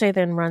 Arce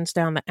then runs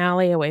down the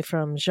alley away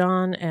from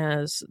Jean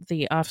as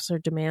the officer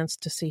demands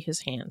to see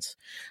his hands.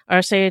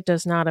 Arce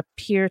does not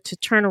appear to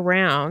turn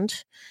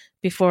around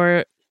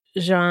before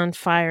Jean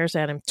fires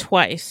at him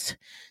twice,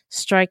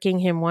 striking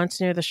him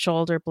once near the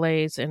shoulder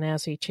blades, and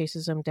as he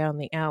chases him down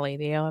the alley,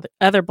 the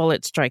other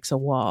bullet strikes a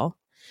wall.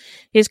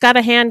 He's got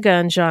a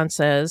handgun, Jean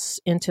says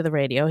into the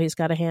radio. He's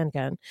got a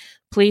handgun.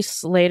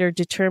 Police later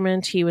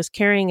determined he was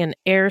carrying an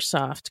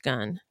airsoft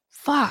gun.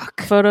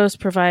 Fuck. Photos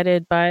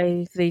provided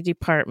by the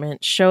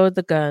department showed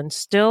the gun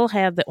still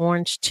had the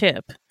orange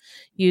tip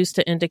used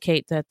to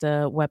indicate that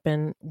the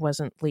weapon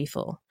wasn't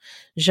lethal.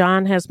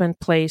 Jean has been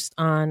placed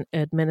on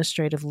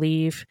administrative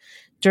leave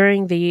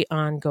during the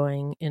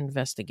ongoing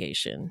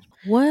investigation.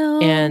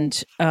 Well,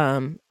 And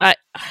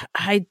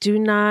I do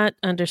not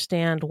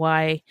understand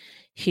why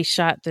he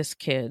shot this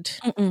kid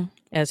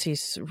as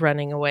he's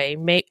running away.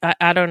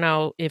 I don't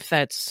know if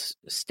that's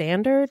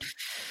standard.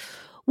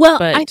 Well,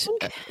 but I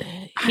think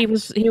he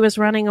was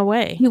running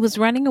away. He was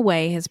running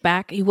away. His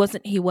back. He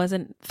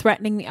wasn't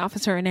threatening the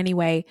officer in any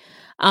way.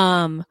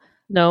 No,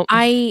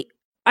 I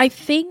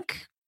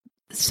think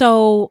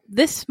so.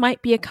 This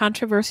might be a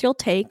controversial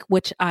take,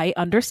 which I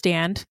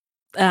understand.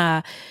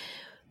 Black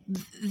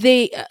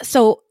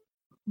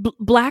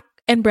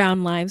and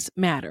brown lives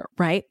matter,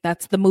 right?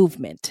 That's the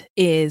movement.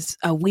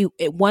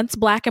 Once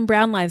Black and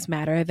brown lives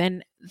matter,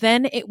 then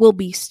it will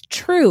be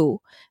true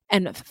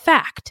and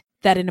fact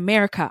that in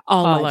America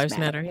all lives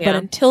matter. Yeah. But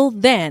until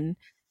then,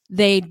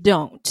 they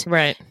don't.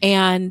 Right.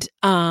 And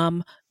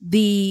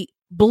the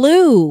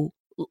blue,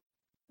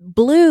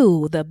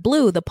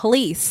 the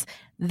police,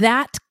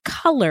 that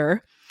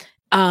color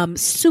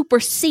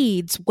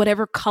supersedes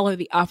whatever color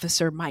the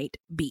officer might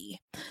be.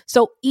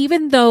 So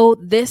even though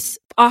this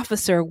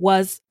officer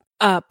was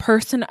a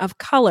person of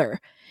color,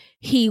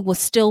 he was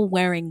still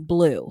wearing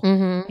blue.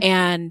 Mm-hmm.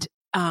 And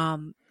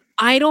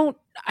I don't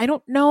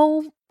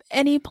know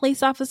any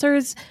police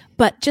officers,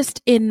 but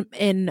just in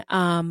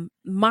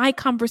my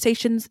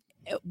conversations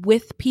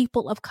with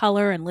people of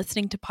color and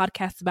listening to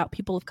podcasts about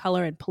people of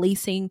color and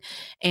policing,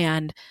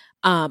 and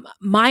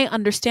my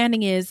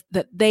understanding is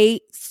that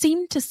they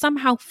seem to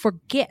somehow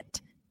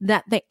forget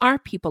that they are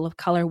people of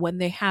color when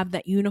they have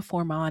that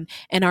uniform on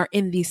and are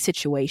in these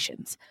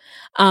situations.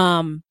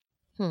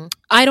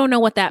 I don't know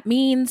what that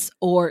means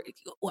or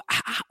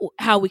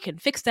how we can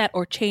fix that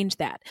or change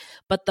that.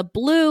 But the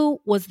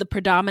blue was the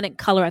predominant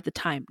color at the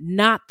time,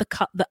 not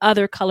the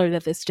other color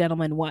that this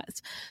gentleman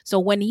was. So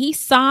when he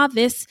saw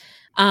this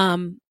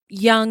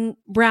young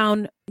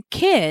brown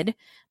kid,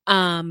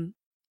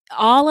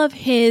 all of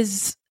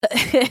his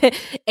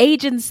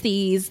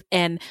agencies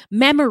and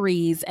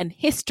memories and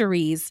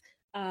histories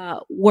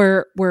had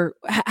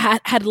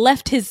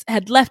left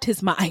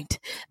his mind.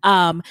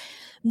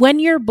 When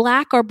you're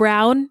Black or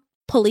brown,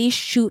 police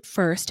shoot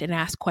first and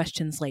ask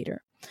questions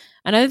later.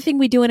 Another thing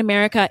we do in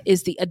America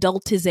is the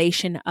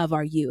adultization of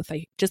our youth.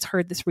 I just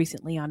heard this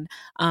recently on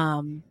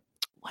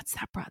what's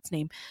that broad's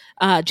name?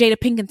 Jada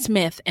Pinkett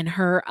Smith and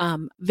her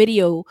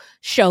video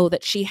show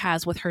that she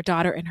has with her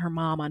daughter and her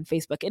mom on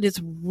Facebook. It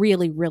is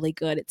really, really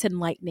good. It's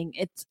enlightening.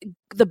 It's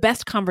the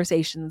best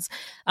conversations,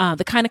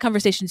 the kind of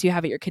conversations you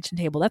have at your kitchen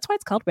table. That's why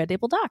it's called Red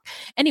Table Doc.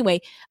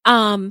 Anyway,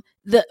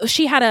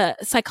 she had a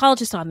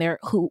psychologist on there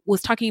who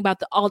was talking about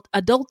the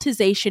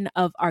adultization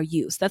of our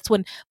youth. That's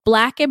when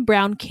Black and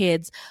brown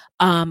kids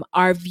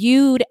are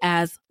viewed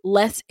as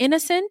less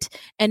innocent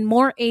and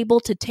more able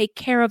to take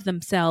care of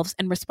themselves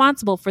and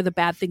responsible for the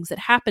bad things that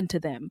happen to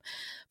them.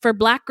 For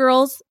Black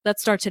girls, that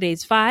starts at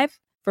age 5.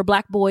 For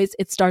Black boys,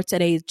 it starts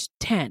at age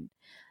 10.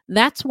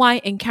 That's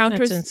why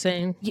encounters... That's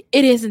insane.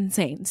 It is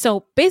insane.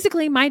 So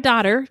basically, my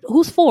daughter,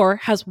 who's 4,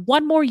 has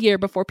one more year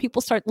before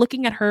people start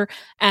looking at her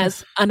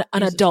as an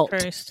adult.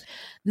 Christ.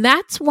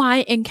 That's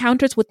why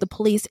encounters with the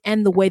police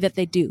end the way that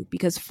they do,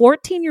 because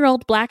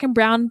 14-year-old Black and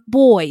brown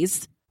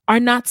boys are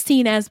not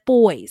seen as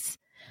boys.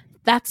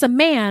 That's a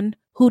man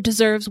who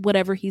deserves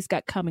whatever he's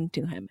got coming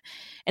to him.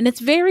 And it's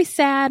very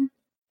sad.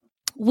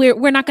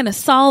 We're not going to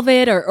solve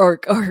it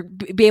or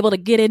be able to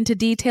get into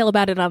detail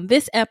about it on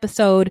this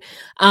episode.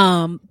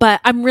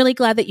 But I'm really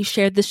glad that you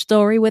shared this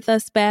story with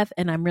us, Beth,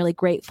 and I'm really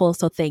grateful.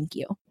 So thank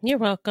you. You're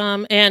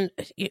welcome. And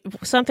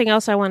something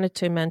else I wanted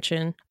to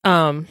mention,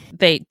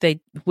 they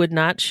would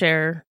not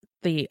share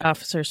the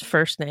officer's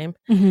first name,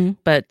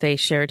 but they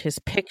shared his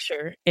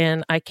picture.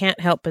 And I can't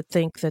help but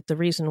think that the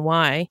reason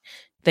why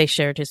they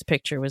shared his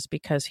picture was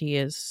because he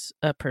is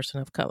a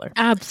person of color.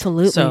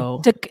 Absolutely.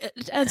 So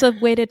as a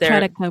way to try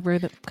to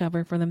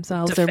cover for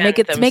themselves or make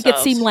it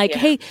seem like,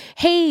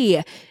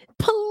 hey,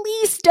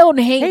 police don't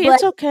hate Black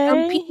it's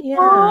okay. people.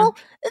 Yeah.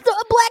 It's a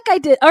Black guy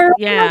did. Or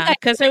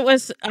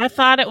because I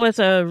thought it was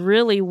a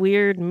really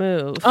weird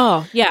move.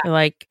 Oh, yeah.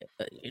 Like,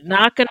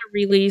 not going to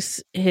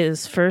release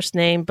his first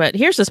name, but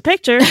here's his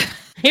picture.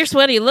 Here's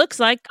what he looks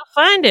like. Go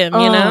find him,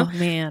 you know?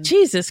 Man.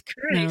 Jesus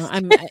Christ.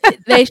 No,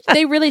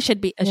 they really should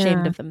be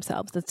ashamed of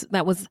themselves.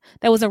 That was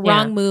a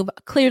wrong move.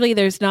 Clearly,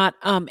 there's not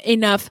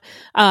enough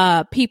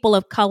people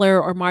of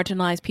color or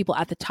marginalized people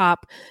at the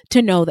top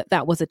to know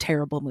that was a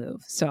terrible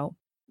move. So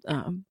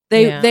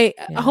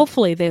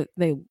hopefully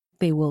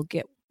they will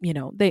get,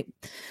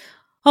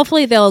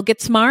 hopefully they'll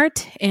get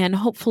smart and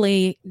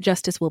hopefully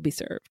justice will be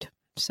served.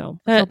 So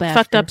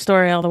fucked up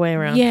story all the way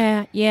around.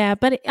 Yeah,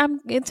 but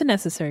it's a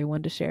necessary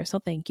one to share. So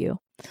thank you.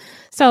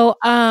 So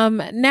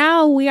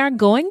now we are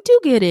going to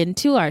get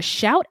into our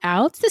shout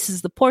outs. This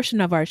is the portion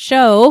of our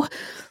show.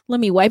 Let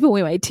me wipe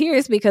away my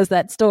tears because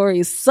that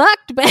story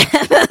sucked, Beth.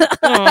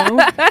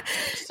 Oh,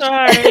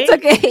 sorry. It's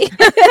okay.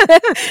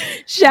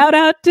 shout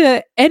out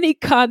to any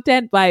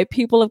content by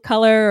people of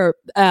color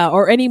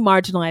or any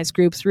marginalized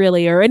groups,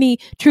 really, or any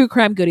true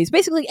crime goodies.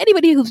 Basically,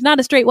 anybody who's not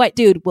a straight white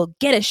dude will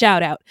get a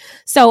shout out.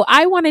 So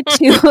I wanted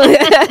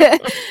to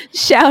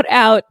shout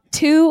out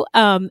two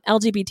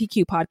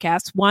LGBTQ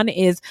podcasts. One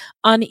is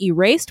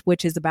Unerased,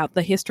 which is about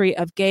the history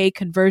of gay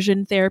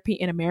conversion therapy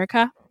in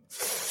America.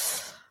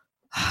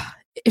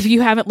 If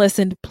you haven't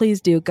listened,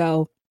 please do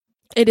go.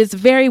 It is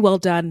very well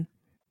done.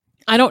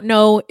 I don't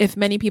know if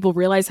many people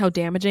realize how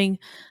damaging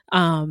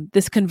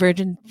this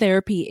conversion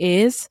therapy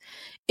is.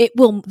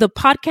 The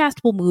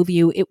podcast will move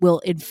you, it will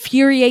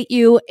infuriate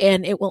you,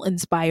 and it will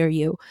inspire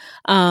you.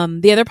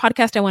 The other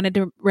podcast I wanted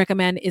to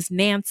recommend is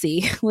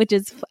Nancy, which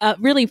is a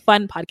really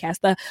fun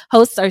podcast. The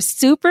hosts are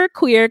super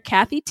queer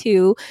Kathy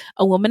Tu,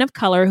 a woman of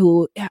color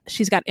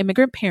she's got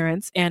immigrant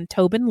parents, and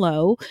Tobin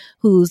Lowe,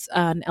 who's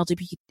an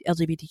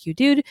LGBTQ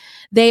dude.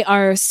 They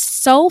are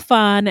so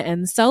fun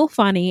and so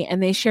funny,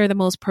 and they share the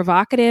most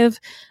provocative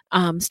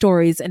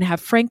stories and have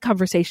frank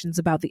conversations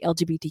about the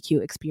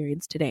LGBTQ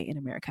experience today in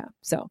America.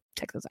 So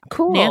check those out.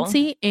 Cool.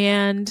 Nancy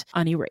and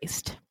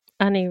Unerased.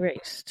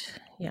 Unerased.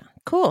 Yeah.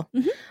 Cool.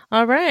 Mm-hmm.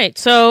 All right.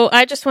 So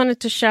I just wanted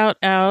to shout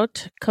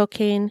out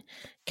Cocaine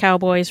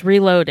Cowboys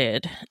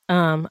Reloaded.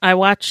 I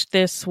watched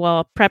this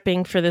while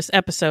prepping for this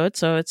episode.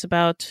 So it's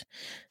about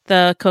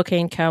the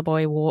Cocaine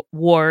Cowboy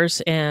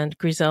Wars and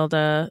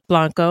Griselda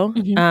Blanco.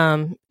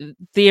 Mm-hmm.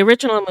 The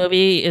original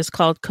movie is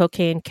called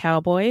Cocaine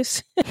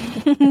Cowboys.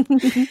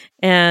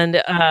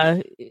 And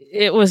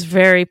it was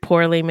very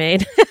poorly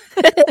made.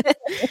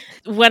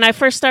 When I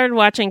first started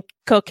watching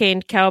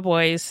Cocaine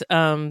Cowboys,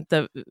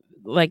 the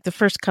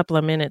first couple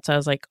of minutes, I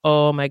was like,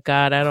 oh my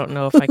God, I don't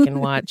know if I can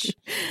watch.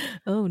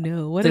 Oh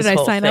no, what did I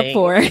sign up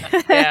for?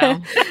 Yeah.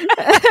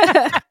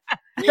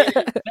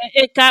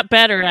 It got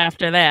better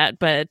after that,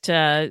 but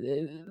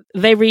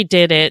they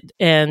redid it.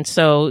 And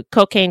so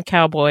Cocaine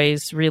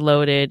Cowboys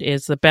Reloaded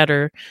is the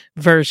better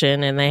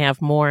version, and they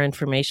have more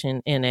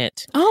information in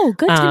it. Oh,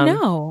 good to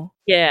know.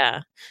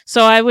 Yeah.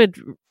 So I would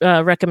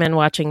recommend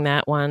watching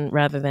that one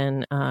rather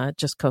than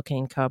just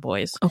Cocaine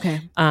Cowboys.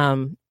 Okay.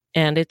 And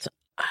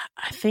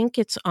I think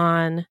it's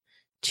on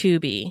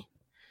Tubi.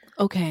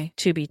 Okay.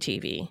 Tubi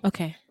TV.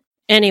 Okay.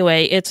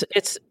 Anyway, it's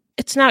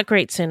not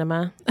great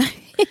cinema.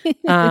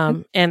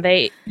 And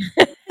they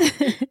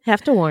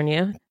have to warn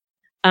you.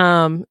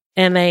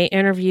 And they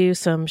interview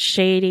some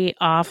shady,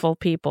 awful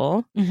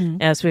people,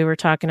 mm-hmm. as we were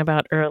talking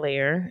about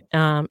earlier.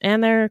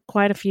 And there are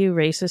quite a few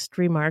racist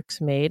remarks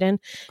made and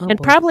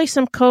probably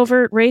some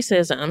covert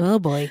racism. Oh,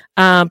 boy.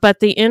 But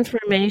the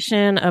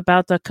information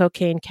about the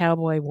Cocaine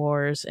Cowboy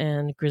Wars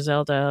and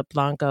Griselda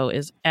Blanco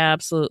is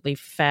absolutely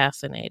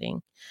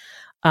fascinating.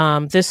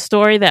 This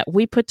story that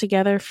we put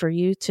together for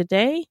you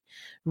today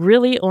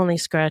really only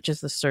scratches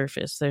the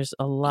surface. There's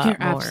a lot You're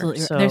more.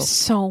 Absolutely right. There's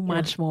so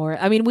much more.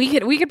 I mean, we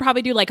could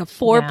probably do like a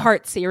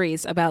 4-part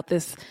series about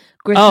this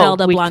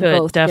Griselda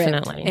Blanco script.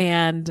 Definitely.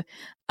 And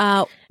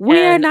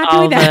we're not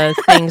doing that.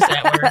 The things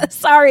that we're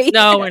sorry.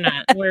 No, we're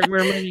not. We're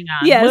moving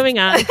on. Yes. Moving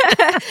on.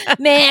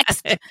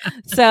 Next.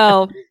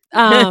 So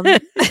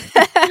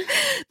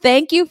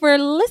thank you for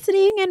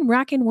listening and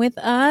rocking with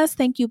us.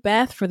 Thank you,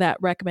 Beth, for that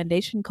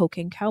recommendation,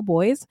 Cocaine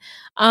Cowboys.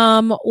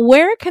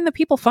 Where can the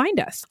people find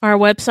us? Our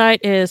website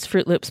is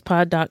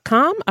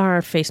fruitloopspod.com.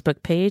 Our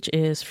Facebook page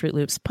is Fruit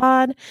Loops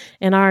Pod,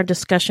 and our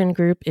discussion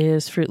group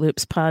is Fruit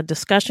Loops Pod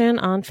Discussion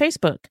on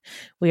Facebook.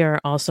 We are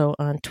also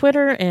on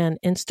Twitter and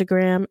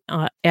Instagram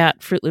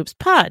at Fruit Loops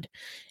Pod,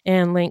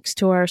 and links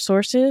to our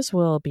sources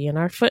will be in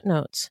our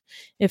footnotes.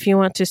 If you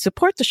want to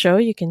support the show,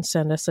 you can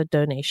send us a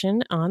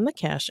donation on the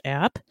Cash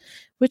App,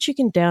 which you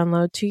can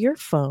download to your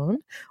phone,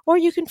 or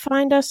you can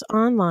find us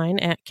online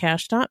at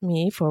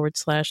cash.me/$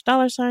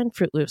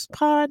 Fruit Loops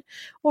Pod,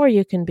 or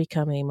you can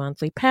become a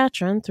monthly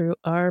patron through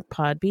our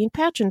Podbean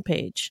patron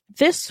page.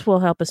 This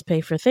will help us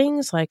pay for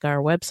things like our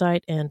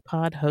website and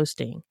pod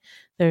hosting.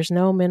 There's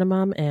no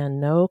minimum and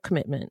no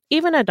commitment.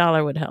 Even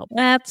 $1 would help.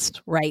 That's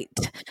right.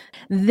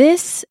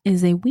 This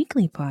is a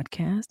weekly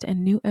podcast,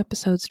 and new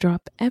episodes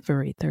drop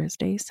every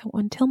Thursday. So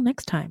until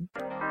next time,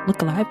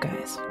 look alive,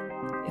 guys.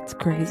 It's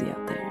crazy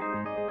out there.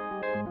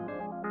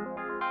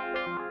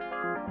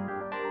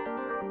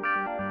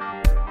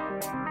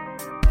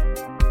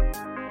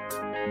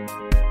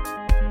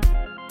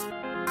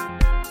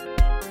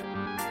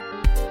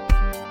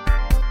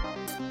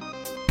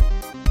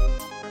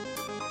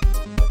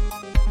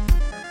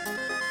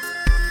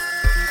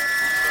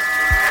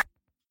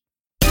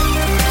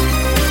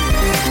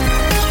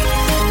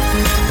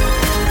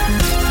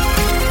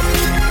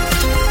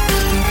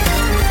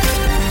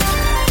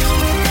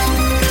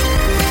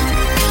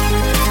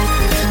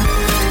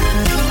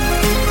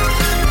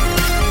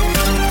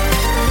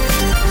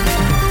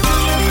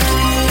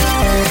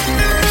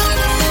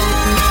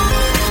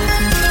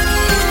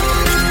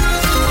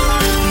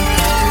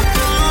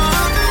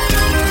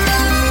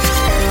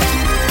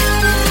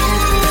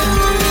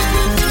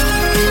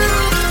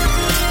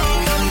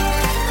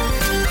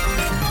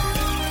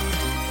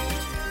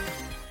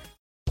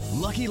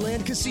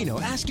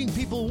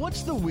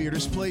 what's the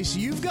weirdest place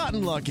you've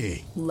gotten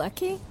lucky?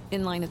 Lucky?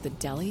 In line at the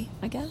deli,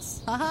 I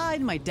guess? Aha,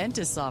 in my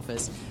dentist's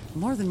office.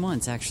 More than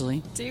once,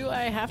 actually. Do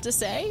I have to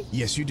say?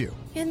 Yes, you do.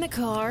 In the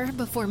car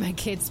before my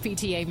kids'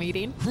 PTA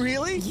meeting.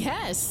 Really?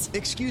 Yes.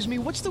 Excuse me,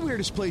 what's the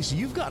weirdest place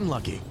you've gotten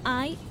lucky?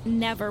 I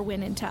never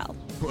win and tell.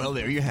 Well,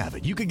 there you have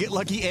it. You can get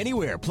lucky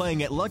anywhere,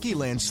 playing at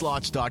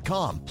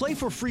LuckyLandSlots.com. Play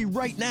for free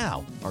right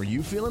now. Are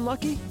you feeling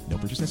lucky? No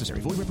purchase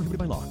necessary. Void where prohibited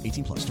by law.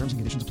 18 plus. Terms and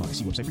conditions apply.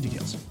 See website for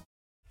details.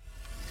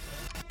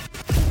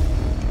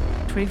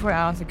 24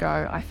 hours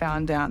ago, I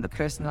found out the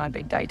person that I'd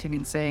been dating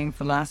and seeing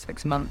for the last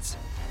 6 months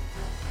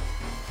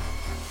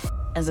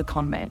as a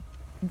con man.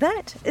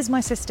 That is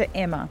my sister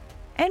Emma.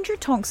 Andrew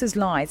Tonks's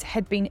lies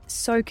had been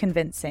so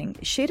convincing,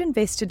 she'd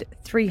invested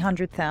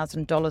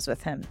 $300,000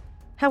 with him.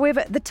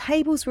 However, the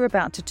tables were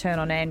about to turn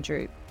on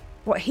Andrew.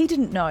 What he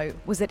didn't know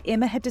was that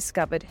Emma had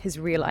discovered his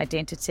real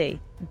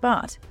identity.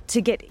 But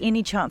to get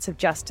any chance of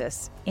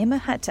justice, Emma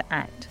had to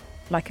act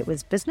like it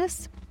was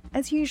business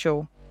as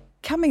usual.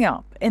 Coming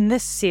up in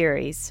this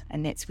series,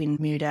 and that's when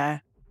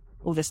murder,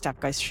 all this stuff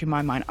goes through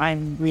my mind.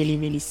 I'm really,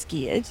 really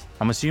scared.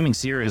 I'm assuming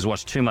Sarah has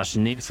watched too much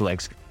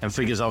Netflix and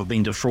figures I've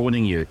been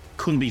defrauding you.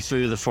 Couldn't be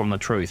further from the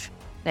truth.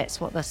 That's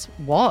what this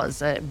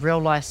was, a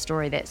real-life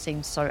story that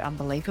seems so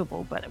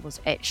unbelievable, but it was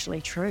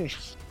actually true.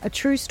 A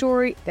true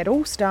story that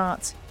all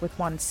starts with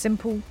one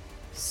simple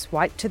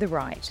swipe to the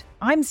right.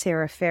 I'm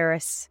Sarah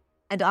Ferris.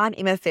 And I'm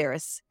Emma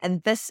Ferris,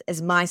 and this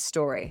is my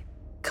story,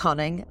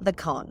 Conning the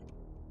Con.